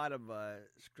lot of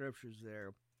scriptures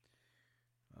there.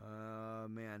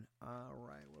 Man. All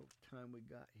right, what time we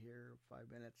got here? 5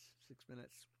 minutes, 6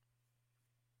 minutes.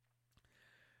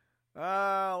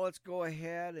 Let's go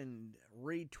ahead and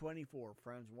read 24,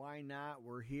 friends. Why not?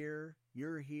 We're here.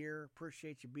 You're here.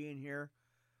 Appreciate you being here.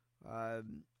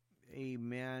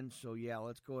 Amen. So, yeah,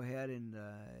 let's go ahead and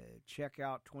check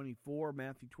out 24,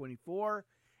 Matthew 24.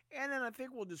 And then I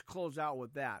think we'll just close out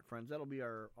with that, friends. That'll be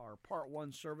our part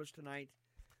one service tonight.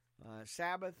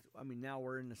 Sabbath. I mean, now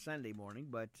we're in the Sunday morning,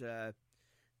 but,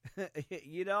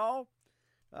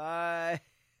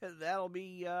 that'll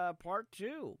be part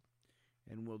two.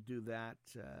 and we'll do that.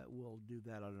 We'll do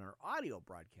that on our audio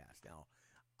broadcast. Now,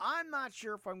 I'm not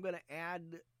sure if I'm going to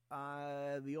add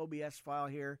the OBS file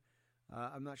here.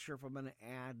 I'm not sure if I'm going to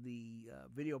add the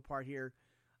video part here.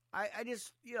 I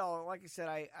just, like I said,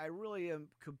 I really am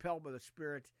compelled by the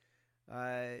Spirit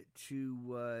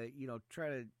to, try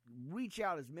to reach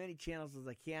out as many channels as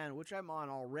I can, which I'm on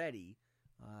already,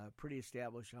 pretty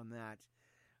established on that.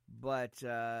 But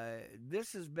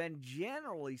this has been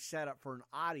generally set up for an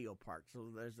audio part. So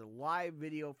there's a live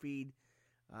video feed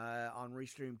on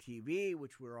Restream TV,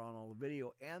 which we're on all the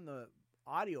video and the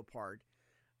audio part.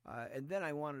 And then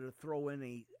I wanted to throw in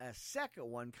a second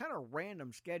one, kind of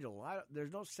random schedule.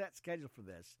 There's no set schedule for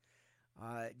this,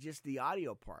 just the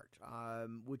audio part,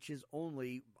 which is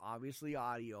only, obviously,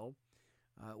 audio,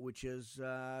 which is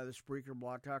the Spreaker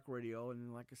Blog Talk Radio,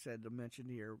 and like I said, I mentioned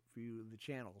here a few of the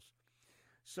channels.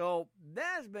 So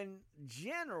that has been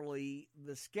generally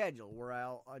the schedule, where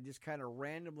I'll just kind of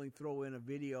randomly throw in a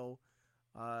video,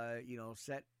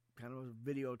 set kind of a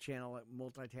video channel, like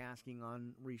multitasking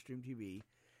on Restream TV,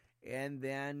 and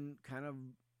then kind of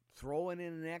throwing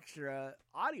in an extra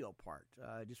audio part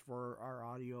just for our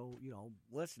audio,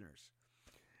 listeners.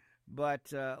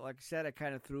 But like I said, I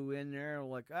kind of threw in there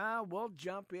like, we'll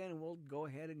jump in and we'll go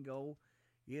ahead and go,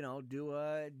 do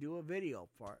a video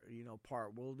part.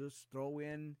 We'll just throw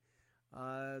in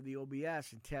the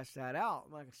OBS and test that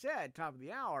out. Like I said, top of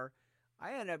the hour,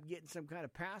 I ended up getting some kind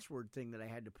of password thing that I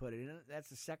had to put in. That's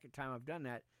the second time I've done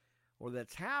that, or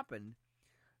that's happened.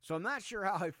 So I'm not sure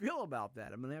how I feel about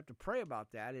that. I'm going to have to pray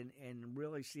about that and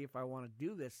really see if I want to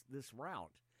do this route.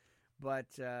 But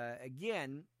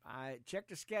again, I check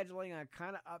the scheduling. I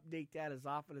kind of update that as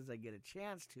often as I get a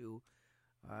chance to.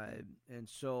 And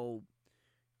so,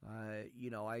 I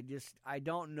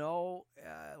don't know.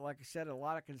 Like I said, a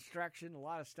lot of construction, a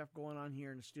lot of stuff going on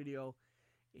here in the studio,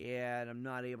 and I'm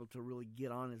not able to really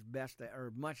get on as best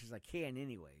or much as I can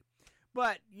anyway.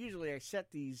 But usually I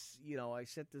set these, I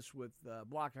set this with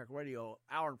Blog Talk Radio,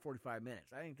 hour and 45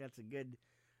 minutes. I think that's a good,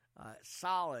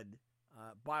 solid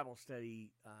Bible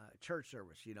study church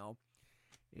service,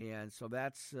 And so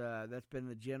that's been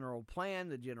the general plan,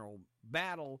 the general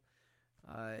battle,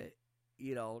 to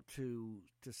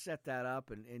set that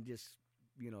up and just,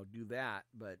 do that.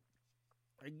 But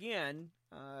again,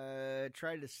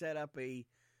 try to set up a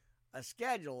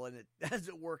schedule, and it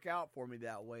doesn't work out for me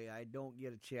that way. I don't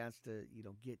get a chance to,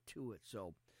 get to it.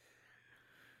 So,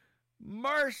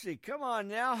 mercy, come on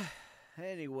now.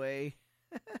 Anyway,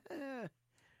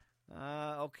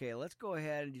 okay, let's go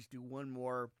ahead and just do one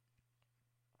more,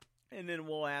 and then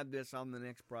we'll add this on the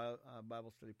next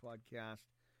Bible study podcast.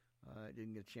 I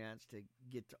didn't get a chance to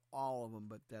get to all of them,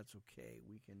 but that's okay.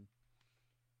 We can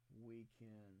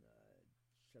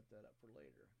set that up for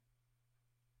later.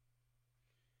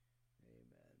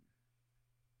 Amen.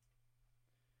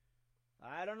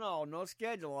 I don't know. No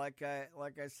schedule. Like I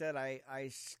said, I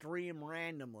stream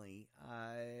randomly.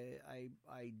 I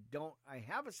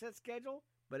have a set schedule,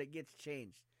 but it gets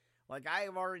changed. Like I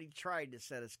have already tried to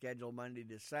set a schedule Monday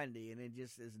to Sunday, and it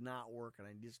just is not working.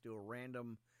 I just do a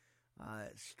random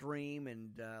stream,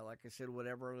 and like I said,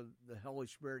 whatever the Holy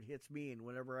Spirit hits me, and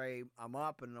whenever I'm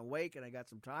up and awake and I got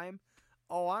some time,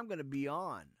 I'm going to be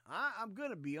on. I'm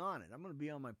going to be on it. I'm going to be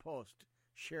on my post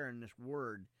sharing this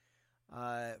word,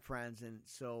 friends. And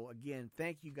so, again,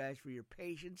 thank you guys for your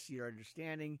patience, your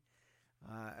understanding.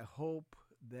 I hope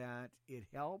that it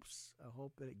helps. I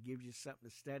hope that it gives you something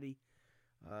to study.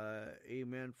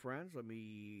 Amen, friends. Let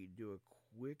me do a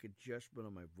quick adjustment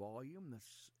on my volume. This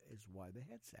is why the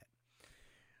headset.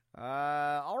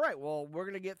 All right, well, we're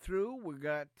going to get through. We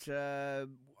got,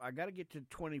 I got to get to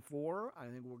 24. I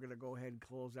think we're going to go ahead and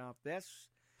close out this.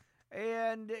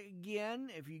 And again,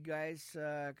 if you guys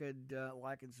could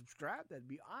like and subscribe, that'd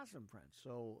be awesome, friends.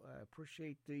 So I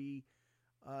appreciate the,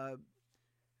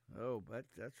 but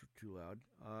that's too loud.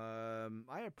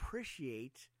 I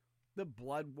appreciate the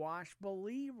blood-washed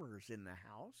believers in the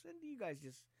house. And you guys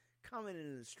just coming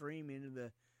into the stream, into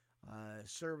the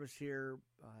service here,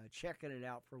 checking it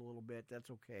out for a little bit.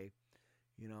 That's okay.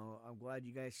 I'm glad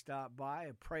you guys stopped by.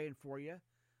 I'm praying for you.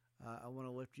 I want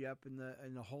to lift you up in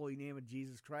the holy name of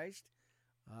Jesus Christ,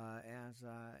 as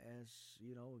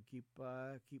we keep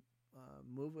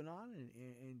moving on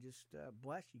and just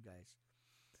bless you guys.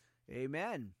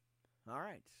 Amen. All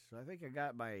right. So I think I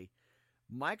got my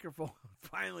microphone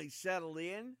finally settled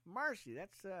in. Mercy,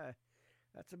 that's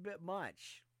a bit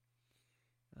much.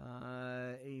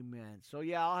 Amen. So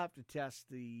yeah, I'll have to test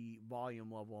the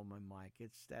volume level on my mic.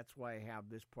 That's why I have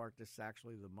this part. This is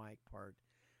actually the mic part,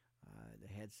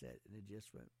 the headset, and it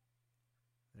just went.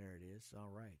 There it is.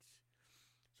 All right.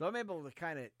 So I'm able to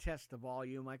kind of test the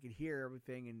volume. I can hear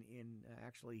everything and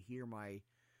actually hear my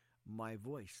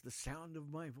voice, the sound of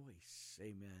my voice.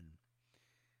 Amen.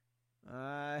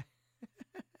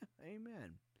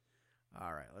 Amen.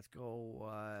 All right, let's go.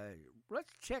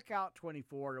 Let's check out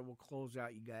 24, and we'll close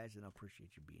out, you guys, and I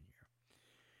appreciate you being here.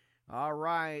 All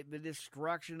right, the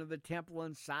destruction of the temple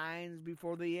and signs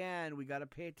before the end. We got to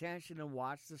pay attention and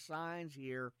watch the signs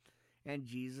here. And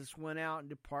Jesus went out and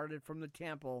departed from the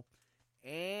temple,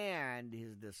 and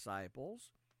his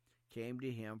disciples came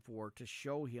to him to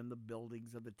show him the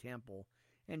buildings of the temple.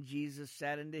 And Jesus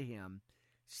said unto him,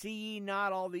 See ye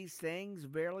not all these things?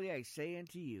 Verily I say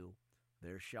unto you,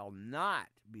 there shall not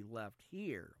be left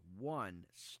here one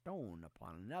stone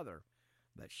upon another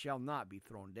that shall not be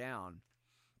thrown down.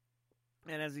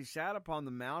 And as he sat upon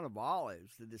the Mount of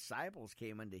Olives, the disciples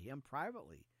came unto him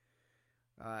privately,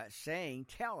 saying,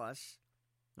 Tell us,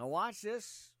 now watch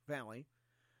this, family,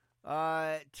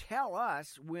 tell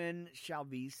us when shall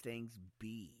these things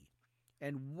be,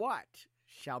 and what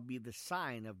shall be the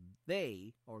sign of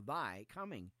thy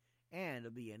coming, and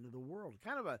of the end of the world.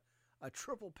 Kind of a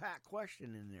triple pack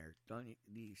question in there. Do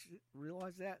you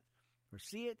realize that or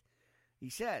see it? He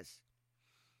says,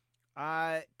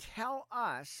 tell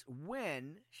us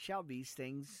when shall these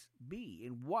things be,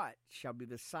 and what shall be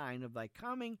the sign of thy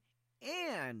coming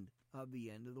and of the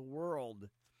end of the world.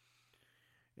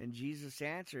 And Jesus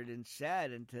answered and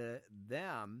said unto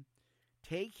them,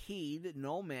 Take heed that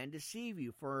no man deceive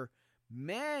you, for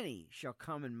many shall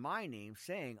come in my name,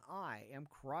 saying, I am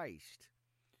Christ,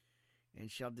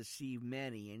 and shall deceive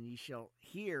many. And ye shall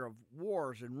hear of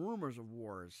wars and rumors of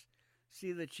wars.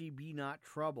 See that ye be not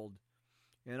troubled.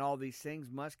 And all these things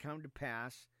must come to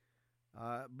pass,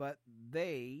 but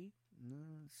the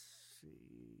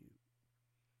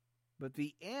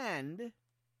end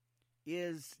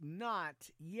is not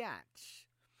yet.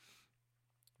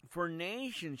 For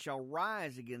nation shall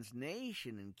rise against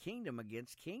nation, and kingdom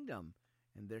against kingdom,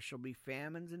 and there shall be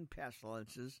famines and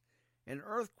pestilences, and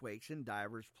earthquakes in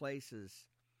divers places.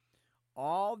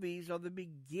 All these are the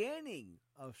beginning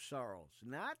of sorrows.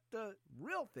 Not the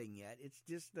real thing yet, it's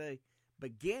just the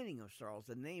beginning of sorrows,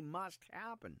 and they must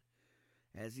happen,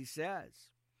 as he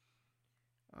says.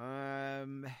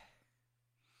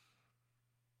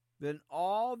 Then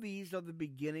all these are the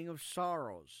beginning of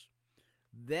sorrows.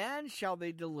 Then shall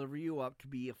they deliver you up to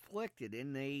be afflicted,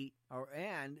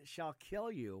 and shall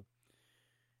kill you.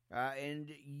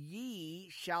 And ye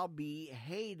shall be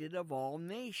hated of all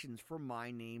nations for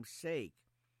my name's sake.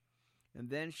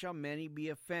 And then shall many be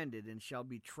offended, and shall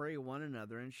betray one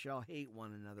another, and shall hate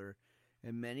one another.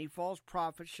 And many false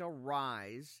prophets shall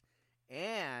rise,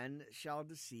 and shall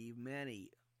deceive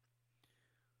many.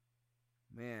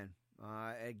 Man,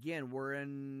 again, we're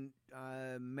in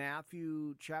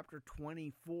Matthew chapter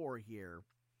 24 here.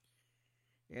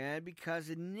 And because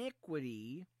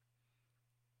iniquity,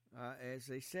 as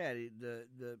they said,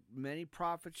 the many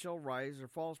prophets shall rise, or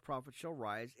false prophets shall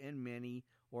rise, and many,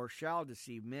 or shall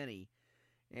deceive many.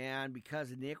 And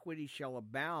because iniquity shall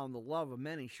abound, the love of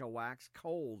many shall wax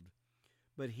cold.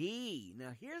 But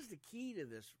now here's the key to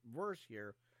this verse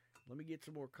here. Let me get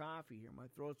some more coffee here. My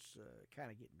throat's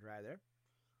kind of getting dry there.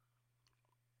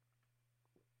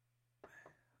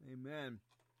 Amen.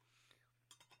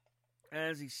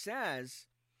 As he says,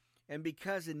 and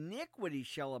because iniquity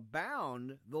shall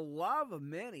abound, the love of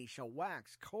many shall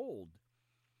wax cold.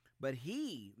 But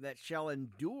he that shall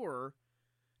endure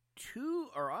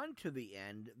unto the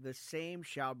end, the same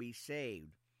shall be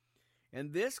saved.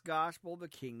 And this gospel of the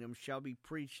kingdom shall be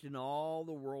preached in all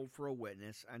the world for a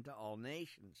witness unto all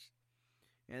nations.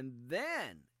 And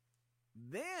then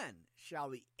shall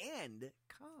the end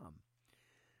come.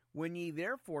 When ye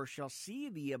therefore shall see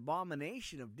the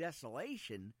abomination of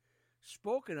desolation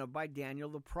spoken of by Daniel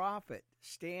the prophet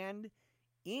stand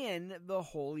in the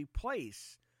holy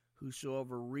place,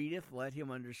 whosoever readeth, let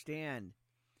him understand.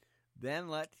 Then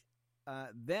let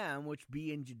them which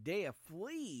be in Judea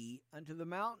flee unto the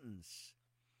mountains.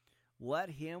 Let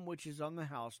him which is on the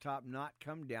housetop not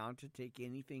come down to take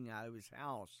anything out of his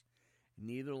house,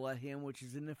 neither let him which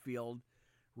is in the field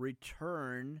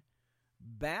return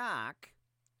back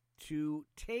to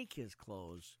take his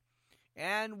clothes.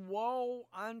 And woe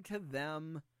unto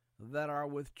them that are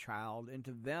with child, and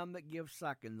to them that give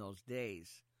suck in those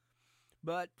days.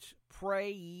 But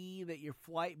pray ye that your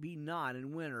flight be not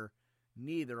in winter,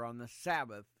 neither on the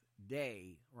Sabbath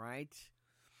day, right?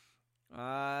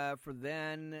 For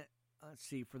then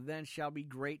shall be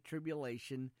great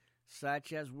tribulation,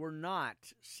 such as were not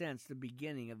since the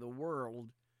beginning of the world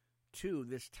to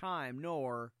this time,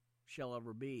 nor shall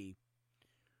ever be.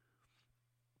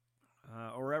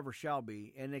 or ever shall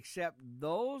be, and except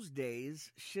those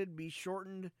days should be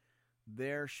shortened,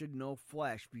 there should no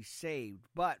flesh be saved.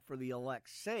 But for the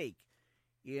elect's sake,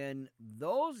 in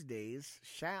those days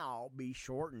shall be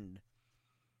shortened.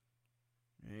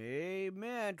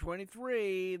 Amen.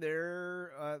 23.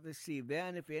 Let's see.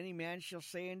 Then if any man shall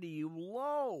say unto you,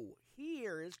 Lo,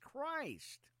 here is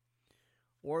Christ,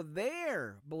 or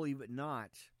there, believe it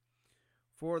not.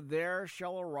 For there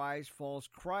shall arise false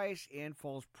Christs and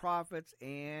false prophets,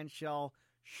 and shall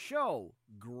show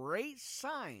great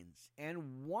signs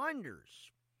and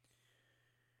wonders.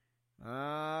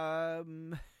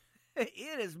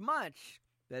 It is much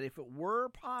that if it were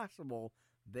possible,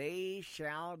 they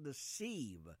shall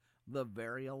deceive the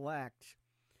very elect.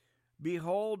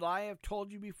 Behold, I have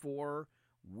told you before.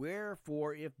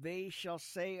 Wherefore, if they shall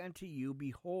say unto you,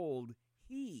 Behold,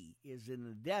 he is in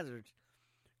the desert,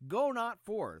 go not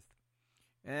forth.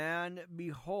 And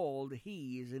behold,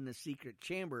 he is in the secret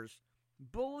chambers.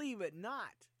 Believe it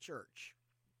not, church.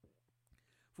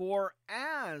 For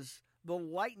as the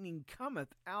lightning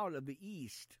cometh out of the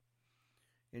east,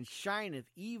 and shineth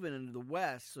even into the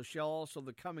west, so shall also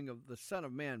the coming of the Son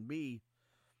of Man be.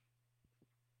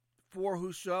 For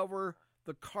whosoever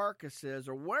the carcass is,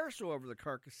 or wheresoever the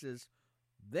carcass is,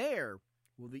 there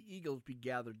will the eagles be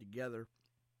gathered together.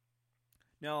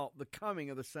 Now, the coming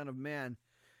of the Son of Man.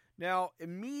 Now,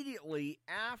 immediately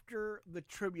after the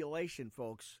tribulation,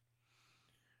 folks,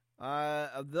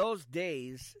 of those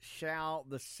days shall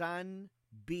the sun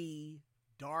be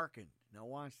darkened. Now,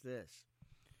 watch this.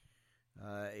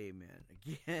 Amen.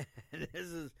 Again,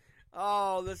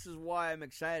 this is why I'm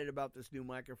excited about this new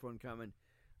microphone coming.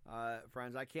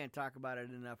 Friends, I can't talk about it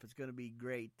enough. It's going to be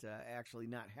great, actually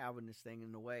not having this thing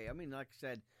in the way. I mean, like I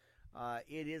said,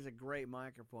 it is a great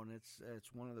microphone.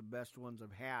 It's one of the best ones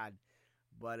I've had,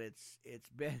 but it's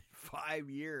been 5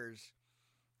 years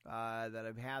that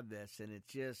I've had this, and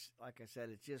it's just, like I said,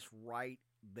 it's just right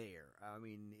there. I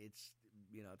mean, it's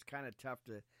kind of tough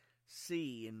to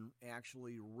see and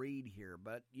actually read here,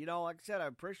 but like I said, I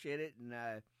appreciate it, and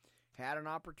had an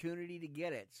opportunity to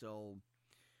get it, so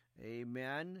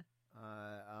amen.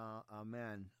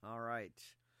 Amen. All right,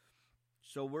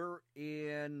 so we're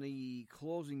in the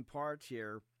closing parts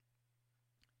here,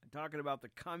 talking about the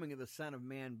coming of the Son of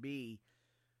Man be.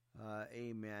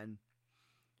 Amen.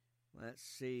 Let's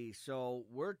see, so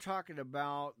we're talking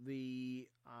about the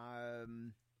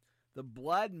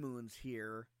blood moons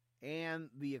here and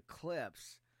the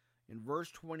eclipse. In verse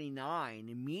 29,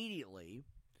 immediately,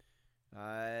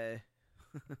 man,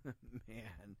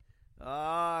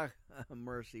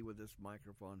 mercy with this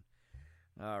microphone.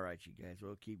 All right, you guys,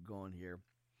 we'll keep going here.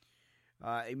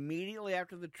 Immediately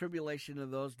after the tribulation of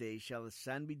those days shall the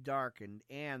sun be darkened,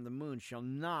 and the moon shall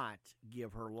not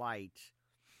give her light,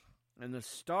 and the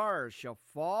stars shall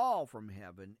fall from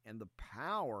heaven, and the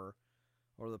power,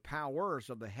 or the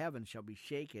powers of the heaven shall be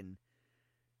shaken.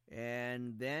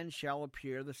 And then shall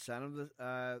appear the Son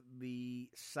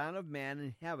of Man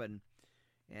in heaven,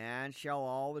 and shall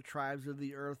all the tribes of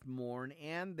the earth mourn,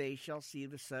 and they shall see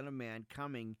the Son of Man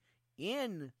coming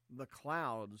in the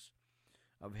clouds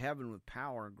of heaven with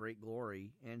power and great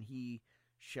glory. And he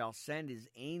shall send his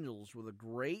angels with a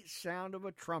great sound of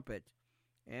a trumpet,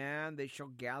 and they shall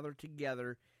gather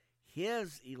together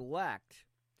his elect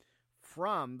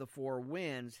from the four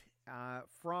winds,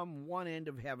 from one end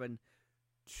of heaven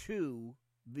to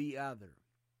the other.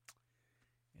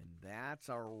 And that's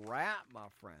a wrap, my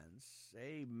friends.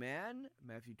 Amen.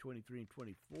 Matthew 23 and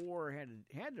 24.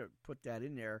 Had to put that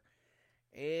in there.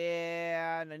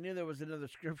 And I knew there was another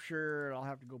scripture. I'll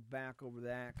have to go back over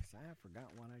that because I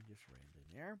forgot what I just read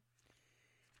in there.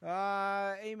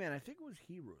 Amen. I think it was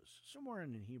Hebrews. Somewhere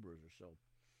in Hebrews or so.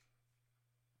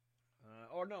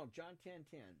 Or no, John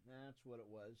 10:10. That's what it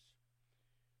was.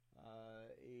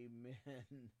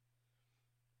 Amen.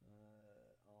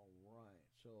 All right.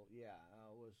 So, yeah,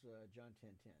 it was John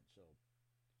 10:10. So,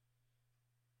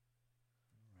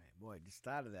 all right. Boy, I just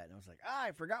thought of that. And I was like,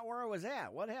 I forgot where I was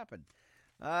at. What happened?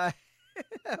 I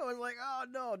was like, oh,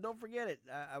 no, don't forget it.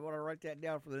 I want to write that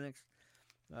down for the next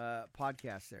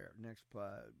podcast there, next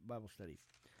Bible study.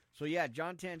 So, yeah,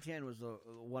 John 10:10 was the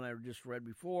one I just read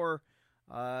before.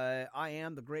 I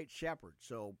am the great shepherd.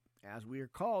 So, as we are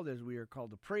called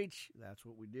to preach, that's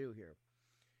what we do here.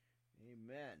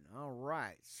 Amen. All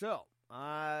right. So,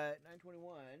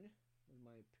 921 is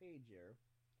my page here.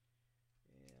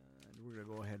 And we're going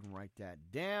to go ahead and write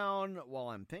that down while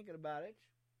I'm thinking about it.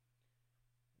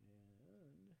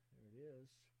 And there it is.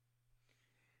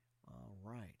 All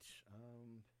right.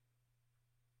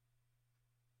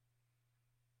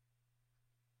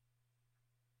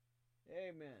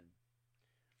 Amen.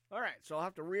 All right, so I'll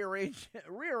have to rearrange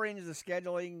the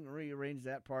scheduling, rearrange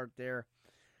that part there.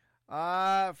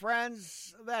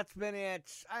 Friends, that's been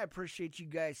it. I appreciate you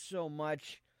guys so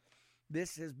much.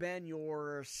 This has been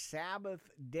your Sabbath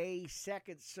Day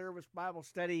Second Service Bible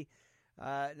Study.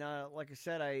 Now, like I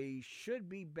said, I should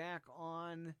be back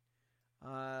on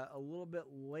a little bit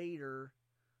later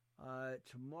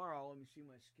tomorrow. Let me see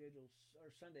my schedule,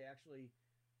 or Sunday actually.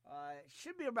 It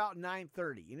should be about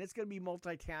 9:30, and it's going to be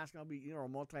multitasking. I'll be,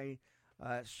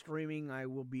 streaming. I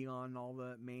will be on all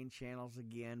the main channels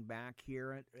again back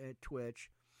here at Twitch,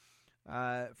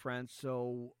 friends.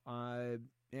 So,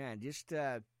 just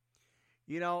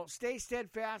stay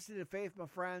steadfast in the faith, my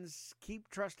friends. Keep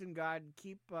trusting God.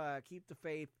 Keep the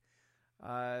faith.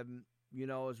 As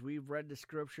we've read the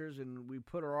scriptures and we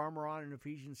put our armor on in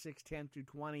Ephesians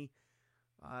 6:10-20.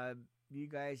 You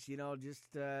guys, just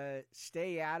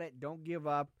stay at it. Don't give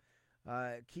up.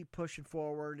 Keep pushing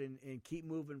forward and keep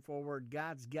moving forward.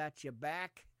 God's got you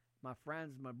back. My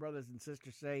friends, my brothers and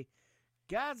sisters say,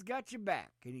 God's got you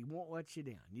back, and He won't let you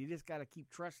down. You just got to keep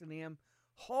trusting Him.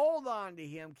 Hold on to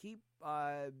Him. Keep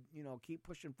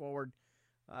pushing forward,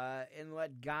 and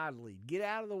let God lead. Get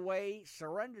out of the way.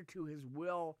 Surrender to His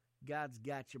will. God's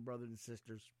got you, brothers and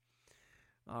sisters.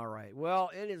 All right. Well,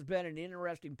 it has been an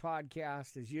interesting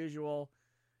podcast as usual.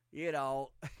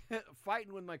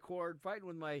 Fighting with my cord, fighting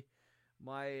with my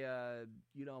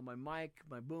mic,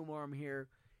 my boom arm here.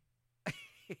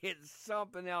 It's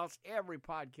something else. Every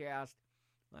podcast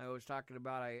I was talking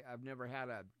about, I've never had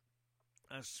a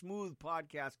smooth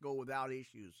podcast go without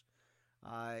issues.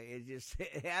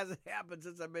 It hasn't happened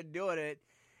since I've been doing it.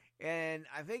 And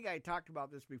I think I talked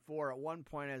about this before. At one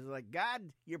point, I was like, God,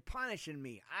 you're punishing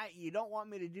me. You don't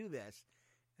want me to do this.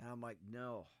 And I'm like,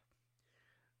 no.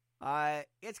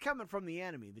 It's coming from the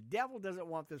enemy. The devil doesn't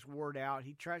want this word out.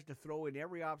 He tries to throw in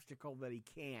every obstacle that he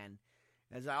can.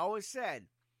 As I always said,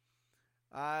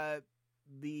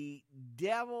 the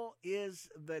devil is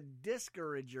the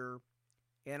discourager,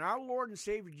 and our Lord and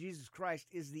Savior Jesus Christ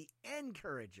is the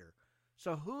encourager.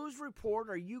 So whose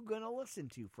report are you going to listen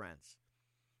to, friends?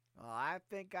 I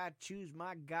think I choose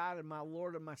my God and my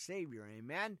Lord and my Savior.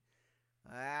 Amen.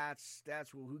 That's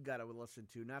who got to listen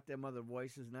to, not them other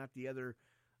voices, not the other,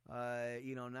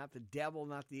 not the devil,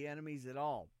 not the enemies at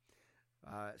all.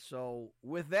 So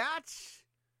with that,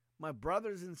 my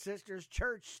brothers and sisters,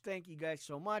 church, thank you guys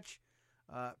so much.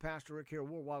 Pastor Rick here,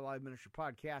 Worldwide Live Ministry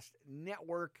Podcast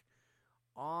Network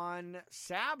on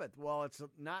Sabbath. Well, it's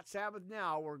not Sabbath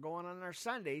now. We're going on our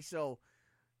Sunday, so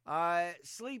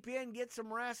sleep in, get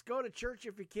some rest, go to church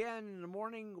if you can in the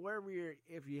morning, wherever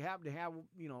if you happen to have,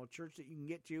 a church that you can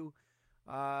get to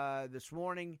this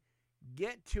morning,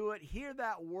 get to it, hear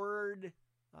that word,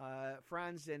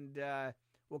 friends, and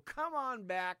we'll come on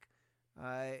back.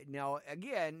 Now,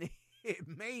 again,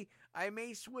 I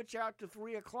may switch out to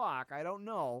 3 o'clock. I don't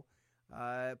know.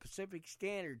 Pacific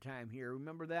Standard Time here.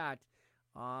 Remember that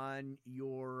on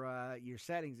your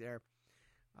settings there.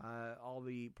 All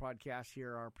the podcasts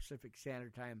here are Pacific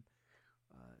Standard Time.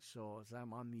 So as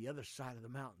I'm on the other side of the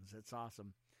mountains, that's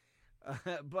awesome.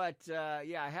 But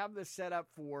I have this set up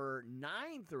for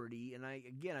 9:30, and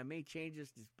I may change this.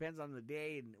 It depends on the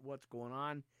day and what's going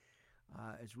on.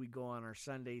 As we go on our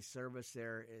Sunday service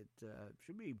there, it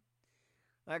should be,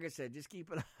 like I said, just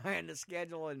keep an eye on the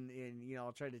schedule, and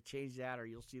I'll try to change that, or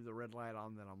you'll see the red light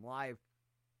on that I'm live.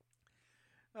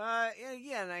 And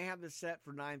again, I have this set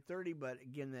for 9:30, but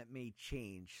again, that may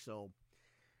change. So,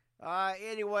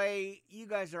 anyway, you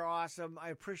guys are awesome.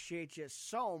 I appreciate you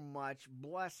so much.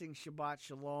 Blessing, Shabbat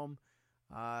Shalom.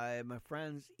 My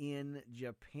friends in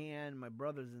Japan, my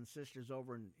brothers and sisters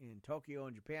over in Tokyo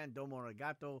in Japan, Domo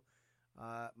Arigato.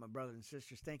 My brothers and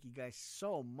sisters, thank you guys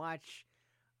so much.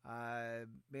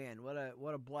 Man, what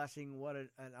a blessing. What an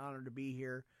honor to be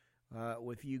here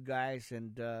with you guys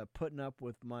and putting up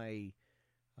with my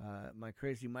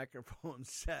crazy microphone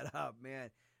setup,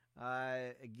 man.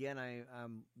 Again,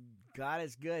 I'm God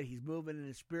is good. He's moving in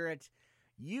the spirit.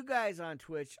 You guys on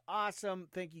Twitch, awesome.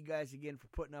 Thank you guys again for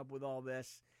putting up with all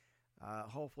this.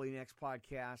 Hopefully next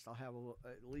podcast I'll have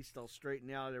at least I'll straighten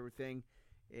out everything,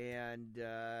 and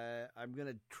I'm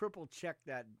gonna triple check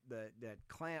that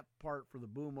clamp part for the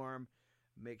boom arm,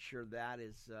 make sure that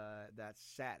is that's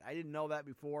set. I didn't know that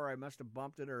before. I must have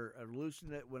bumped it or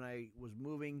loosened it when I was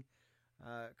moving.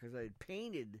 Because I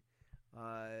painted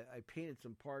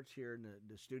some parts here in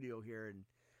the studio here, and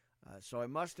so I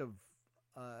must have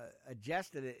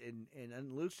adjusted it and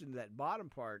unloosened that bottom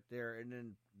part there, and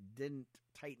then didn't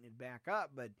tighten it back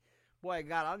up. But boy, I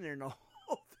got on there and the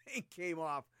whole thing came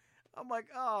off. I'm like,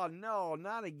 oh no,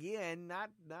 not again,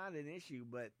 not an issue.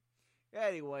 But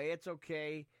anyway, it's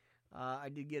okay. I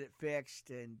did get it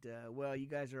fixed, and, well, you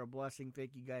guys are a blessing.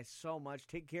 Thank you guys so much.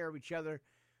 Take care of each other.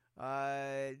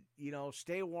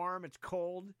 Stay warm. It's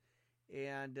cold,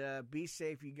 and be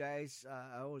safe, you guys.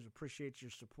 I always appreciate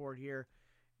your support here,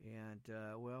 and,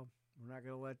 well, we're not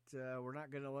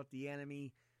going to let the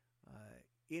enemy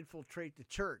infiltrate the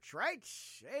church, right?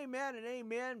 Amen and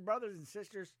amen, brothers and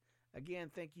sisters.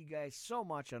 Again, thank you guys so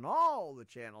much on all the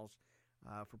channels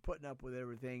for putting up with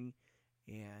everything.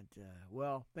 And,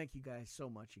 well, thank you guys so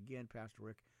much. Again, Pastor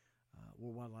Rick,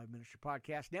 Worldwide Live Ministry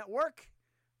Podcast Network.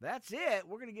 That's it.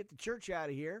 We're going to get the church out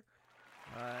of here.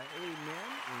 Amen.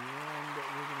 And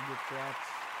we're going to get that.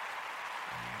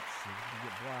 Let's see, we're going to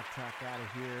get Blog Talk out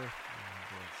of here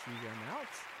and see them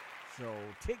out. So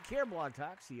take care, Blog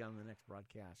Talk. See you on the next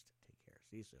broadcast. Take care.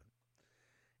 See you soon.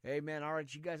 Amen. All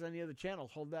right, you guys on the other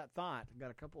channels, hold that thought. I've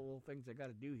got a couple of little things I got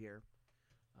to do here.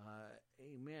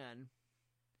 Amen.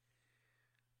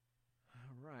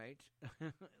 All right.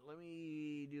 Let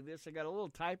me do this. I got a little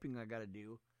typing I got to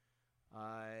do.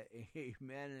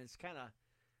 Amen. And it's kind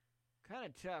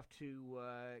of tough to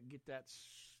get that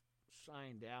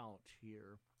signed out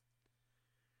here.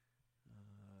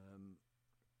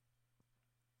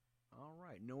 All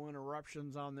right. No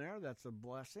interruptions on there. That's a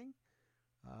blessing.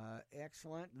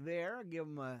 Excellent there. Give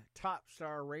them a top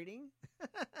star rating.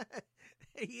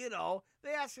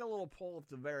 They ask a little poll at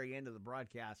the very end of the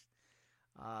broadcast.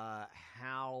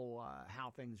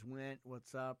 How things went,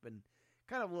 what's up, and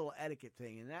kind of a little etiquette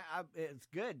thing. And it's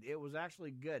good. It was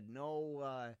actually good.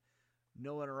 No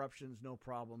interruptions, no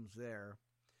problems there.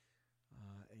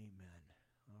 Amen.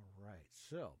 All right.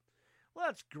 So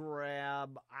let's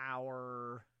grab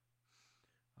our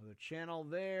other channel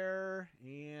there.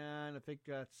 And I think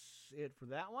that's it for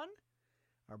that one.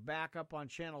 Our backup on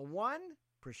channel 1.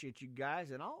 Appreciate you guys,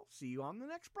 and I'll see you on the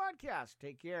next broadcast.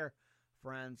 Take care,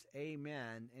 friends.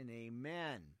 Amen and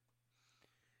amen.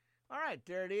 All right,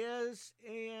 there it is.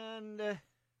 And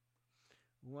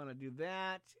we want to do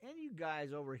that. And you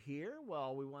guys over here,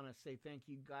 well, we want to say thank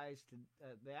you guys to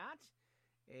that.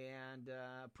 And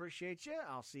appreciate you.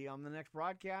 I'll see you on the next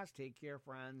broadcast. Take care,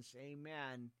 friends.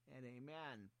 Amen and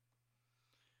amen.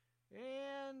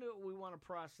 And we want to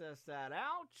process that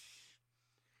out.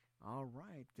 All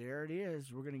right, there it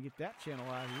is. We're going to get that channel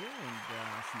out of here, and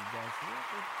I'll see you guys here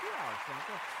for 2 hours.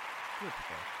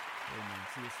 Typical. Amen.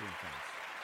 See you soon, friends.